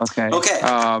 Okay. Okay.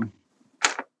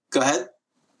 Go ahead.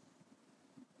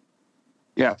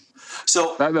 Yeah.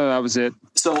 So that was it.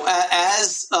 So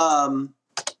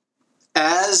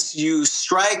as you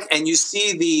strike and you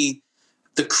see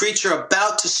the creature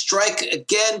about to strike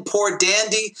again, poor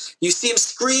Dandy, you see him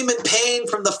scream in pain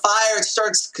from the fire. It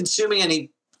starts consuming and he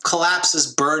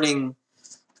collapses, burning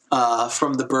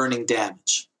from the burning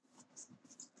damage.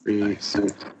 Nice.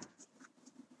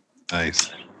 Nice.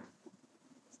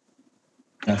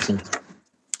 That's it.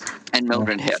 And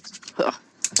Mildred hits. Ugh.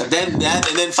 And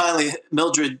then finally,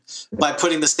 Mildred, by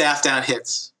putting the staff down,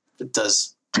 hits. It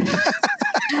does. the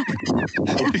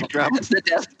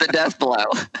death blow.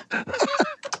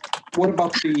 What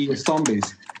about the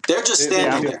zombies? They're just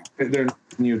standing there. They're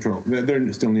neutral.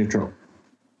 They're still neutral.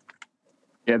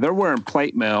 Yeah, they're wearing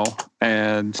plate mail,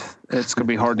 and it's going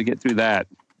to be hard to get through that.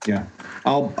 Yeah,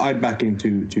 I'd back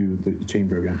into the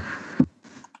chamber again.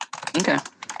 Okay.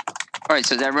 All right,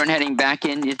 so is everyone heading back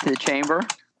into the chamber?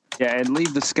 Yeah, and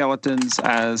leave the skeletons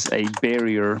as a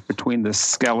barrier between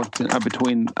the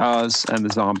between us and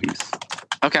the zombies.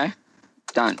 Okay,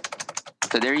 done.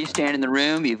 So there you stand in the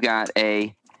room. You've got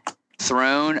a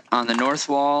throne on the north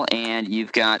wall, and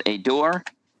you've got a door.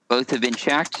 Both have been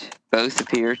checked. Both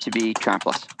appear to be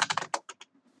trapless.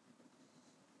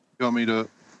 You want me to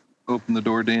open the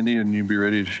door, Dandy, and you be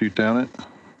ready to shoot down it?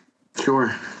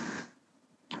 Sure.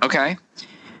 Okay.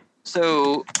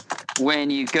 So when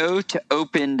you go to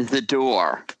open the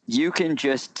door, you can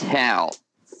just tell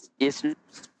it's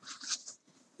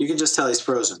You can just tell he's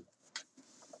frozen.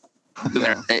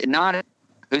 not.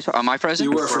 Am I frozen?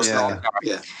 You were frozen.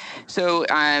 Yeah. So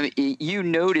you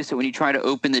notice that when you try to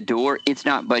open the door, it's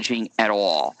not budging at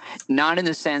all. Not in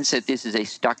the sense that this is a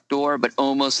stuck door, but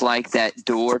almost like that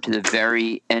door to the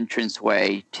very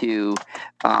entranceway to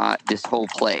this whole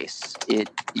place.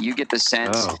 You get the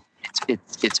sense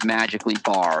it's magically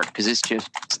barred because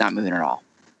it's not moving at all.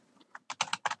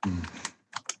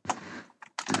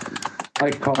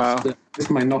 I cast this is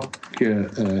my knock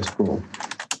scroll.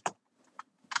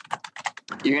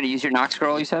 You're going to use your knock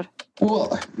scroll, you said?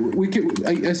 Well, we could.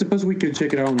 I suppose we could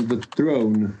check it out on the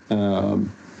throne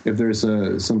if there's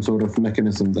some sort of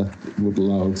mechanism that would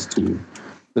allow us to.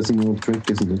 That's an old trick,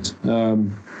 isn't it?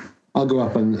 I'll go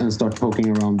up and start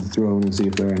poking around the throne and see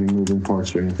if there are any moving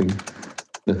parts or anything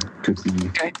that could be.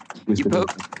 Okay.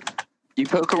 You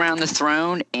poke around the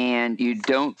throne and you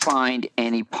don't find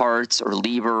any parts or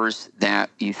levers that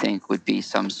you think would be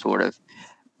some sort of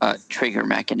trigger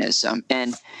mechanism.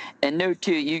 And note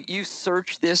too, you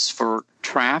search this for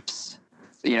traps,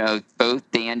 both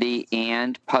Dandy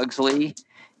and Pugsley,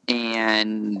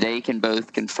 and they can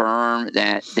both confirm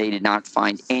that they did not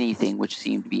find anything which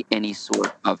seemed to be any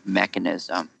sort of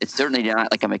mechanism. It's certainly not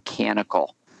like a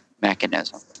mechanical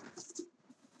mechanism.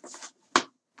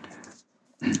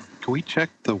 Can we check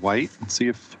the white and see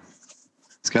if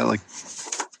it's got like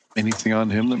anything on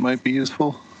him that might be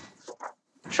useful?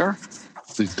 Sure.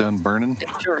 He's done burning.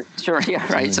 Sure. Yeah,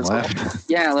 right. So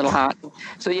a little hot.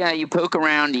 So yeah, you poke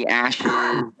around the ashes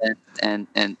and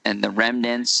the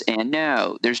remnants, and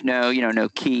no, there's no no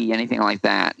key, anything like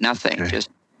that. Nothing. Okay.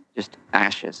 Just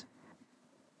ashes.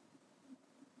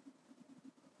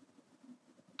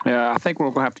 Yeah, I think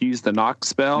we're gonna have to use the knock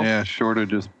spell. Yeah, short of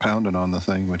just pounding on the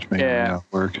thing, which may not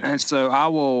work. And so I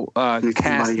will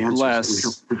cast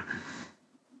bless.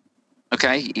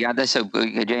 Okay, you got this. So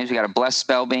James, we got a bless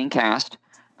spell being cast.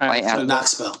 A knock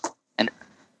spell. And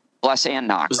bless and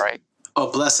knock, right?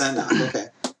 Oh, bless and knock. Okay.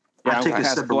 Yeah, I'll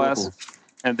cast bless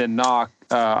and then knock.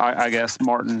 I guess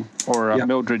Martin or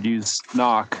Mildred use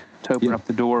knock to open up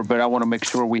the door, but I want to make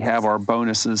sure we have our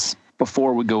bonuses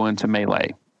before we go into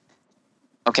melee.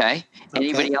 Okay.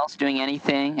 Anybody else doing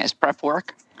anything as prep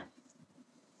work?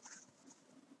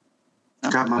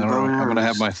 No? Got my bow and I'm going to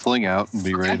arrows. have my sling out and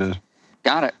be ready to.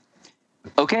 Got it.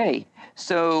 Okay.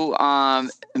 So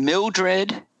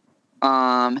Mildred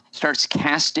starts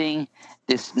casting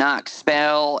this knock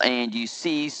spell, and you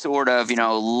see sort of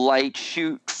light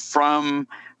shoot from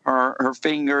her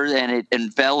fingers, and it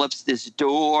envelops this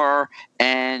door,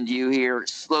 and you hear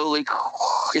slowly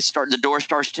the door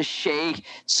starts to shake,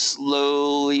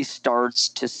 slowly starts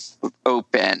to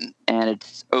open, and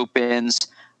it opens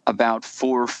about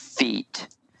 4 feet.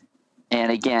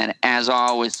 And again, as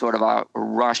always, sort of a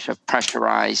rush of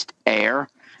pressurized air.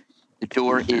 The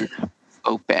door is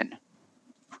open.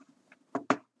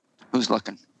 Who's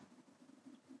looking?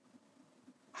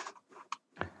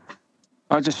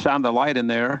 I'll just shine the light in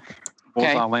there.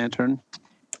 Hold my lantern.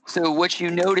 So what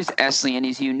you notice, Eslian,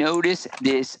 is you notice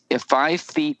this 5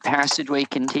 feet passageway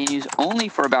continues only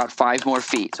for about 5 more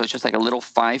feet. So it's just like a little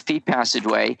 5 feet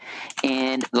passageway.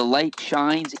 And the light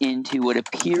shines into what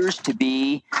appears to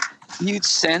be, you'd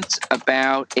sense,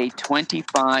 about a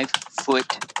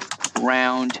 25-foot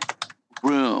round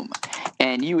room.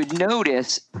 And you would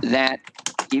notice that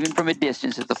even from a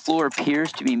distance that the floor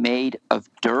appears to be made of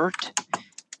dirt.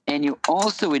 And you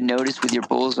also would notice with your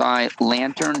bullseye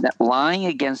lantern that lying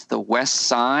against the west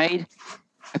side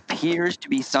appears to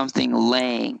be something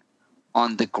laying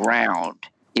on the ground.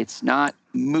 It's not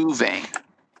moving,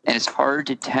 and it's hard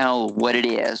to tell what it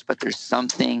is, but there's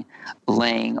something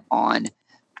laying on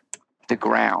the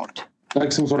ground.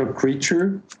 Like some sort of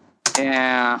creature?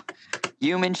 Yeah,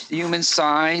 human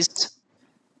sized.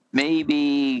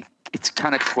 Maybe it's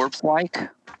kind of corpse-like,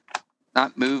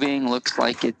 not moving. Looks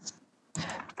like it's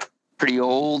pretty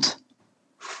old.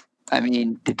 I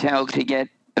mean, to get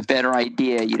a better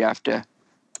idea, you'd have to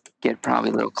get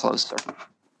probably a little closer.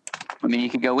 I mean, you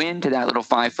could go into that little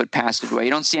 5-foot passageway.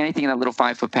 You don't see anything in that little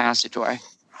 5-foot passageway.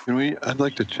 I'd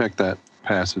like to check that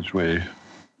passageway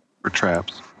for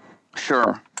traps.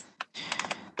 Sure.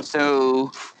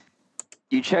 So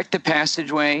you check the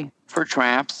passageway for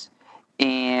traps,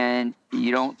 and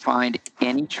you don't find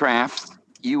any traps.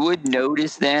 You would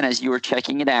notice then, as you were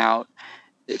checking it out,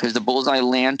 because the bullseye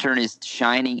lantern is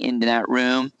shining into that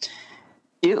room,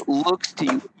 it looks to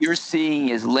you, what you're seeing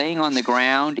is laying on the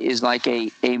ground is like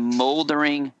a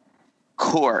moldering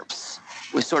corpse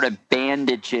with sort of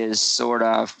bandages sort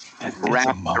of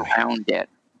wrapped around it.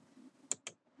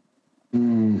 Oh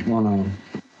no.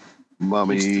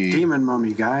 Mummy. It's the demon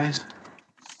mummy, guys.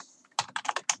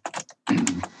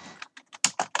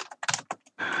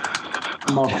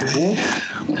 Marco,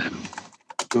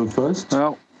 go first.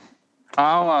 Well,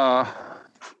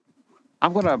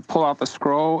 I'm gonna pull out the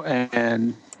scroll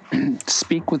and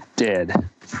speak with dead.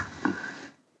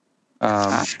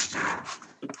 Let's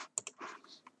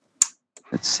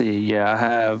see. Yeah, I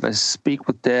have a speak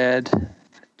with dead.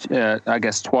 I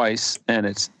guess twice, and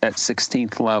it's at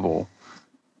 16th level.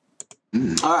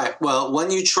 All right. Well,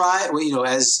 when you try,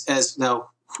 as now,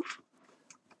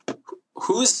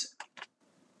 who's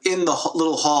in the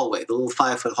little hallway, the little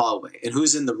 5-foot hallway, and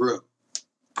who's in the room?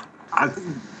 I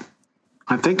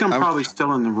think I'm probably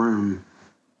still in the room.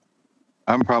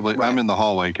 I'm in the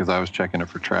hallway because I was checking it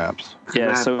for traps.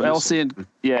 Yeah. So Elsie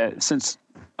since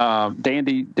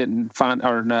Dandy didn't find,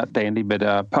 or not Dandy,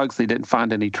 but Pugsley didn't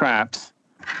find any traps,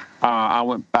 I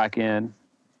went back in,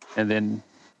 and then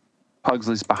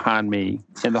Pugsley's behind me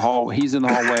in the hall. He's in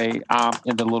the hallway. I'm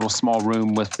in the little small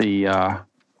room with the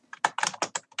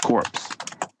corpse.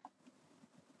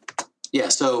 Yeah.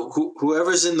 So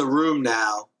whoever's in the room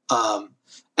now,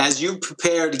 as you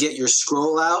prepare to get your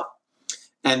scroll out,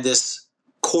 and this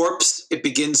corpse, it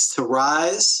begins to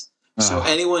rise. So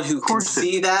anyone who can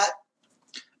see that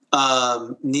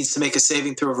needs to make a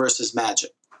saving throw versus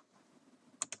magic.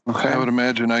 Okay. I would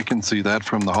imagine I can see that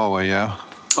from the hallway, yeah?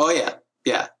 Oh, yeah.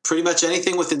 Yeah. Pretty much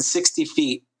anything within 60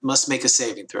 feet must make a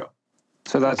saving throw.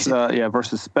 So that's,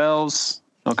 versus spells.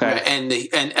 Okay. Right.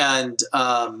 And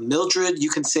Mildred,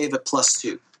 you can save at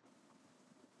 +2.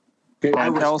 Okay, I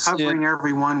was covering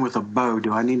everyone with a bow.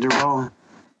 Do I need to roll?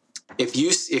 If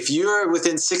you're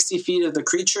within 60 feet of the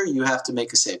creature, you have to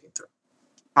make a saving throw.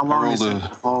 How long is the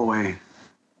hallway?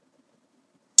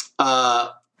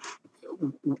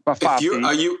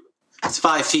 It's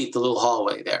 5 feet, the little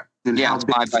hallway there. And yeah, how it's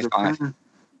big 5 is by the 5. room?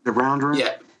 The round room?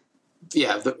 Yeah.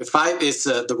 It's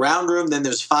the round room, then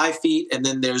there's 5 feet, and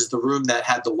then there's the room that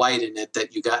had the white in it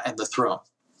that you got, and the throne.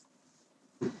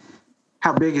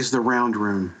 How big is the round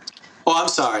room? Oh, I'm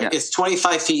sorry. Yeah. It's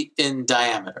 25 feet in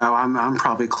diameter. Oh, I'm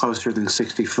probably closer than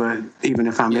 60 foot, even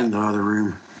if I'm in the other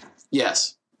room.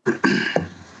 Yes.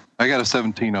 I got a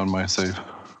 17 on my save.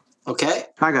 Okay.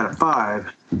 I got a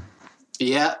 5.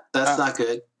 Yeah, that's not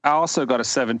good. I also got a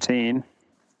 17.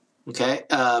 Okay.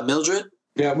 Mildred?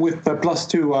 Yeah, with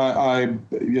 +2, I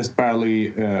just barely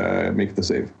make the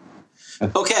save.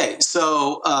 Okay,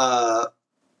 so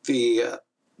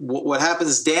what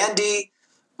happens, Dandy?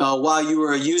 While you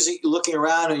were looking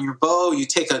around on your bow, you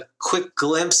take a quick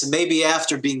glimpse, and maybe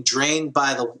after being drained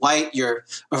by the white, your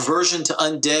aversion to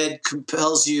undead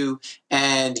compels you,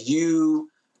 and you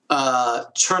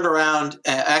turn around.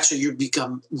 Actually, you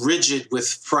become rigid with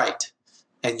fright,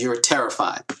 and you're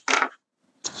terrified.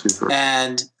 Super.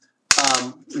 And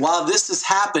while this is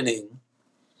happening,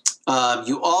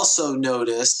 you also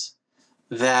notice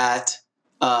that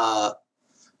to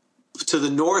the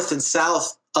north and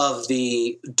south of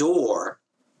the door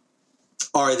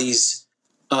are these,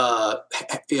 lying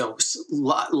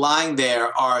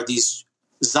there are these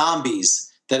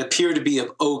zombies that appear to be of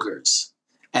ogres,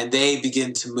 and they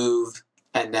begin to move,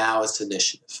 and now it's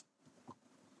initiative.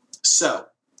 So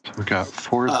we got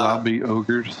 4 zombie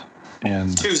ogres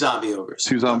and 2 zombie ogres.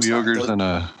 2 zombie ogres and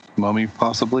a mummy,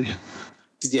 possibly.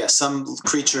 some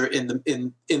creature in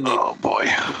the Oh boy.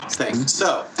 thing.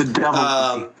 So The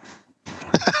devil.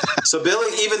 so Billy,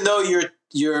 even though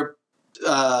your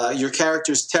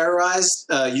character's terrorized,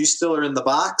 you still are in the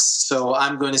box. So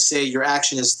I'm going to say your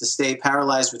action is to stay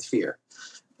paralyzed with fear.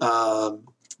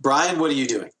 Brian, what are you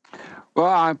doing? Well,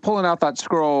 I'm pulling out that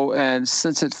scroll, and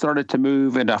since it started to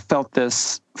move and I felt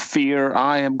this fear,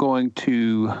 I am going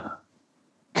to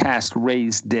cast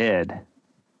Raise Dead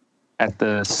at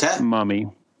this mummy,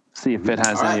 see if it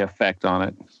has any effect on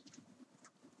it.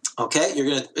 Okay, you're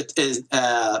going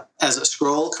to, as a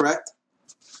scroll, correct?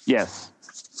 Yes.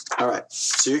 All right,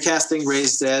 so you're casting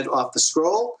Raise Dead off the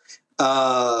scroll.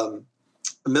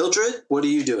 Mildred, what are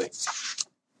you doing?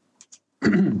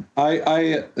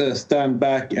 I stand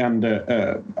back and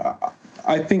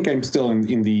I think I'm still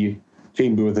in the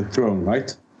chamber with the throne,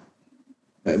 right?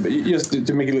 But just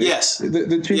to make it yes,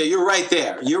 yeah, you're right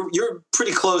there. You're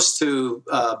pretty close to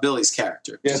Billy's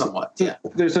character, somewhat. Yeah,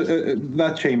 there's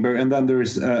that chamber, and then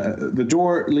there's the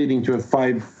door leading to a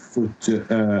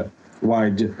 5-foot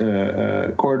wide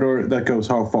corridor that goes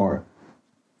how far?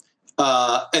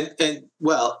 And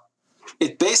well,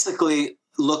 it basically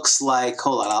looks like.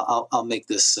 Hold on, I'll make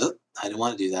this. I didn't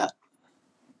want to do that.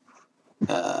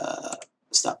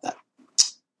 Stop that.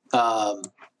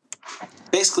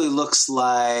 Basically looks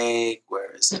like.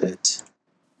 Where is it?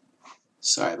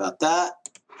 Sorry about that.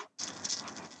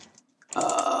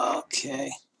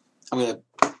 Okay, I'm gonna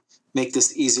make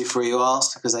this easy for you all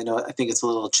because I think it's a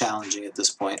little challenging at this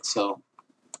point. So.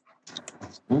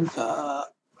 All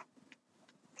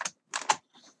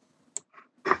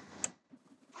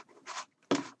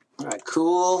right,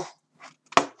 cool.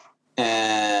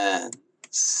 And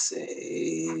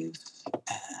save.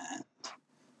 And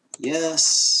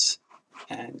yes.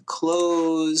 And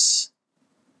close.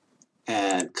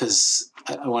 And because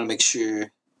I want to make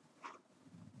sure.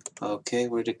 Okay,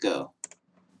 where'd it go?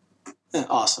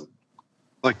 Awesome.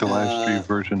 Like the live stream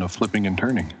version of flipping and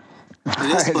turning.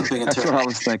 It is flipping and That's turning. what I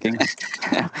was thinking.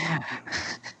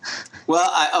 Well,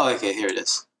 okay, here it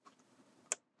is.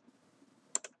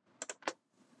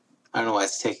 I don't know why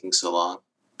it's taking so long.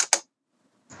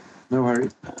 No hurry.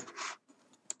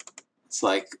 It's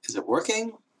like, is it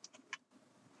working?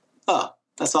 Oh,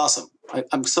 that's awesome.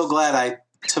 I'm so glad I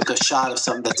took a shot of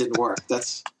something that didn't work.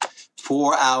 That's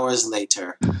 4 hours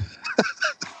later.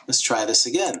 Let's try this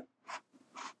again.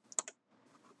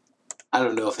 I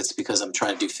don't know if it's because I'm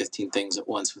trying to do 15 things at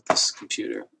once with this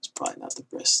computer. It's probably not the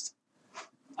best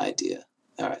idea.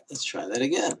 All right, let's try that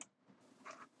again.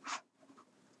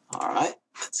 All right,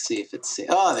 let's see if it's...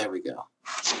 Oh, there we go.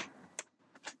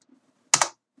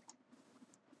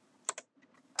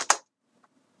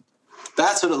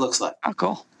 That's what it looks like. Oh,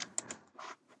 cool.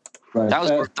 Right. That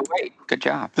was worth the wait. Good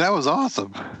job. That was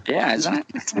awesome. Yeah, isn't it?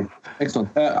 Excellent.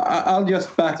 I'll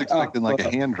just back I was expecting like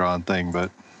a hand-drawn thing, but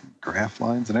graph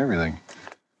lines and everything.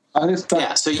 I'll just back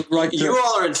Yeah, so you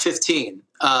all are in 15.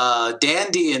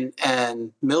 Dandy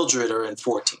and Mildred are in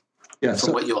 14,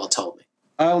 from what you all told me.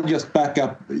 I'll just back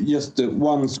up just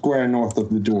 1 square north of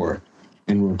the door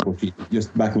in room 14,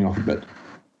 just backing off a bit.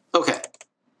 Okay.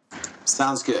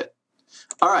 Sounds good.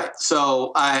 All right,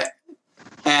 so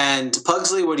and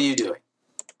Pugsley, what are you doing?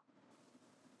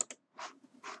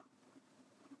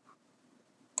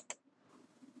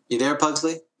 You there,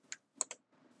 Pugsley?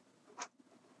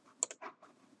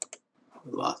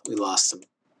 We lost him.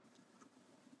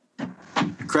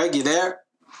 Craig, you there?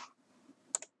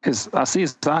 I see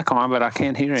his icon, but I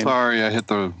can't hear him. Sorry, I hit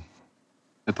the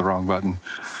wrong button.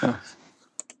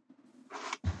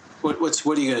 What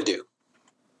are you going to do?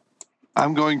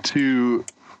 I'm going to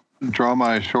draw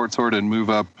my short sword and move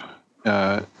up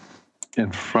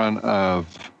in front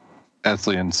of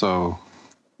Eslian so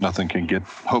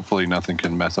hopefully nothing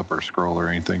can mess up our scroll or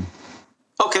anything.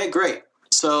 Okay, great.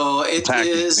 So it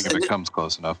is... if it comes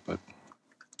close enough, but...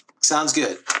 Sounds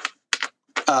good.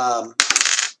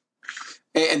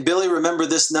 And Billy, remember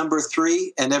this number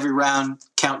 3, and every round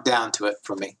count down to it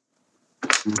for me.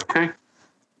 Okay.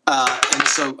 And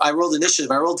so I rolled initiative.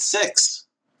 I rolled 6.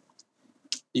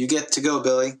 You get to go,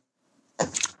 Billy.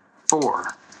 4.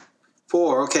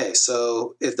 4. Okay,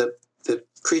 so if the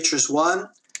creature's 1.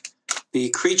 The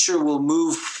creature will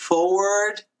move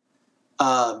forward.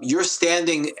 You're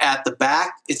standing at the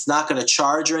back. It's not going to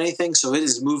charge or anything, so it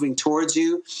is moving towards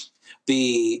you.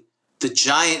 The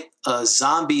giant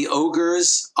zombie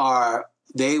ogres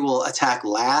they will attack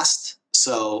last.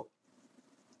 So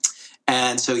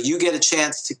you get a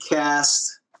chance to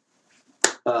cast.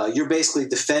 You're basically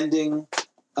defending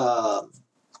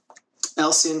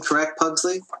Elsian, correct,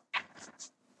 Pugsley?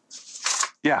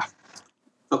 Yeah.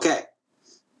 Okay.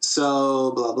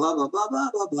 So blah blah blah blah blah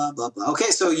blah blah blah blah.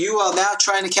 Okay, so you are now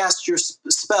trying to cast your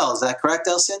spell. Is that correct,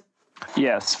 Elsin?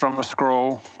 Yes, from a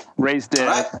scroll, raise dead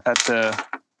at the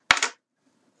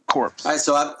corpse. All right.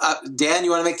 So Dan,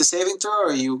 you want to make the saving throw,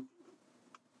 or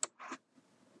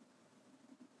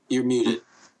you're muted?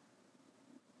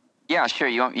 Yeah, sure.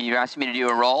 You asked me to do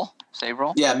a roll, save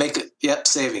roll. Yeah, make it. Yep,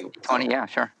 saving. 20. Yeah,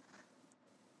 sure.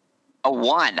 A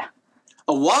 1.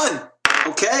 A 1.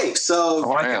 Okay,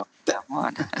 so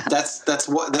that's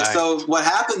what. So what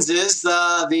happens is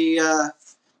the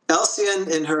Elsian,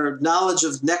 in her knowledge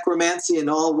of necromancy and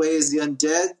all ways the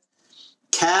undead,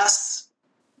 casts,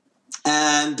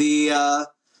 and the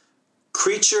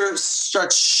creature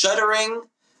starts shuddering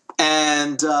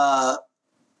and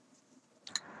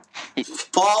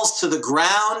falls to the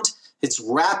ground. Its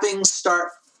wrappings start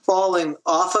falling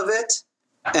off of it,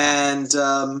 and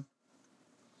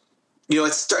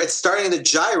it's starting to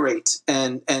gyrate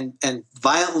and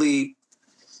violently,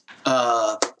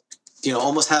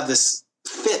 almost have this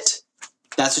fit.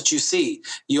 That's what you see.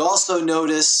 You also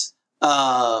notice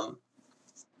at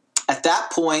that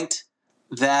point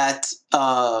that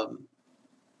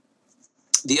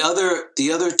the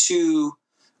other two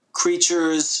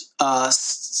creatures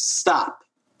stop.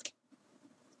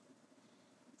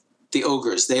 The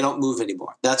ogres, they don't move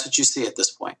anymore. That's what you see at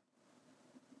this point.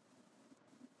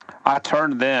 I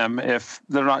turn to them if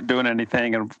they're not doing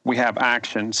anything and we have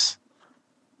actions.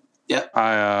 Yep.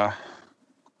 I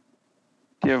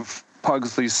give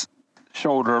Pugsley's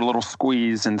shoulder a little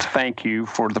squeeze and thank you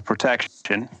for the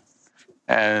protection,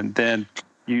 and then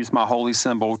use my holy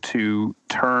symbol to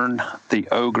turn the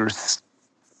ogres,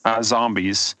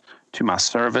 zombies, to my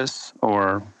service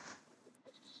or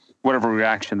whatever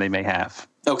reaction they may have.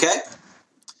 Okay.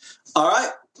 All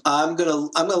right. I'm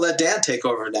gonna let Dan take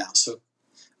over now. So,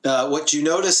 what you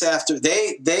notice after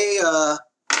they are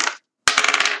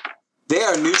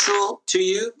neutral to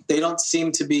you. They don't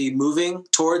seem to be moving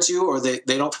towards you, or they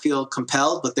don't feel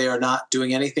compelled, but they are not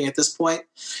doing anything at this point.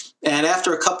 And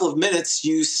after a couple of minutes,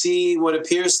 you see what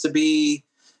appears to be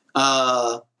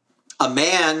a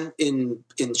man in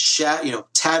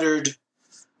tattered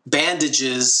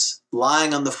bandages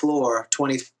lying on the floor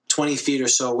 20 feet or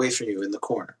so away from you in the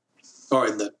corner or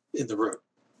in the room.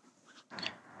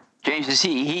 James, is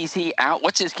he out?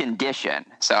 What's his condition?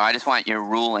 So I just want your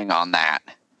ruling on that.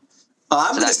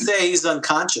 I'm going to say he's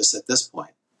unconscious at this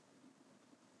point.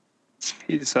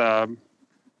 He's would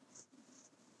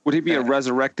he be a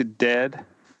resurrected dead?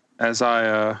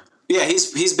 Yeah,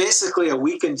 he's basically a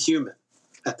weakened human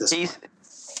at this point.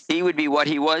 He would be what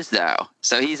he was though.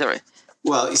 So he's up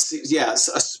to.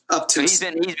 So he's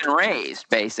been raised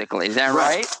basically. Is that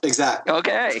right? Exactly.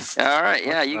 Okay. All right.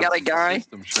 Yeah, you got a guy.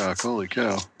 System shock. Holy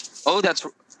cow.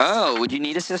 Would you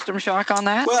need a system shock on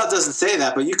that? Well, it doesn't say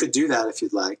that, but you could do that if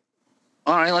you'd like.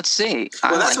 All right, let's see.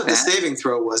 Well, that's what the saving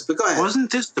throw was, but go ahead.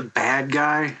 Wasn't this the bad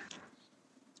guy?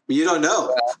 You don't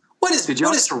know. Did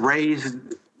you raise a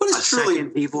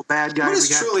second evil bad guy? What is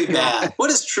truly bad? What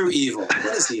is true evil?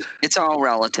 What is evil? It's all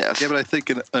relative. Yeah, but I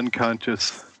think an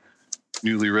unconscious,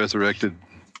 newly resurrected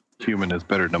human is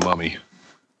better than a mummy.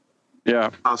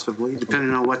 Yeah. Possibly,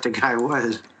 depending on what the guy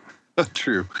was.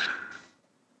 True.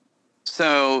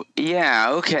 So, yeah,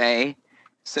 okay.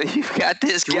 So you've got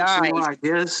this guy.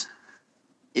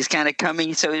 He's kind of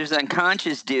coming. So there's an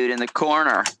unconscious dude in the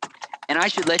corner. And I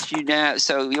should let you know.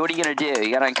 So what are you going to do?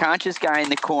 You got an unconscious guy in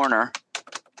the corner.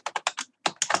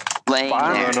 Laying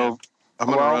there. I'm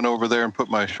going to run over there and put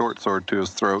my short sword to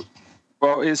his throat.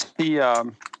 Well, is he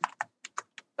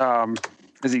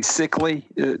sickly?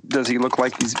 Does he look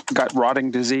like he's got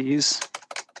rotting disease?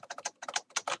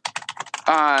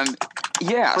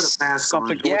 Yes.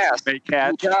 Yes,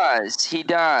 he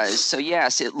does. So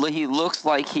yes, he looks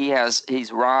like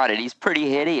he's rotted. He's pretty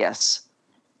hideous.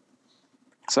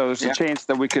 So there's a chance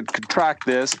that we could contract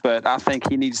this, but I think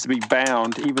he needs to be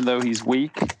bound, even though he's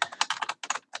weak.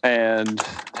 And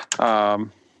I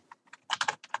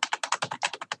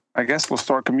guess we'll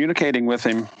start communicating with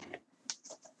him.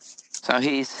 So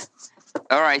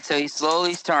all right. So he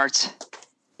slowly starts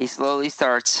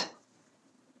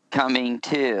coming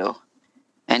to.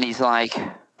 And he's like,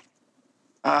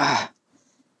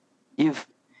 you've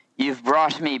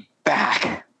brought me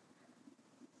back.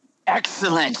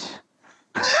 Excellent.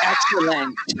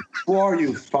 Who are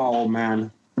you, foul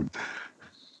man? Who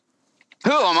am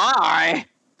I?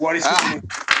 What is your name?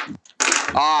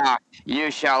 You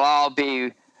shall all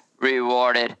be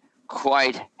rewarded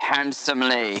quite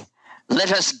handsomely.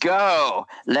 Let us go.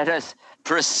 Let us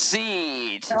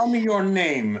proceed. Tell me your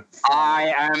name.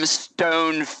 I am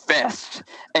Stone Fist,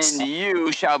 and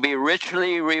you shall be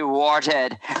richly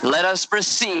rewarded. Let us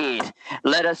proceed.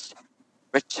 Let us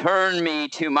return me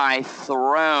to my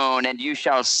throne, and you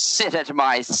shall sit at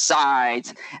my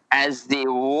sides as the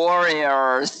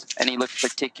warriors. And he looks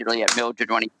particularly at Mildred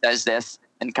when he says this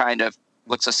and kind of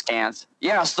looks askance.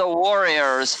 Yes, the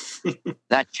warriors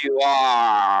that you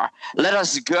are. Let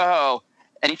us go.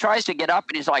 And he tries to get up,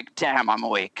 and he's like, damn, I'm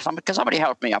weak. Can somebody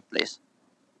help me up, please?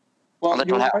 Well,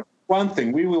 you're right. One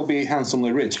thing, we will be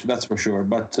handsomely rich, that's for sure.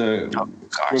 But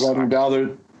regarding the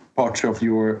other parts of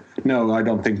your... No, I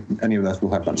don't think any of that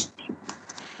will happen.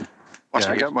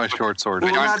 I got my short sword.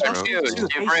 I'm confused.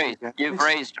 You've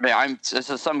raised me. This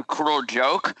is some cruel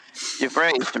joke. You've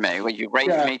raised me. Well, you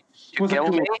raised me to kill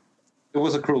me? It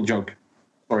was a cruel joke.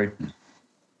 Sorry.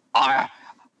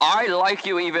 I like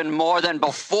you even more than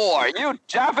before. You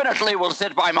definitely will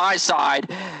sit by my side.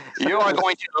 You are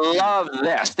going to love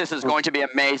this. This is going to be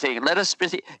amazing. Let us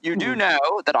proceed. You do know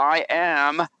that I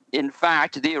am, in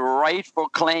fact, the rightful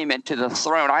claimant to the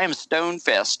throne. I am Stone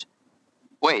Fist.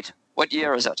 Wait, what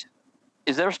year is it?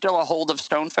 Is there still a hold of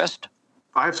Stone Fist?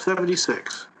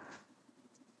 576.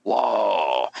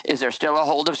 Whoa. Is there still a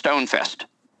hold of Stone Fist?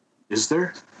 Is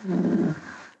there?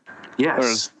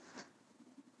 Yes.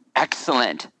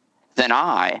 Excellent. Then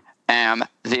I am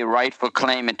the rightful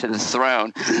claimant to the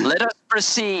throne. Let us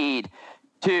proceed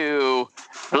to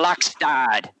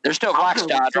Blackstad. There's still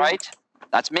Blackstad, right?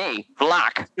 That's me,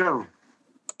 Black. Go.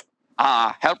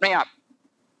 Help me up.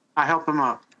 I help him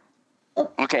up.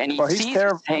 Okay, and he's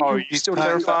terrified. Oh, you still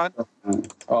terrified?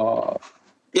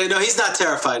 Yeah, no, he's not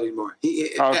terrified anymore.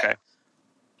 Okay.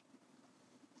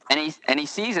 And he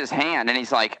sees his hand, and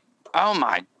he's like, "Oh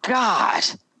my God,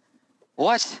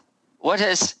 what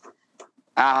is?"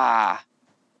 I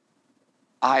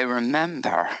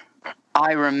remember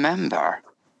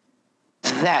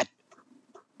that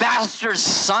bastard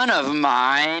son of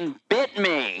mine bit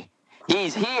me.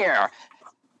 He's here.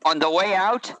 On the way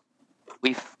out,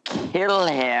 we kill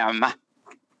him.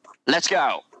 Let's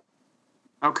go.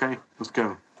 Okay, let's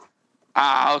go.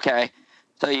 Okay.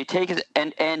 So you take it,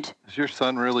 and Is your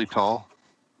son really tall?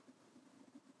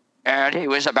 he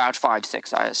was about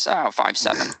 5'6". I was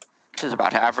 5'7", which is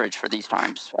about average for these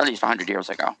times. At least 100 years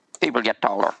ago, people get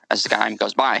taller as the time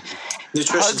goes by.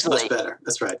 Nutrition's much better.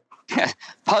 That's right.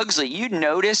 Pugsley, you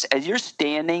notice as you're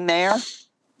standing there.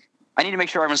 I need to make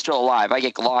sure everyone's still alive. I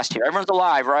get lost here. Everyone's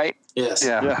alive, right? Yes.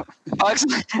 Yeah.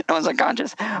 Pugsley, no one's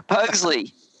unconscious.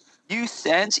 Pugsley, you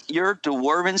sense your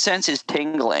dwarven sense is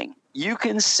tingling. You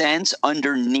can sense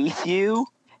underneath you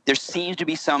there seems to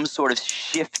be some sort of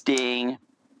shifting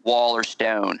wall or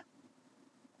stone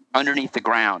underneath the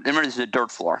ground. Remember, this is a dirt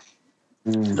floor.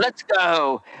 Let's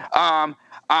go.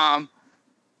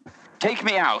 Take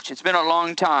me out. It's been a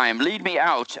long time. Lead me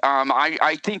out.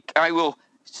 I think I will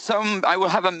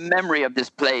have a memory of this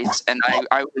place, and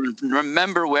I will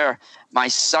remember where my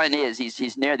son is.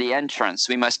 He's near the entrance.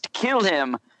 We must kill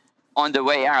him on the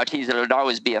way out. He'll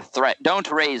always be a threat.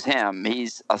 Don't raise him.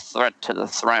 He's a threat to the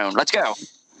throne. Let's go.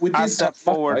 I step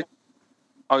forward. Right?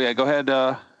 Oh, yeah. Go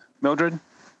ahead, Mildred.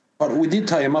 But we did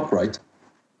tie him up, right?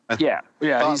 Yeah.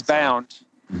 He's bound.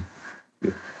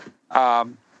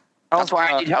 That's why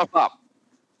I need help up.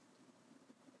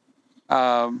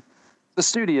 The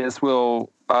studious will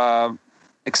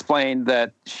explain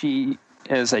that she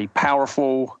is a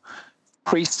powerful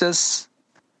priestess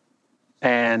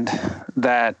and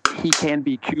that he can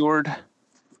be cured.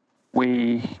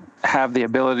 We have the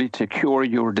ability to cure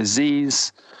your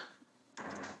disease.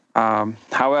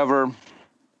 However,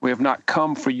 we have not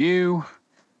come for you.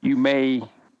 You may,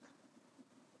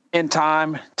 in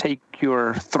time, take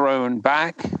your throne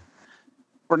back.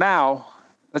 For now,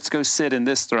 let's go sit in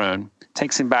this throne.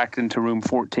 Takes him back into room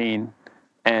 14,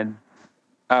 and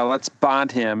let's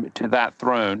bind him to that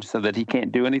throne so that he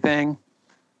can't do anything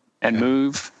and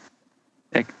move.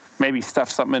 Maybe stuff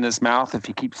something in his mouth if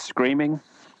he keeps screaming.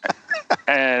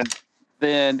 And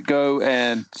then go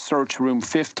and search room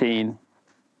 15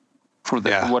 for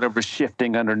whatever's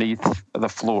shifting underneath the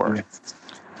floor.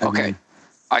 Okay.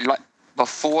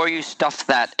 Before you stuff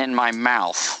that in my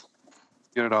mouth,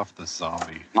 get it off the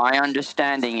zombie. My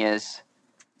understanding is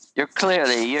you're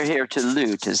here to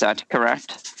loot. Is that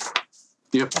correct?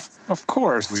 Yep. Of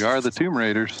course. We are the Tomb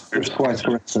Raiders. That's quite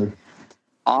correct, sir.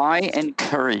 I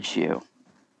encourage you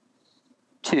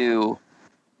to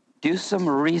do some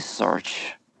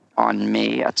research on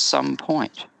me at some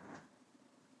point.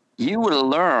 You will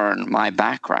learn my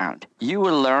background. You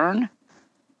will learn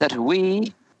that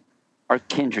we are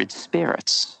kindred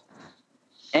spirits.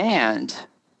 And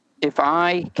if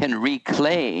I can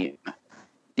reclaim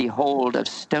the hold of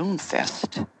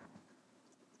Stonefist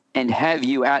and have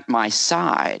you at my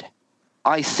side,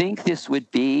 I think this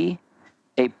would be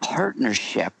a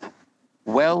partnership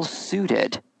well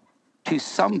suited to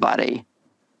somebody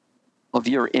of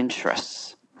your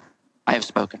interests. I have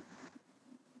spoken.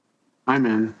 I'm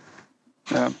in.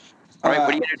 All right, what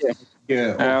are you going to do?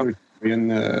 Yeah,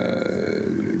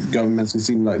 authoritarian governments, it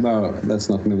seem like, no, that's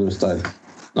not Miller's style.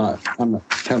 No, I'm not.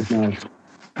 Help me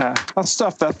out. I'll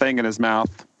stuff that thing in his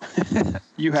mouth.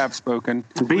 You have spoken.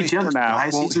 Be jealous,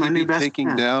 guys. Won't He's my he new be best taking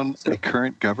friend. down a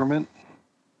current government?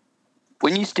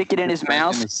 When you stick it in his In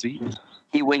mouth, his seat?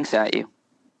 he winks at you.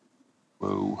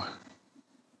 Whoa.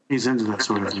 He's into that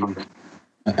sort of thing.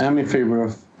 I am in favor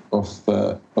of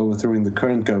overthrowing the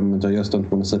current government. I just don't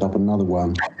want to set up another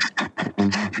one.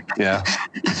 Yeah,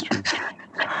 that's true.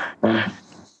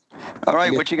 All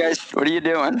right, what are you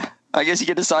doing? I guess you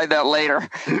can decide that later.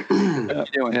 What are you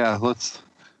doing? Yeah, let's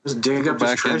Just dig go up this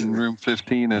back treasure. in room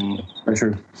 15 and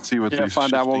Sure. see what these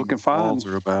find out what we shifting can find. walls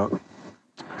are about.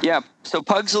 Yeah, so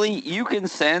Pugsley, you can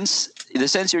sense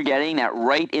you're getting that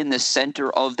right in the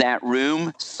center of that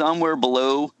room, somewhere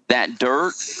below that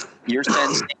dirt, your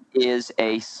sensing is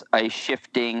a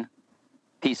shifting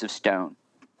piece of stone.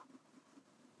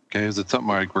 Okay, is it something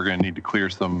like we're going to need to clear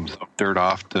some dirt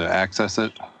off to access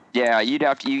it? Yeah, you'd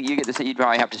have to. You get to say you'd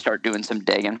probably have to start doing some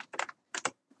digging.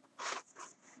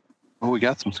 Well, we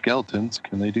got some skeletons.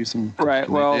 Can they do some? Right.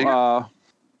 can they dig? Well,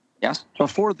 Yes.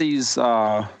 before these,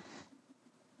 can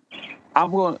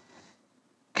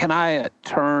I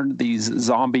turn these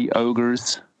zombie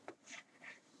ogres?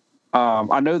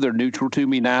 I know they're neutral to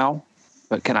me now,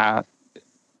 but can I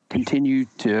continue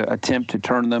to attempt to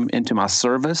turn them into my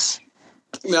service?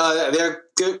 No, they're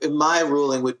good. My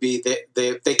ruling would be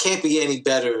they can't be any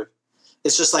better.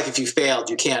 It's just like if you failed,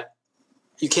 you can't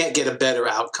get a better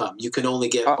outcome. You can only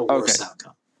get a worse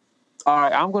outcome. All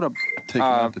right, I'm gonna Take them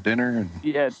out to dinner and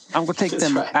I'm gonna take That's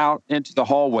them right. out into the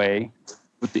hallway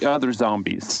with the other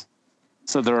zombies,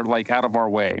 so they're like out of our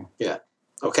way, Yeah.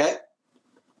 Okay.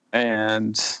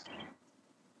 and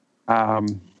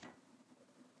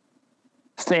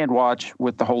stand watch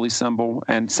with the holy symbol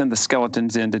and send the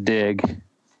skeletons in to dig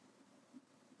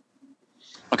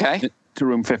Okay. to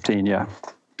room 15. Yeah.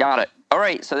 Got it. All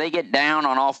right. So they get down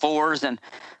on all fours and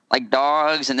like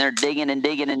dogs, and they're digging and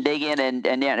digging and digging, and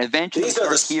yeah, eventually These are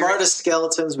the start hearing- smartest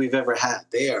skeletons we've ever had.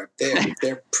 They're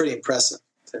pretty impressive.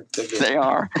 They're good. They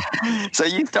are. So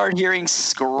you start hearing you got a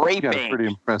scraping. pretty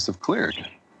impressive cleric.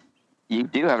 You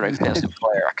do have an expensive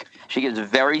cleric. She gives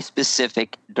very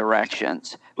specific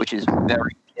directions, which is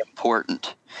very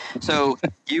important. So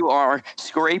you are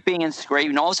scraping and scraping,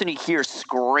 and all of a sudden you hear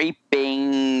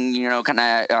scraping, kind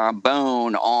of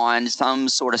bone on some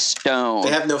sort of stone.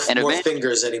 They have no And more eventually-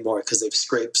 fingers anymore because they've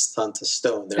scraped onto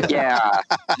stone. They're Yeah,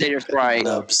 they're just right.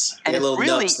 nubs. And They're it's little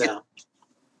really- nubs now.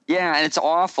 Yeah, and it's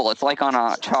awful. It's like on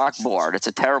a chalkboard. It's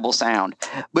a terrible sound.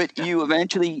 But you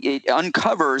eventually, it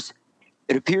uncovers,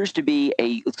 it appears to be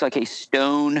looks like a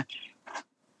stone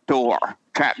door,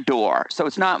 trap door. So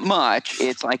it's not much.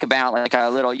 It's like about like a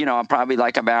little, probably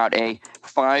like about a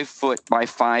 5 foot by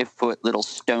 5 foot little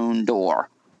stone door.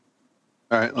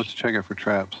 All right, let's check it for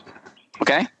traps.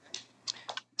 Okay?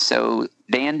 So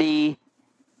Dandy,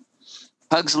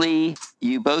 Pugsley,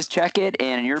 you both check it,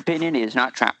 and in your opinion, it is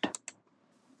not trapped.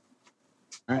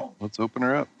 All right, let's open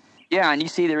her up. Yeah, and you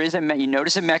see you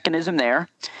notice a mechanism there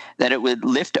that it would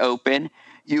lift open.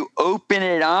 You open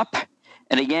it up,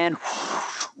 and again,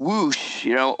 whoosh,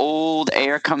 old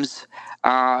air comes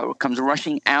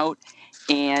rushing out.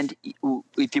 And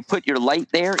if you put your light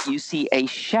there, you see a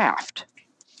shaft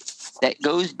that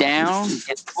goes down.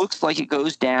 It looks like it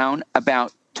goes down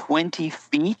about 20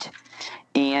 feet.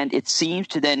 And it seems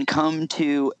to then come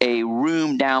to a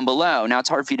room down below. Now, it's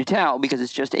hard for you to tell because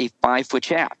it's just a 5 foot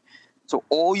shaft. So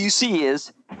all you see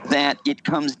is that it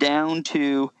comes down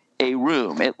to a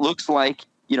room. It looks like,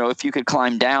 if you could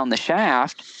climb down the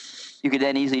shaft, you could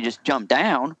then easily just jump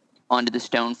down onto the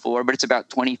stone floor, but it's about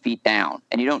 20 feet down.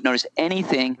 And you don't notice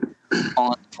anything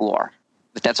on the floor.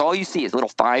 But that's all you see is a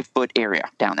little 5 foot area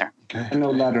down there. Okay. And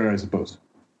no ladder, I suppose.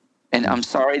 And I'm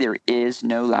sorry, there is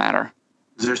no ladder.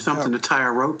 Is there something to tie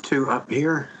a rope to up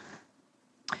here?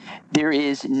 There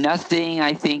is nothing,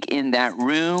 I think, in that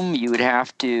room. You would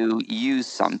have to use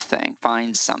something,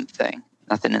 find something.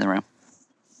 Nothing in the room.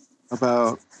 How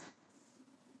about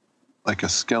like a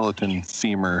skeleton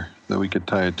femur that we could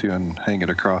tie it to and hang it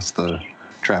across the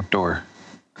trapdoor,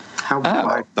 How Oh.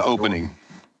 wide? the opening,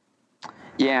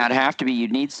 Yeah, it'd have to be.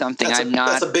 You'd need something. That's I'm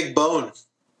not. a big bone.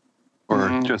 or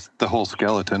Mhm. just the whole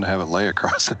skeleton, have it lay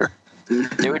across there.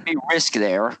 There would be risk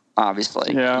there,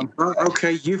 obviously. Yeah.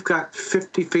 Okay, you've got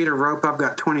 50 feet of rope. I've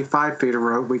got 25 feet of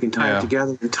rope. We can tie it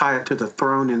together and tie it to the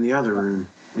throne in the other room.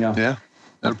 Yeah,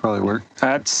 that'd probably work.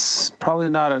 That's probably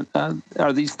not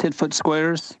are these 10-foot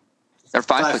squares? They're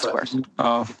 5-foot squares.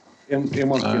 Oh.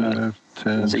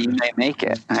 So you may make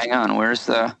it. Hang on, where's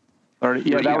the... that would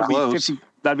be 50.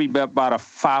 That'd be about a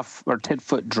 5 or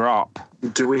 10-foot drop.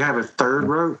 Do we have a third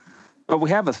rope? But we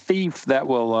have a thief that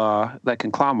that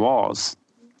can climb walls.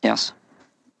 Yes.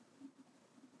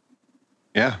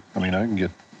 Yeah, I mean, I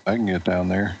can get down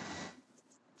there.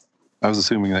 I was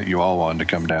assuming that you all wanted to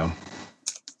come down.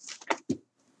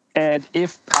 And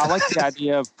if I like the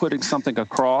idea of putting something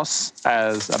across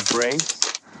as a brace,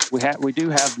 we do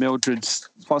have Mildred's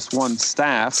 +1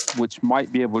 staff, which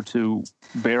might be able to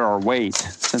bear our weight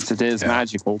since it is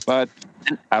magical. But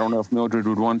I don't know if Mildred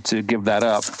would want to give that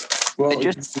up. Well,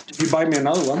 if you buy me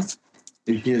another one,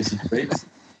 it gives breaks.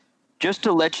 Just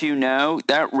to let you know,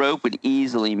 that rope would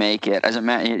easily make it. As a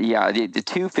matter, the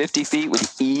 250 feet would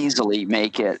easily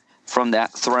make it from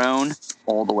that throne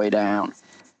all the way down.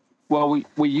 Well,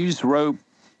 we use rope.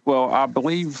 Well, I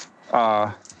believe.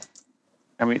 I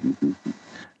mean,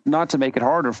 not to make it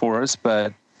harder for us,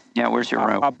 but where's your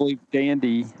rope? I believe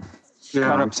Dandy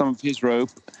cut up some of his rope,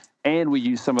 and we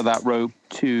use some of that rope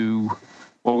to.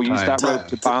 Well, we use that rope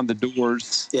to bind the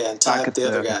doors. Yeah, and tie up the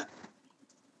other guy.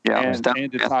 Yeah, and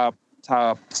to tie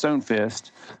up Stonefist.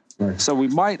 Right. So we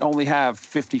might only have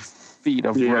 50 feet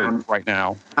of rope right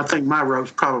now. I think my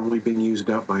rope's probably been used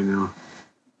up by now.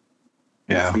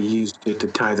 Yeah. If we used it to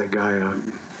tie that guy up.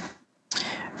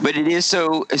 But it is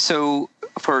so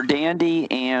for Dandy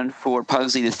and for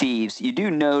Pugsley the Thieves, you do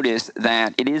notice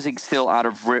that it is still out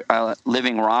of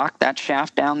living rock, that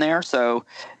shaft down there. So,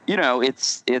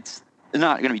 it's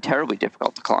not going to be terribly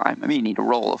difficult to climb. I mean, you need to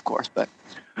roll, of course, but...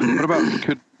 What about,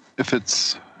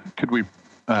 could we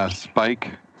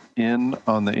spike in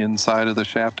on the inside of the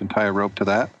shaft and tie a rope to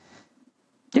that?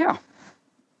 Yeah.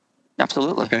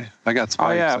 Absolutely. Okay, I got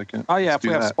spikes. If we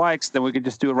have spikes, then we could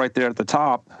just do it right there at the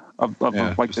top of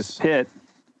this pit.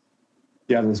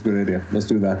 Yeah, that's a good idea. Let's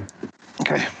do that.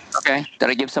 Okay. Did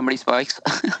I give somebody spikes?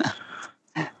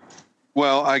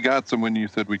 Well, I got some when you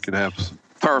said we could have...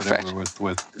 Perfect.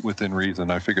 Within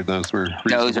reason. I figured those were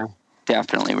reasonable. Those are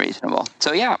definitely reasonable.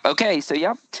 So you're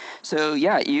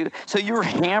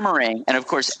hammering, and of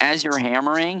course, as you're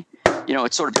hammering,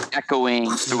 it's sort of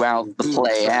echoing throughout the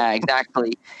play. Yeah,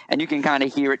 exactly. And you can kind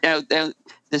of hear it. Now,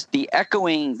 the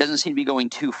echoing doesn't seem to be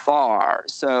going too far.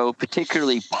 So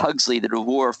particularly Pugsley, the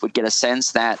dwarf, would get a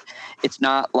sense that it's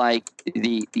not like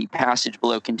the passage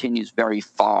below continues very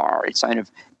far. It kind of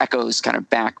echoes kind of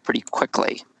back pretty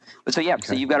quickly. But so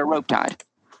you've got a rope tied.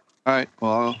 All right.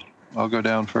 Well, I'll go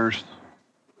down first.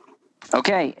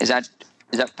 Okay. Is that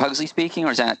Pugsley speaking,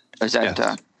 or is that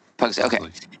yes. Pugsley? Okay.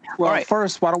 Well, all right.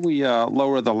 First, why don't we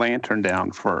lower the lantern down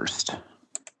first?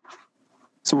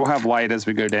 So we'll have light as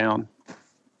we go down.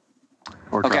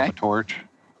 Or drop a torch.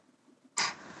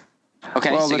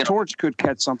 Okay. Well, the torch could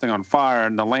catch something on fire,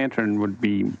 and the lantern would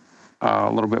be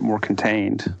a little bit more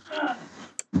contained.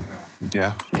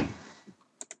 Yeah.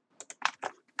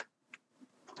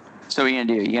 So what are you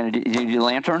gonna do? You do the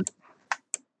lantern?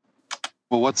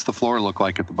 Well, what's the floor look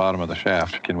like at the bottom of the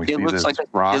shaft? Can we see this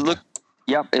rock?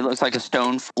 It looks like a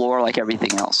stone floor, like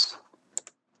everything else,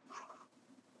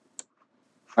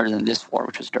 other than this floor,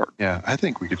 which is dirt. Yeah, I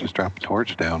think we could just drop a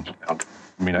torch down. I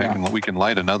mean, we can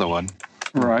light another one.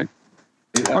 Right.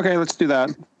 Okay, let's do that.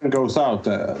 It goes out.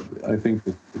 I think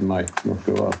it might not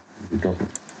go up.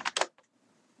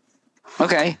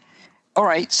 Okay. All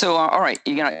right. So,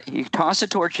 you toss a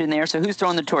torch in there. So, who's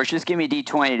throwing the torch? Just give me a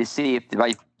D20 to see if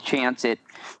by chance it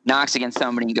knocks against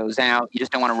somebody and goes out. You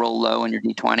just don't want to roll low on your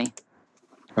D20.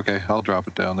 Okay, I'll drop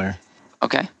it down there.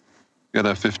 Okay. Got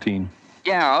a 15.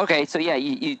 Yeah. Okay. So,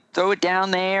 you throw it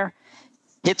down there,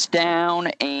 hits down,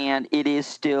 and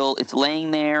it's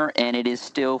laying there, and it is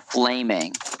still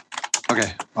flaming.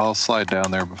 Okay, I'll slide down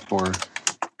there before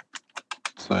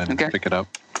so pick it up.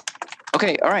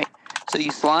 Okay. All right. So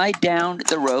you slide down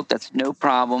the rope. That's no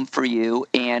problem for you.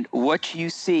 And what you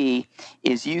see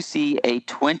is a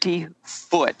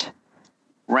 20-foot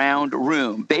round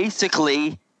room,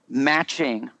 basically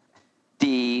matching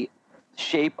the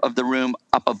shape of the room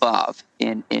up above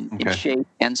in shape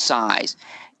and size.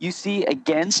 You see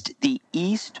against the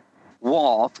east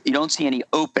wall, you don't see any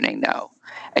opening though.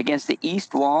 Against the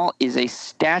east wall is a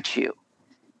statue.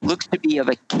 Looks to be of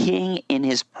a king in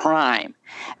his prime.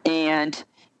 And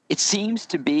it seems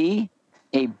to be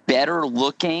a better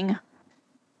looking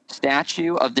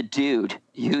statue of the dude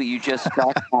who you just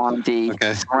stuck on the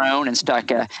throne and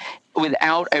stuck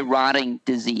without a rotting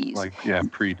disease.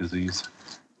 Pre-disease.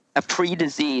 A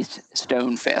pre-diseased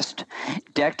stone fist,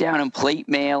 decked out in plate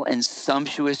mail and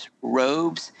sumptuous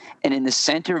robes, and in the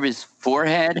center of his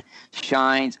forehead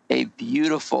shines a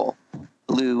beautiful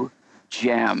blue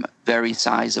gem, very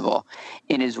sizable.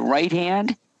 In his right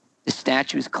hand, the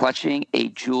statue is clutching a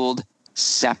jeweled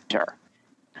scepter.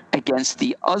 Against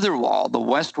the other wall, the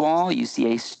west wall, you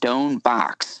see a stone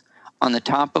box, on the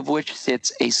top of which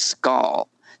sits a skull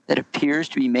that appears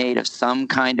to be made of some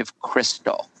kind of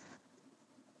crystal.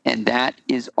 And that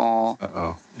is all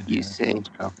you see.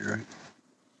 Copyright.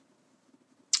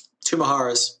 2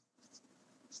 Maharas.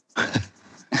 All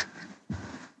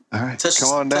right, come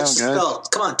on down, touch the guys. skull.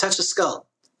 Come on, touch the skull.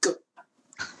 Go.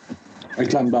 I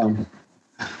climb down.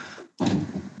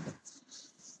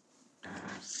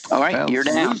 All right, you're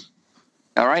down.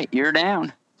 All right, you're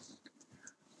down.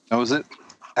 Now, is it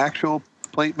actual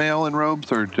plate mail and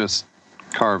robes, or just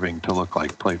carving to look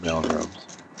like plate mail and robes?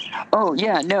 Oh,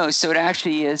 yeah, no. So it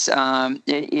actually is,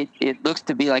 it looks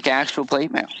to be like actual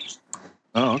plate mail.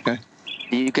 Oh, okay.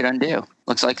 You could undo.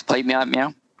 Looks like plate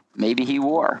mail. Maybe he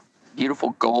wore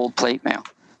beautiful gold plate mail.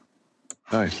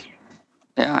 Nice.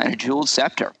 Yeah, and a jeweled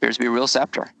scepter. Appears to be a real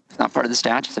scepter. It's not part of the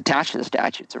statue. It's attached to the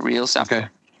statue. It's a real scepter. Okay.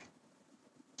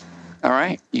 All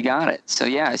right, you got it. So,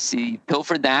 yeah, I see you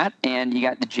pilfered that, and you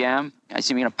got the gem. I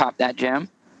assume you're going to pop that gem?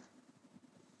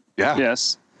 Yeah.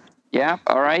 Yes. Yeah,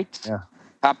 all right. Yeah.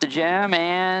 Pop the gem,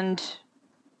 and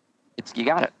you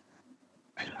got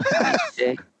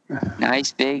it.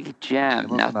 Nice big gem.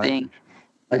 Nothing.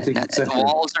 I think it's The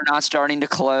walls are not starting to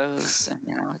close.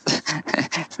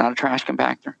 It's not a trash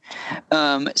compactor.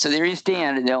 So there you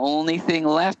stand. The only thing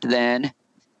left then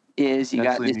is you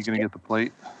got this. You're going to get the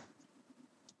plate?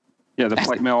 Yeah, the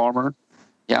plate mail armor.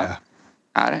 Yeah.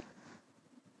 Got it.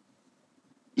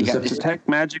 You got this. Detect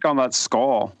magic on that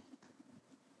skull.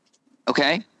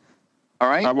 Okay. All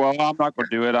right. Well, I'm not going to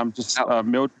do it. I'm just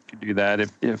Mildred could do that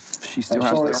if she still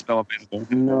has the spell available.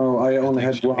 No, I only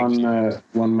had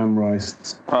one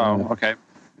memorized. Okay.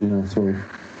 Sorry.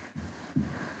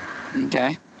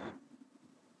 Okay.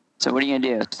 So what are you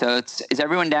gonna do? So is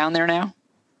everyone down there now?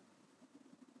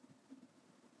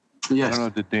 Yes. I don't know.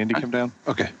 Did Dandy come down?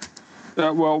 Okay.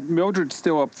 Well, Mildred's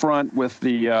still up front with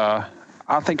the.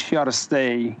 I think she ought to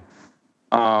stay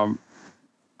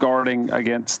guarding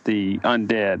against the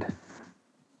undead.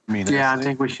 Yeah, I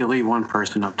think we should leave one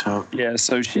person up top. Yeah,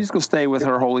 so she's going to stay with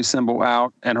her holy symbol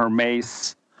out and her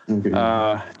mace,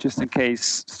 just in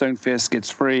case Stonefist gets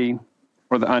free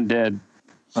or the undead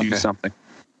do something.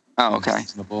 Oh, okay.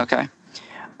 Reasonable. Okay.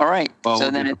 All right. Well, so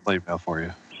we'll then get the plate mail for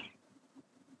you.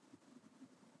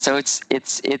 So it's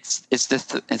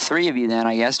the three of you then,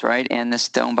 I guess, right? And the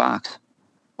stone box.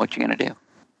 What you gonna do?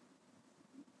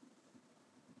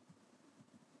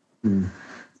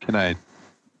 Can I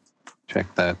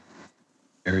check that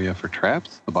area for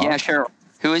traps? The box? Yeah, sure.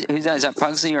 Who's that? Is that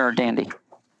Pugsley or Dandy?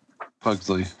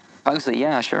 Pugsley. Pugsley,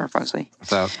 yeah, sure, Pugsley.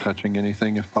 Without touching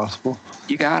anything, if possible.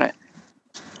 You got it.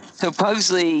 So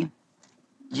Pugsley,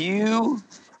 you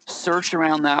search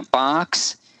around that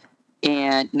box,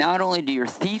 and not only do your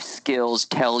thief skills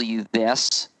tell you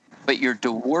this, but your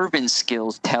dwarven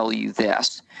skills tell you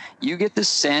this. You get the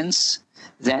sense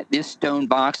that this stone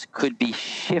box could be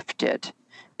shifted,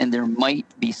 and there might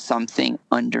be something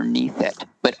underneath it.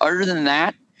 But other than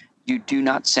that, you do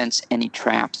not sense any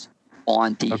traps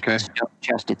on the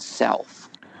chest itself.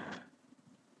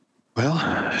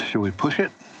 Well, should we push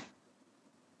it?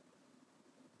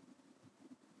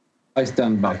 I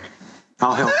stand back.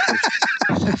 I'll help.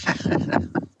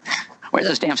 Where are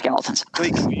those damn skeletons?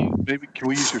 Wait, can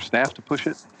we use your staff to push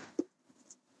it?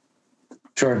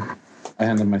 Sure. I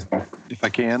handle my staff. If I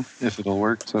can, if it'll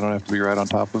work, so I don't have to be right on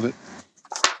top of it.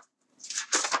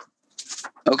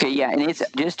 Okay, yeah, and it's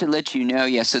just to let you know,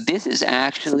 yeah, so this is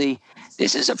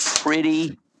a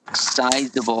pretty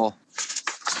sizable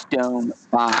stone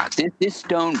box. This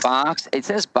stone box, it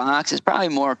says box, it's probably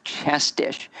more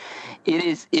chestish.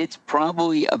 It's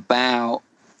probably about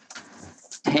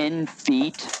 10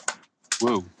 feet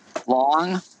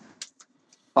long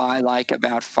by like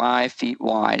about 5 feet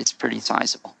wide. It's pretty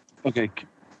sizable. Okay.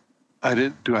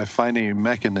 Do I find a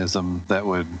mechanism that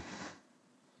would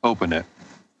open it?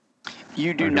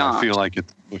 You do not. I feel like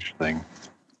it's a push thing.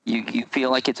 You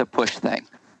feel like it's a push thing.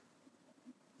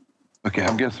 Okay,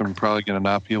 I guess I'm probably going to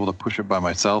not be able to push it by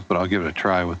myself, but I'll give it a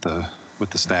try with the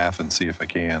staff and see if I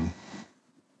can.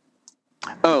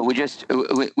 Oh,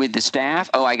 with the staff?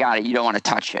 Oh, I got it. You don't want to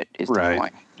touch it. Is the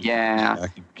point. Yeah.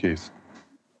 Back in case.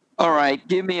 All right.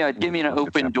 Give me an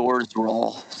open doors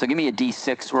roll. So give me a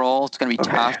D6 roll. It's going to be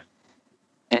tough.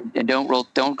 And don't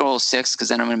roll 6 because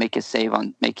then I'm going to make you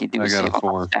do a save. I got a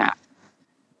 4. On that.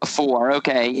 A 4.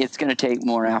 Okay, it's going to take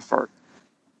more effort.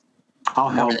 I'll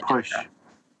help push.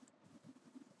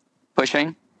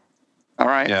 Pushing. All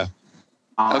right. Yeah.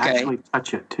 I'll Okay. actually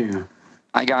touch it too.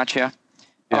 I gotcha.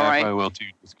 Yeah, All right. I will too,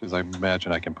 just because I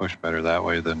imagine I can push better that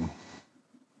way than.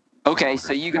 Okay,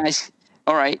 so you guys.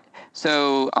 All right.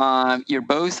 So you're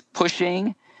both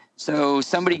pushing. So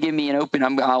somebody give me an open.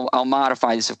 I'll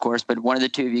modify this, of course, but one of the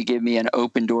two of you give me an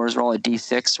open doors roll, a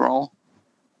D6 roll.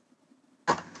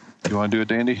 You want to do it,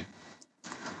 Dandy?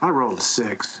 I rolled a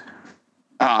 6.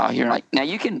 You're like, now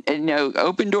you can,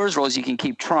 open doors rolls, you can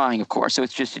keep trying, of course. So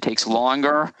it takes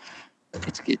longer.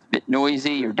 It's a bit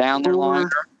noisy. You're down there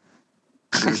longer.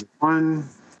 1.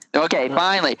 Okay,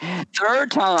 finally.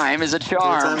 Third time is a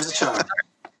charm. Third time's a charm.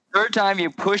 Third time you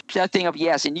push that thing up,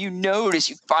 yes, and you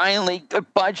finally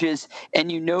it budges, and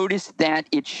you notice that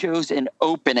it shows an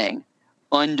opening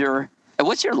under.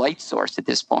 What's your light source at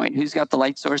this point? Who's got the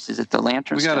light source? Is it the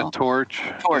lantern? We got a torch.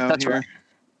 Torch, down that's here. right.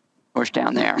 Torch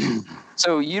down there.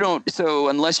 So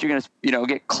unless you're going to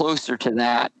get closer to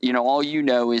that, all you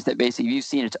know is that basically you've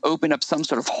seen it's open up some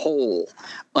sort of hole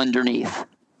underneath.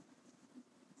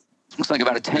 Looks like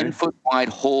about a 10-foot wide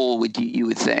hole. You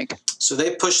would think. So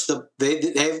they pushed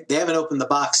they haven't opened the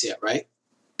box yet, right?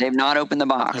 They've not opened the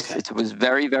box. Okay. It was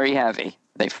very, very heavy.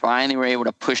 They finally were able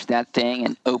to push that thing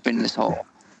and open this hole.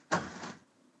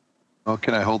 Well,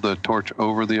 can I hold the torch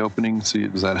over the opening? See,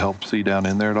 does that help see down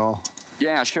in there at all?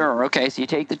 Yeah, sure. Okay, so you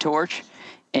take the torch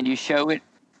and you show it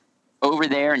over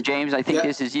there. And James, I think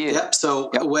this is you. Yep.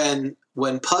 So when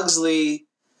Pugsley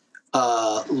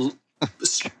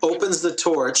opens the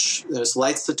torch,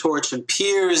 lights the torch and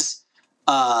peers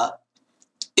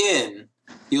in,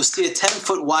 you'll see a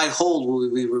 10-foot wide hole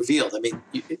will be revealed. I mean,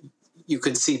 you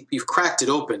can see you've cracked it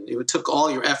open. It took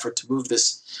all your effort to move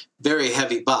this very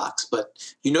heavy box,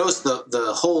 but you notice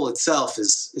the hole itself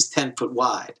is 10 foot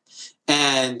wide.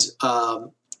 And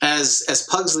as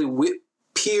Pugsley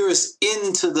peers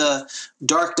into the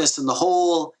darkness in the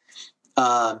hole,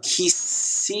 he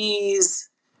sees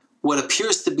what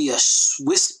appears to be a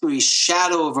whispery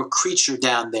shadow of a creature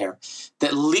down there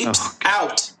that leaps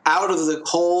out of the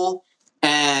hole,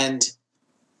 and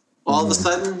all of a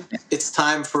sudden, it's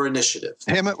time for initiative.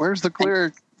 Damn it, where's the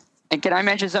clear? And can I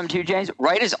mention something too, James?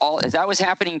 Right as that was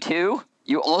happening too,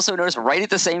 you also notice right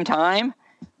at the same time,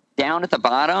 down at the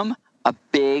bottom, a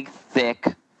big, thick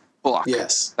book.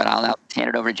 Yes. But I'll hand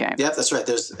it over to James. Yep, that's right.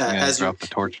 There's as drop the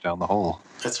torch down the hole.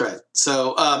 That's right.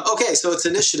 So okay, so it's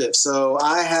initiative. So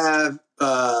I have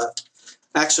I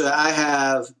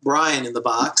have Brian in the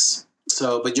box.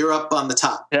 So, but you're up on the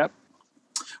top. Yep.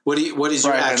 What is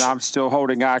your action? And I'm still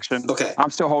holding action. Okay. I'm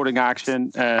still holding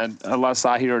action, and unless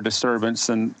I hear a disturbance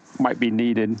and might be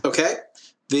needed. Okay.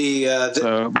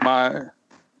 So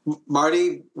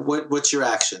Marty, what's your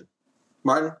action?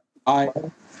 Martin? I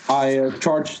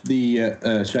charged the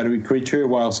shadowy creature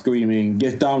while screaming,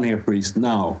 "Get down here, priest!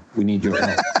 Now we need your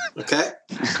help." Okay.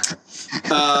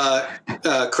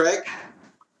 Craig?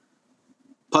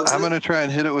 Pugsley? I'm going to try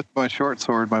and hit it with my short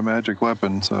sword, my magic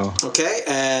weapon. So okay,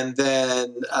 and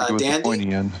then with the Dandy?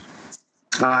 pointy end.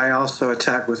 I also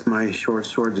attack with my short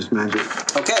sword, just magic.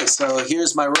 Okay, so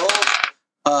here's my roll.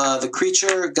 The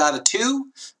creature got a 2.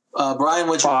 Brian,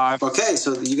 what'd you? 5. Okay,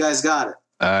 so you guys got it.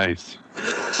 Nice.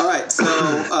 All right,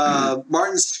 so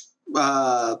Martin's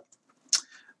the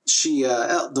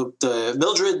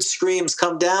Mildred screams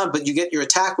come down, but you get your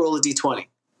attack roll a d20.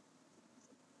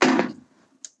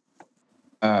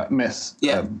 Miss.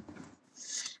 Yeah.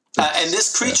 And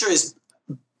this creature is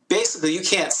basically, you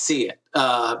can't see it,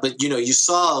 but you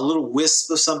saw a little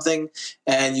wisp of something,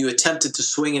 and you attempted to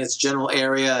swing in its general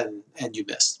area, and you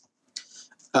missed.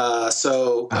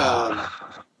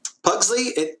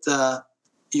 Pugsley,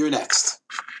 you're next.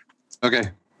 Okay.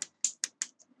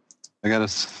 I got a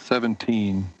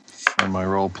 17 on my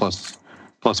roll plus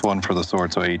 1 for the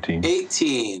sword, so 18.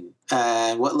 18.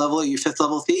 And what level are you? 5th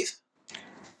level thief?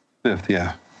 5th,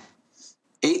 yeah.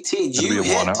 18. It'll You be a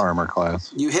hit. 1 armor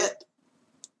class. You hit.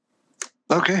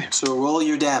 Okay. So roll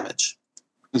your damage.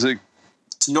 Is it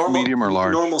It's normal, medium or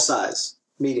large? Normal size.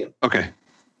 Medium. Okay.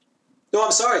 No,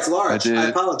 I'm sorry. It's large. I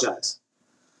apologize.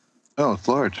 Oh, it's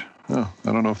large. Oh,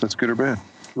 I don't know if that's good or bad.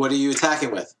 What are you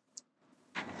attacking with?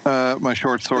 My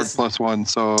short sword It's plus 1,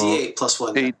 so D8 plus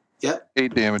 1. 8. Yep.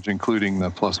 8 damage, including the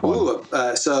plus 1. Ooh,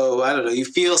 so I don't know. You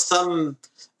feel some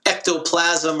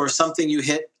ectoplasm or something you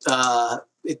hit.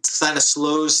 It kind of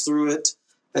slows through it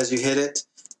as you hit it.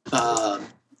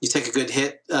 You take a good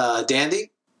hit.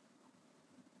 Dandy?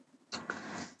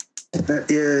 That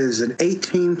is an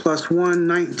 18 plus 1,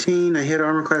 19. I hit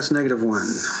armor class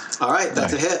 -1. All right,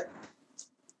 that's a hit.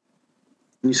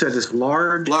 You said it's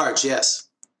large? Large, yes.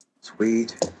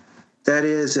 Sweet. That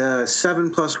is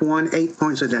 7 plus 1, 8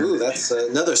 points of damage. Ooh, that's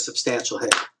another substantial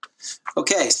hit.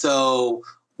 Okay, so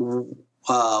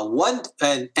one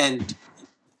and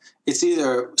it's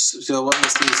either so what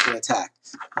makes these going to attack?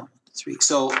 1, 3.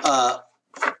 So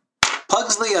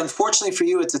Pugsley, unfortunately for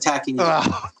you, it's attacking you.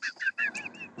 Oh.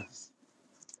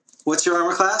 What's your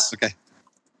armor class? Okay.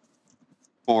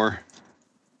 4.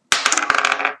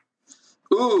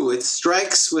 Ooh, it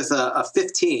strikes with a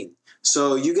 15.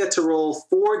 So you get to roll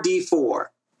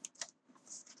 4d4.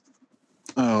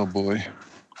 Oh boy.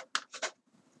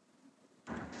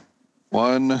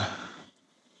 1,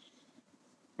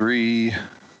 3,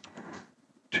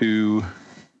 2,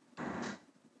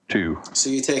 2. So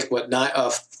you take what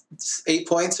 8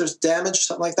 points or damage,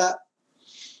 something like that.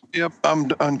 Yep, I'm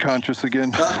unconscious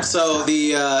again. So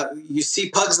you see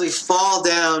Pugsley fall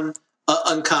down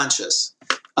unconscious.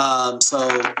 So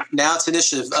now it's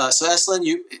initiative. So Estlin,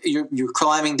 you're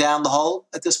climbing down the hole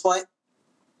at this point.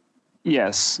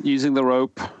 Yes, using the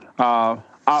rope. I'll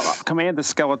command the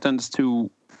skeletons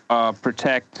to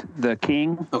protect the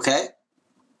king. Okay.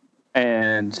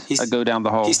 And I go down the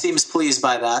hole. He seems pleased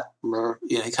by that.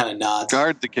 He kind of nods.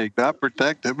 Guard the king, not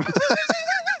protect him.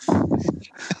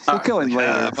 We'll kill him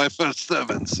later. My first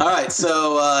 7s. All right,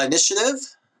 so initiative.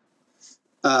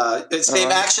 It's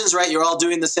same actions, right? You're all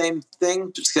doing the same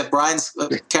thing, except Brian's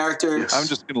character. I'm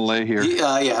just going to lay here.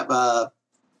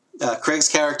 Craig's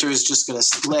character is just going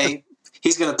to lay.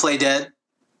 He's going to play dead.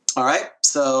 All right,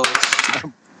 so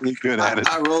I'm really good at it.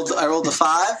 I rolled a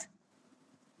 5.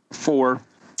 4.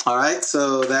 All right,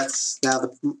 so that's now the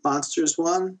monsters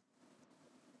one.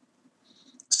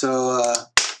 So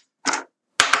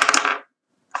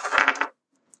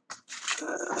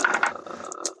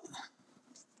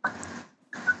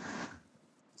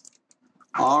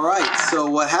all right, so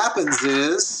what happens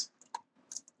is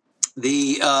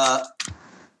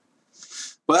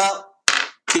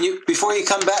can you before you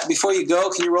go,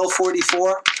 can you roll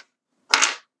 4d4?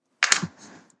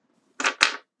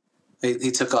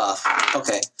 He took off.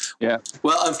 Okay. Yeah.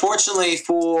 Well, unfortunately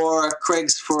for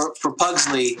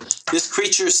Pugsley, this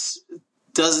creature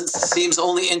seems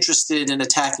only interested in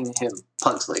attacking him,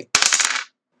 Pugsley.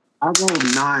 I rolled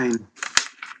 9.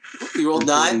 You rolled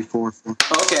 9? 4.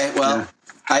 Okay, well,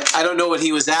 yeah. I don't know what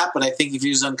he was at, but I think if he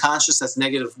was unconscious, that's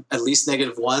at least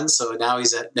 -1. So now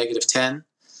he's at -10.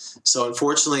 So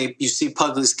unfortunately, you see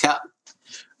Pugsley's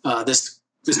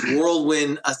this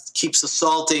whirlwind keeps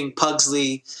assaulting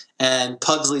Pugsley, and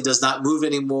Pugsley does not move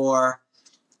anymore,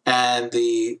 and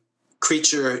the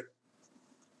creature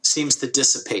seems to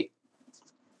dissipate.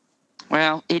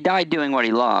 Well, he died doing what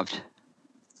he loved.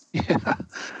 Yeah.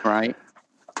 Right?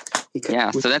 Yeah,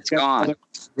 so that's gone.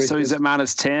 So he's at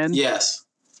 -10? Yes.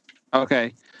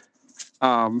 Okay.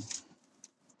 So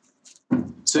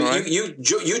right.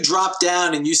 you drop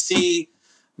down and you see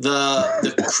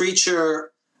the creature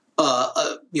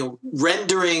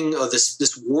rendering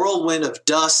this whirlwind of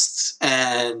dust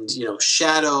and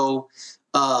shadow,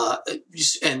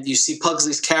 and you see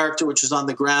Pugsley's character, which is on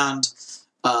the ground,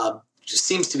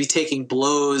 seems to be taking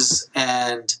blows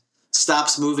and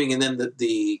stops moving, and then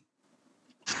the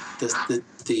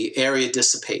area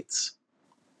dissipates.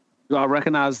 Do I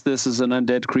recognize this as an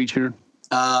undead creature?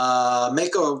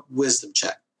 Make a wisdom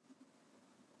check.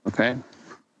 Okay.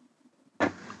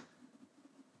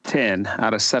 10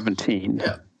 out of 17.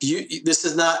 Yeah. This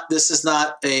is not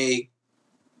a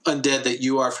undead that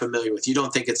you are familiar with. You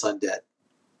don't think it's undead.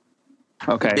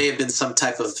 Okay. It may have been some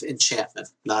type of enchantment,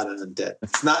 not an undead.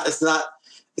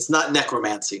 It's not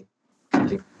necromancy.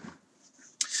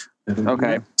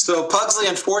 Okay. So Pugsley,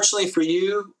 unfortunately for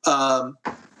you, whatever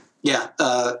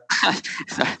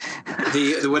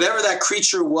that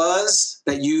creature was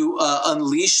that you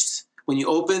unleashed when you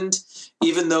opened,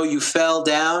 even though you fell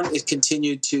down, it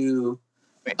continued to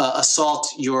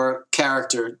assault your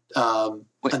character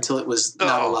until it was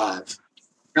not alive.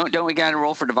 Don't we got to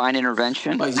roll for divine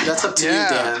intervention? Well, that's up to you,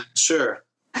 Dan. Sure.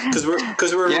 Because we're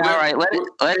all right.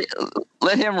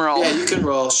 Let him roll. Yeah, you can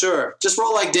roll. Sure, just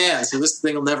roll like Dan, so this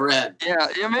thing will never end. Yeah.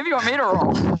 Maybe you want me to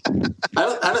roll. I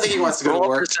don't think he wants to go roll to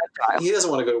work. Percentile. He doesn't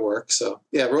want to go to work. So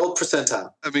yeah, roll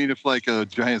percentile. I mean, if like a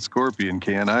giant scorpion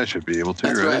can, I should be able to.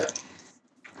 That's right.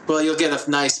 Well, you'll get a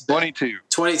nice 22.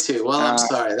 22. Well, I'm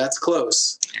sorry, that's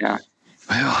close. Yeah.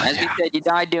 Well, as we said, you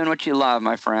died doing what you love,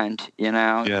 my friend.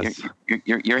 Yes.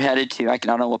 You're headed to. I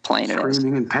don't know what plane it is.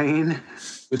 Screaming in pain.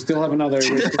 We still have another.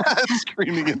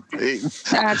 Screaming in pain.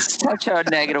 That's such a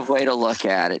negative way to look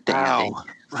at it, Danny. Ow.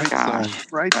 Right Gosh.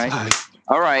 side. Right side.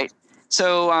 All right.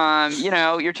 So,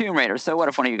 you're Tomb Raider. So what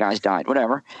if one of you guys died?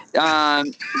 Whatever.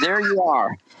 There you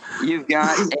are. You've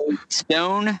got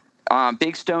a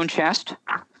big stone chest.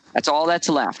 That's all that's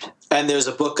left. And there's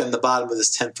a book on the bottom of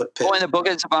this 10-foot pit. Oh, and the book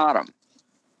is the bottom.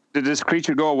 Did this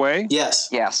creature go away? Yes.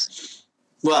 Yes.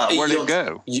 Well, where did it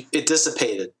go? It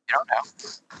dissipated. You don't know.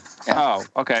 Yeah. Oh,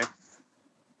 okay.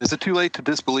 Is it too late to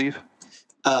disbelieve?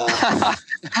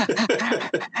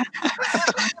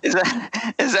 Is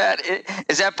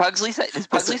that Pugsley say? Does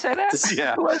Pugsley say that?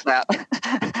 Yeah. Who was that?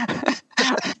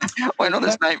 Wait on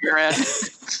this nightmare end.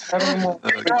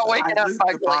 You're not waking up,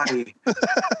 Pugsley.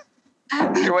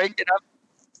 You're waking up.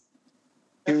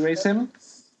 Can you raise him?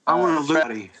 I want to loot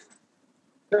body.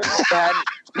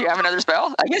 Do you have another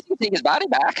spell? I guess you take his body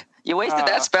back. You wasted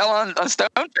that spell on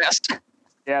Stonefist.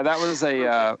 Yeah, that was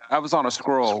I was on a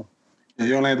scroll.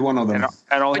 You only had one of them.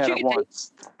 I only had it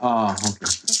once.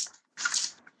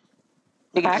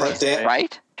 Okay.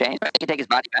 Right? James, you can take his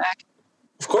body back.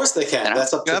 Of course they can.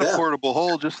 That's up to Got them. a portable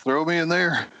hole. Just throw me in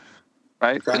there.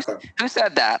 Right? Who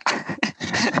said that?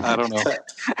 I don't know.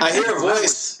 I hear a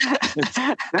voice.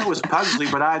 That was Pugsley,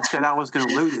 but I said I was going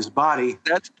to loot his body.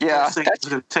 The thing I was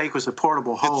going to take was a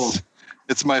portable hole.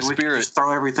 It's my We could spirit. just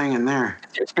throw everything in there.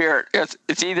 Your spirit.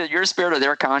 It's either your spirit or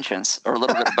their conscience, or a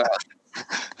little bit of both.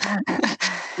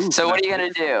 So what are you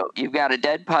going to do? You've got a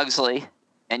dead Pugsley,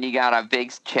 and you got a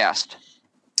big chest.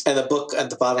 And a book at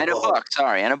the bottom. And a book.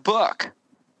 Sorry, and a book.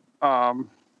 How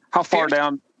far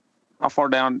down? How far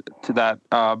down to that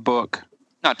book?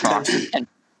 Not far. 10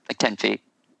 feet.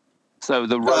 So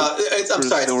the it's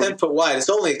 10 foot wide. It's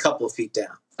only a couple of feet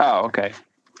down. Oh, okay.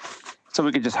 So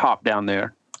we could just hop down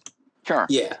there. Sure.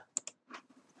 Yeah.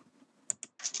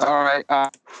 All right.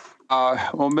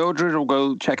 Well, Mildred will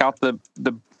go check out the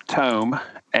tome,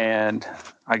 and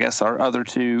I guess our other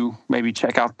two maybe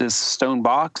check out this stone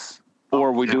box,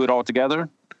 or we do it all together.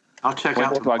 I'll check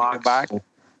out the box. Back.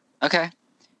 Okay.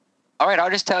 All right,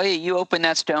 I'll just tell you, you open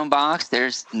that stone box,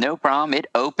 there's no problem. It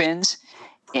opens,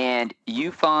 and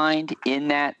you find in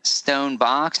that stone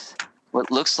box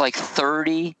what looks like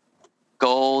 30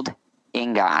 gold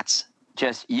ingots.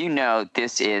 Just,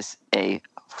 this is a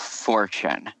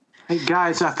fortune. Hey,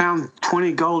 guys, I found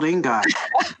 20 gold ingots.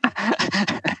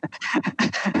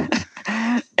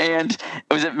 And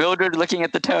was it Mildred looking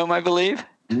at the tome, I believe?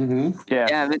 Mm-hmm.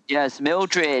 Yeah. Yes,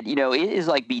 Mildred, it is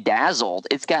like bedazzled.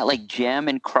 It's got like gem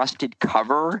encrusted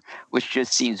cover, which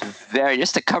just seems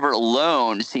just the cover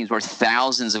alone seems worth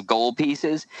thousands of gold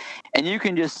pieces. And you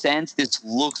can just sense this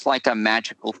looks like a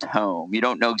magical tome. You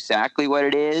don't know exactly what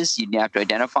it is. You'd have to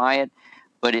identify it,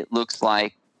 but it looks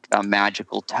like a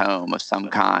magical tome of some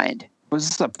kind. Was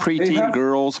this a preteen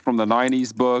girls from the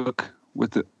 90s book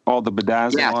with all the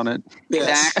bedazzle on it?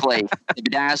 Yes. Exactly. The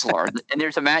bedazzler. And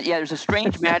there's a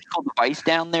strange magical device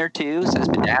down there too. It says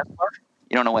bedazzler.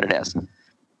 You don't know what it is.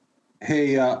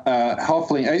 Hey,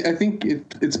 Halfling, I think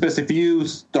it's best if you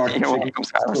start. See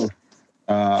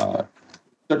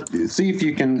if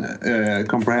you can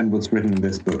comprehend what's written in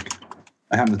this book.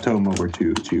 I hand the tome over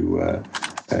to Dan.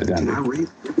 Can I read?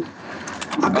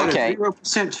 I've got a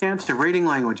 0% chance of reading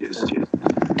languages.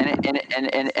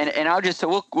 And I'll just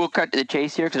we'll cut to the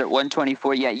chase here because at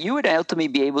 124, you would ultimately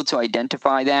be able to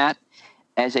identify that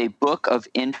as a book of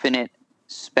infinite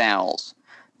spells.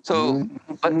 So,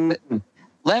 but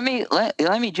let me,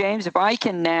 James, if I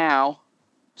can now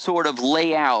sort of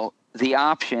lay out the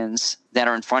options that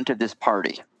are in front of this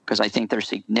party because I think they're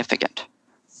significant.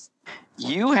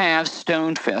 You have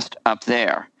Stonefist up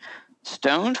there.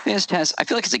 Stonefist has, I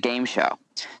feel like it's a game show.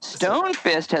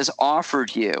 Stonefist has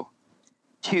offered you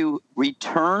to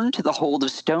return to the hold of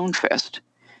Stonefist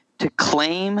to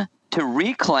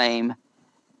reclaim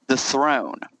the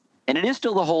throne. And it is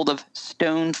still the hold of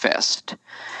Stonefist.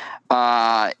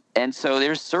 And so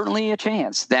there's certainly a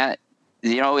chance that,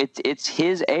 it's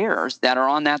his heirs that are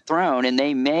on that throne and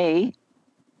they may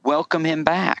welcome him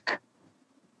back.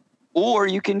 Or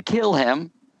you can kill him,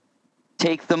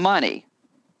 take the money.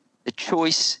 The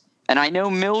choice, and I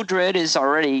know Mildred has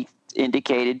already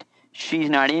indicated she's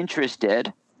not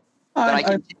interested. But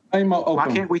I'm open. Why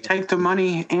can't we take the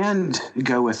money and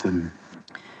go with him?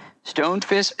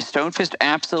 Stonefist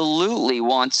absolutely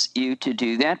wants you to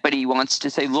do that, but he wants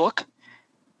to say, look,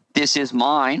 this is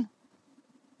mine.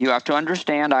 You have to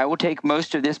understand, I will take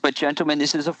most of this, but gentlemen,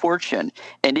 this is a fortune.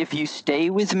 And if you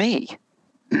stay with me,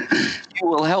 you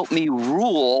will help me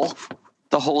rule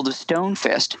the hold of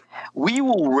Stonefist. We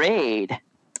will raid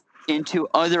into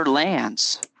other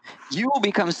lands. You will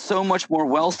become so much more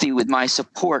wealthy with my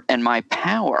support and my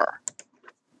power.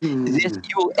 You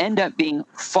will end up being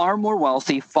far more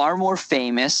wealthy, far more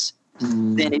famous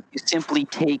than if you simply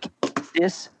take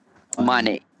this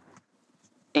money.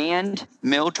 And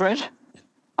Mildred,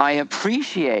 I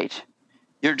appreciate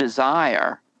your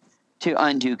desire to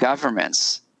undo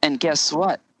governments. And guess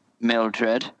what,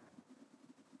 Mildred?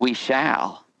 We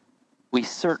shall. We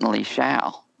certainly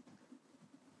shall.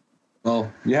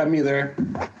 Well, you have me there.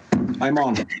 I'm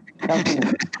on.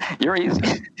 You're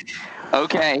easy.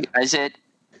 Okay, is it?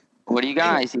 What do you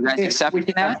guys? You guys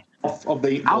accepting that?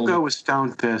 I'll go with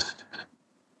Stone Fist.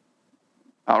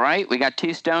 All right, we got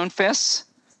 2 Stone Fists.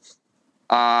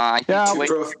 I think wait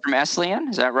from Eslian.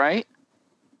 Is that right?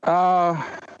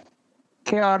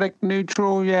 Chaotic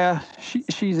neutral. Yeah,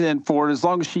 she's in for it as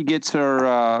long as she gets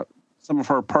her some of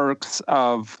her perks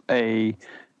of the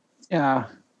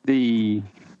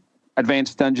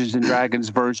Advanced Dungeons and Dragons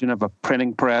version of a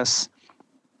printing press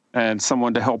and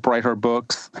someone to help write her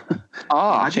books. Oh,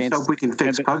 I just hope we can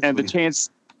fix Pugsley.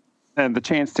 And the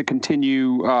chance to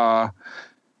continue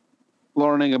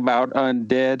learning about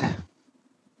undead.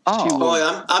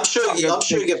 I'm sure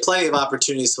you get plenty of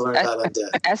opportunities to learn about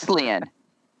undead. Eslian,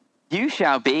 you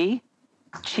shall be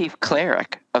chief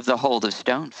cleric of the Hold of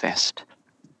Stonefist.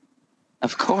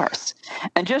 Of course.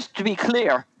 And just to be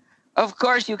clear, of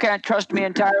course you can't trust me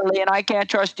entirely, and I can't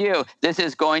trust you. This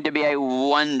is going to be a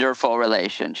wonderful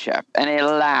relationship. And it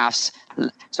lasts.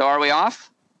 So are we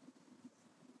off?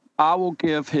 I will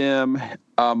give him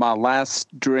my last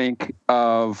drink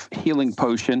of healing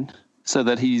potion so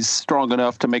that he's strong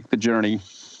enough to make the journey.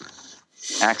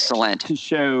 Excellent. To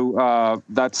show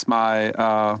that's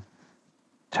my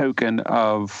token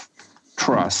of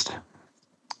trust.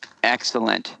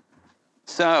 Excellent.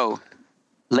 So,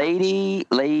 ladies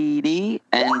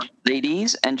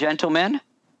and gentlemen,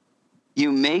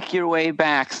 you make your way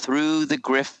back through the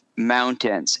Griff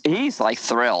Mountains. He's like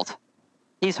thrilled.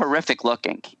 He's horrific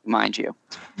looking, mind you.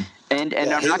 And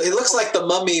he looks like the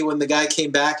mummy when the guy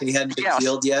came back and he hadn't been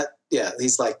healed yet. Yeah,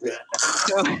 he's like,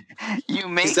 so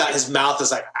he's got his mouth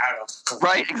is like, I don't know.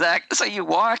 Right, exactly. So you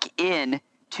walk in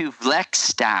to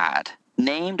Vlekstad,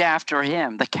 named after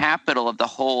him, the capital of the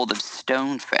Hold of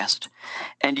Stonefist,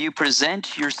 and you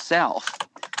present yourself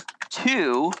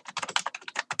to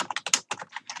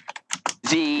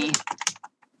the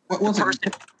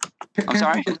person. I'm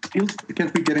sorry?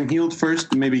 Can't we get him healed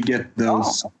first? Maybe get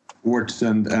those warts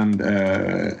and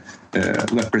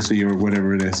leprosy or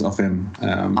whatever it is off him.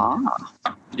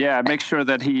 Yeah, make sure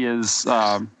that he is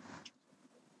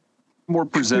more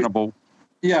presentable.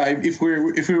 Yeah, if we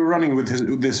were running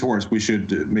with this horse, we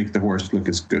should make the horse look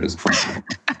as good as possible.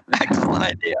 Excellent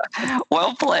idea.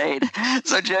 Well played.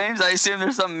 So, James, I assume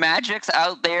there's some magics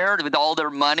out there with all their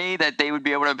money that they would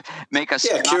be able to make us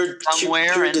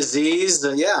somewhere. Cure disease.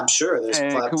 I'm sure there's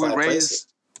places.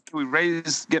 Can we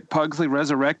get Pugsley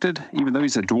resurrected, even though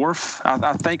he's a dwarf?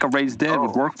 I think a raised dead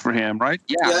would work for him, right?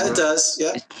 Yeah, it does.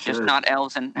 Yeah, it's just not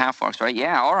elves and half-orcs, right?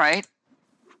 Yeah, all right.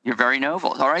 You're very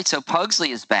noble. All right, so Pugsley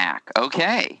is back.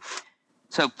 Okay.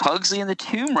 So Pugsley and the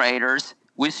Tomb Raiders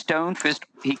with Stonefist,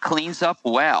 he cleans up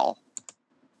well.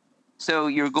 So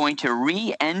you're going to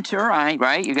re-enter,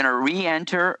 right? You're going to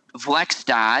re-enter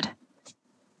Vlekstad.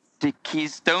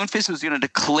 Stonefist was going to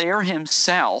declare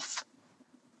himself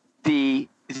the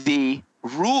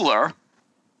ruler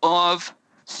of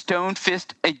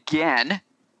Stonefist again,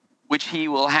 which he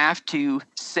will have to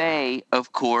say,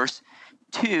 of course,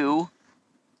 to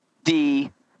the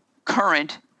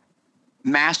current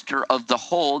master of the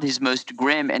Hold, his most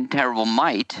grim and terrible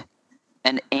might,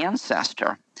 an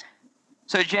ancestor.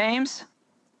 So, James,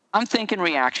 I'm thinking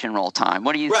reaction roll time.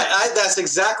 What do you think? Right, that's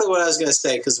exactly what I was going to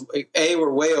say, because,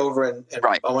 we're way over, and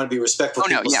right. I want to be respectful of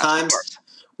people's times.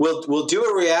 We'll do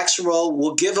a reaction roll.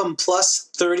 We'll give him plus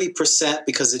 30%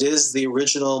 because it is the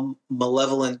original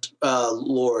malevolent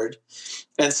lord.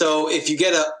 And so if you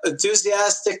get an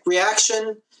enthusiastic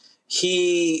reaction,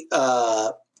 he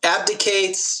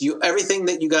abdicates. Everything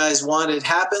that you guys wanted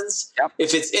happens. Yep.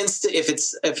 If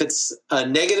it's a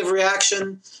negative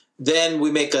reaction, then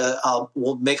we'll make a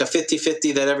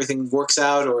 50-50 that everything works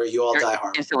out, or you all die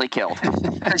hard. Instantly killed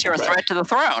because you're a threat to the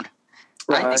throne.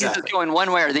 Right, I think it's just going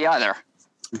one way or the other.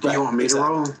 Do you want me to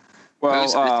roll?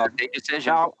 Well, big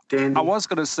decision. I was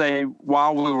going to say,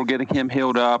 while we were getting him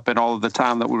healed up and all of the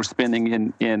time that we were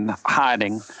spending in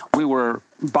hiding, we were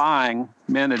buying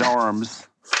men-at-arms.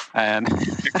 And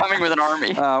you're coming with an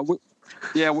army.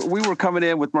 We were coming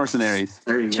in with mercenaries.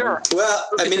 There you go. Well,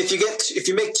 I mean, if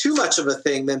you make too much of a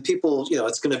thing, then people,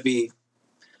 it's going to be.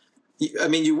 I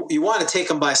mean, you want to take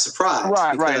them by surprise.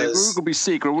 Right. We're going to be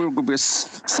secret. We're going to be a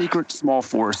secret small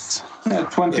force.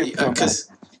 20. Because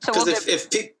if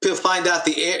people find out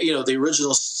the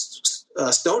original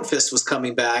Stonefist was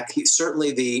coming back,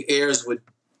 certainly the heirs would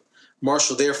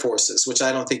marshal their forces, which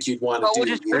I don't think you'd want to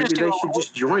do. Maybe they should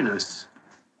just join us.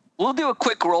 We'll do a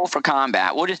quick roll for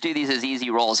combat. We'll just do these as easy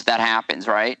rolls if that happens,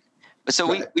 right?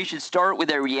 So we should start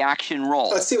with a reaction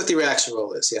roll. Let's see what the reaction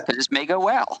roll is. Yeah, because this may go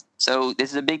well. So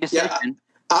this is a big decision. Yeah,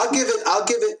 I'll give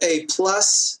it a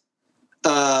plus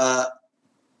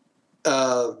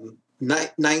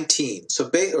 19. So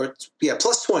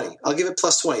plus 20. I'll give it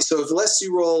plus 20. So unless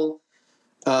you roll,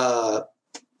 so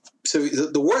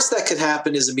the worst that could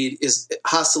happen is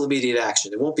hostile immediate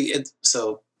action. It won't be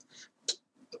so.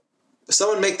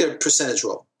 Someone make their percentage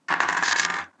roll.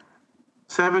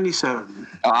 77.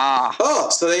 Oh,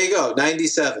 so there you go,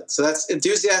 97. So that's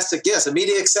enthusiastic. Yes,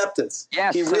 immediate acceptance.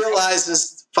 Yes. He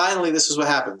realizes finally this is what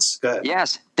happens. Go ahead.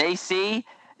 Yes, they see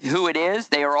who it is.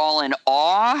 They are all in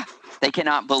awe. They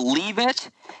cannot believe it.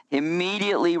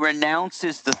 Immediately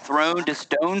renounces the throne to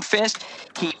Stonefist.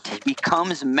 He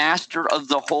becomes master of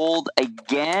the hold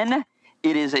again.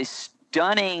 It is a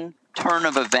stunning turn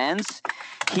of events.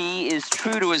 He is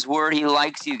true to his word. He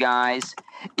likes you guys.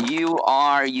 You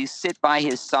sit by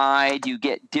his side. You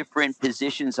get different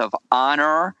positions of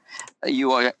honor.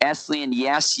 You are Eslian.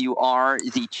 Yes, you are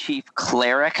the chief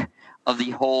cleric of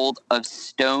the hold of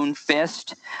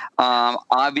Stonefist.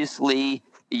 Obviously,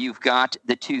 you've got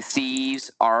the two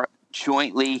thieves are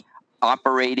jointly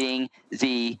operating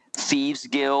the Thieves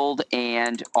Guild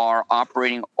and are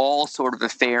operating all sort of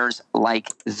affairs like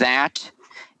that.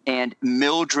 And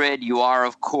Mildred, you are,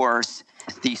 of course,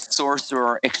 the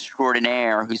sorcerer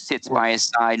extraordinaire who sits by his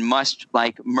side, much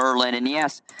like Merlin. And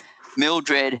yes,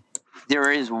 Mildred,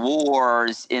 there is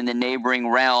wars in the neighboring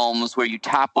realms where you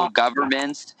topple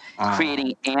governments,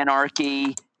 creating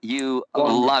anarchy. You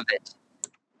love it.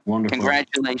 Wonderful.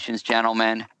 Congratulations,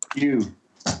 gentlemen. You.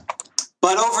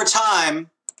 But over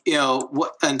time,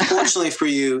 unfortunately for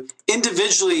you,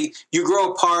 individually, you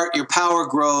grow apart, your power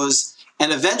grows,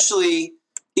 and eventually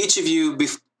each of you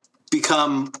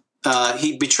become,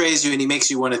 he betrays you and he makes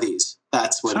you one of these.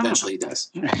 That's what eventually he does.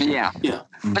 Yeah.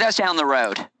 But that's down the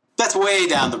road. That's way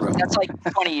down the road. That's like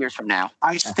 20 years from now.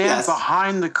 I stand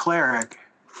behind the cleric.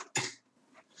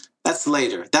 That's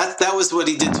later. That was what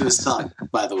he did to his son,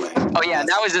 by the way. Oh, yeah,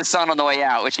 that was his son on the way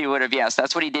out, which he would have, yes,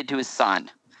 that's what he did to his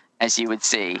son, as you would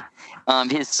see.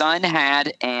 His son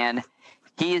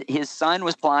his son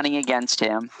was plotting against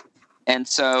him, and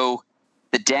so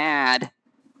the dad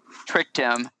tricked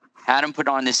him, had him put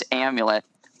on this amulet,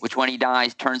 which when he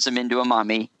dies turns him into a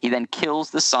mummy. He then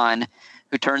kills the son,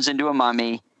 who turns into a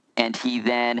mummy, and he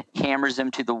then hammers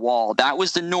him to the wall. That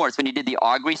was the North. When he did the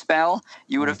augury spell,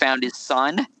 you would have found his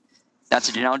son. That's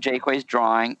a Janelle Jaquay's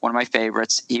drawing, one of my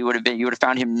favorites. You would have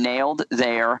found him nailed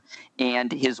there,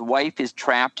 and his wife is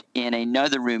trapped in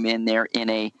another room in there in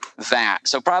a vat.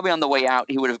 So probably on the way out,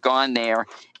 he would have gone there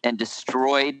and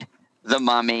destroyed the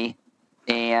mummy,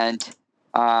 and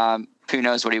who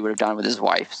knows what he would have done with his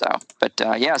wife. So, but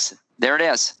yes, there it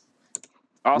is.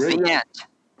 Awesome. The end.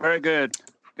 Very good.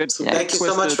 Good. So thank you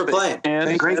so much for playing.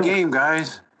 And Great game,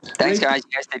 guys. Thanks, guys.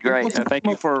 You guys did great. thank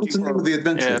you for What's the name of the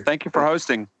adventure? Yeah, thank you for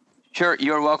hosting. Sure,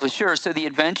 you're welcome. Sure. So the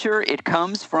adventure, it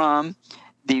comes from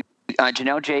the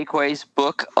Janelle Jaquay's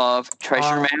book of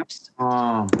treasure maps,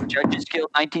 Judges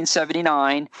Guild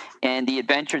 1979. And the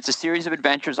adventure, it's a series of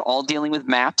adventures all dealing with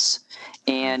maps.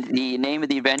 And the name of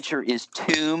the adventure is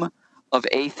Tomb of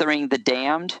Aethering the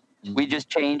Damned. We just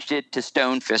changed it to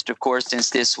Stonefist, of course, since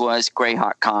this was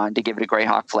Greyhawk Con, to give it a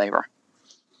Greyhawk flavor.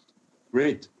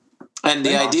 Great. And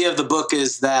the idea of the book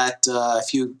is that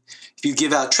if you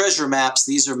give out treasure maps,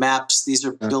 these are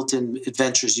built-in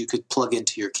adventures you could plug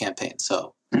into your campaign.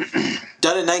 So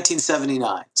done in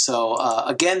 1979. So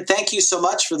again, thank you so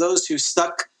much for those who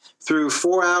stuck through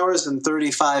 4 hours and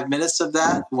 35 minutes of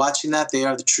that. Watching that, they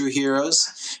are the true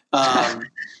heroes.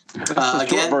 The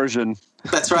short version.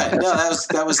 That's right. No, that was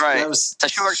Right. That was It's a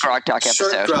short Grog Talk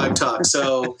episode. Short Grog Talk.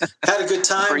 So had a good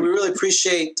time. We really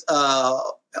appreciate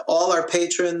all our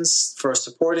patrons for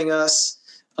supporting us.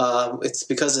 It's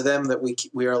because of them that we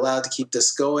are allowed to keep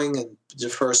this going and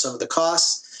defer some of the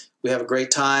costs. We have a great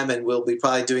time, and we'll be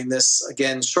probably doing this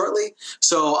again shortly.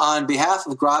 So on behalf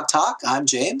of Grog Talk, I'm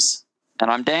James. And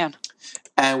I'm Dan.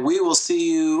 And we will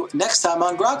see you next time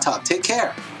on Grog Talk. Take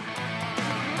care.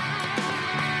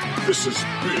 This has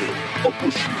been a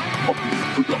Bushy Puppy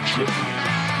production.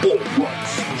 All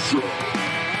rights reserved.